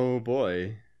Frozen. Oh,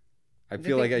 boy. I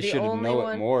feel like I should know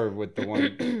it more with the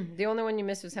one. The only one you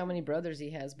missed was how many brothers he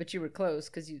has, but you were close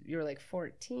because you were like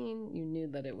 14. You knew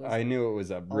that it was. I knew it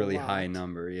was a really high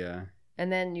number, yeah.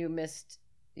 And then you missed.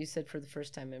 You said for the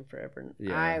first time in forever.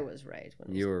 Yeah. I was right.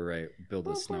 You were right. Build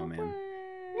a snowman.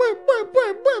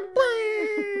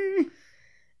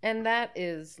 And that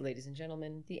is, ladies and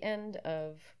gentlemen, the end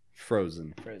of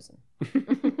Frozen.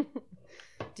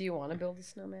 Do you want to build a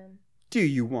snowman? Do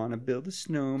you want to build a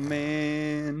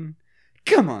snowman?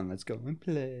 Come on, let's go and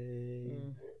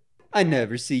play. I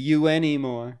never see you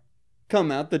anymore.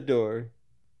 Come out the door.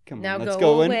 Come now on, let's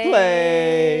go and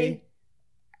play.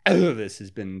 Oh, this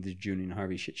has been the June and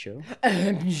Harvey shit show.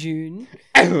 June.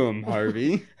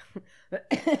 Harvey.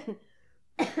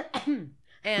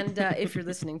 And if you're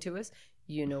listening to us,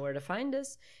 you know where to find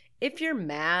us. If you're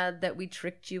mad that we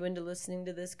tricked you into listening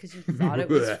to this because you thought it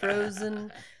was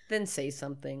Frozen, then say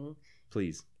something.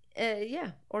 Please.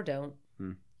 Yeah, or don't.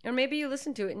 Or maybe you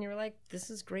listen to it and you're like, this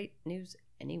is great news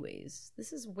anyways.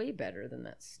 This is way better than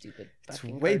that stupid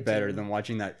fucking It's way cartoon. better than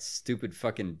watching that stupid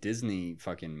fucking Disney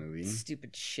fucking movie.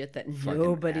 Stupid shit that Fucking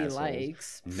nobody assholes.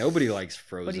 likes. Nobody likes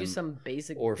Frozen. What are you, some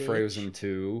basic or bitch? Frozen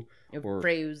 2. Or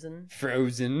Frozen.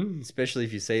 Frozen, especially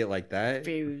if you say it like that.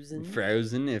 Frozen.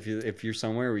 Frozen. If you're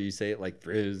somewhere where you say it like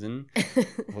Frozen,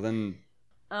 well then.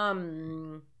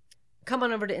 Come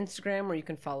on over to Instagram where you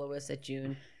can follow us at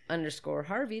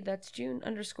June_Harvey. That's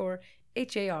June_HARVY.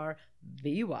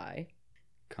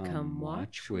 Come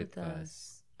watch with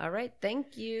us. All right,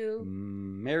 thank you.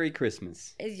 Merry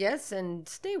Christmas. Yes, and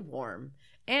stay warm.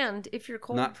 And if you're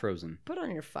cold, Not frozen. put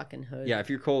on your fucking hood. Yeah, if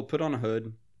you're cold, put on a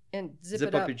hood. And zip Zip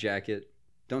it up your jacket.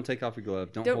 Don't take off your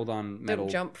glove. Don't hold on metal.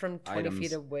 Don't jump from 20 items.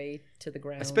 feet away to the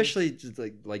ground. Especially just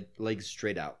like legs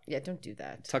straight out. Yeah, don't do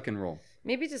that. Tuck and roll.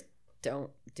 Maybe just don't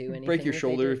do anything. Break your if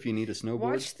shoulder do. if you need a snowboard.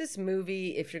 Watch this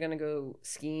movie if you're going to go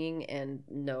skiing and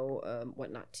know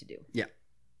what not to do. Yeah.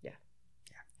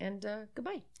 And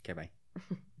goodbye. Okay, bye.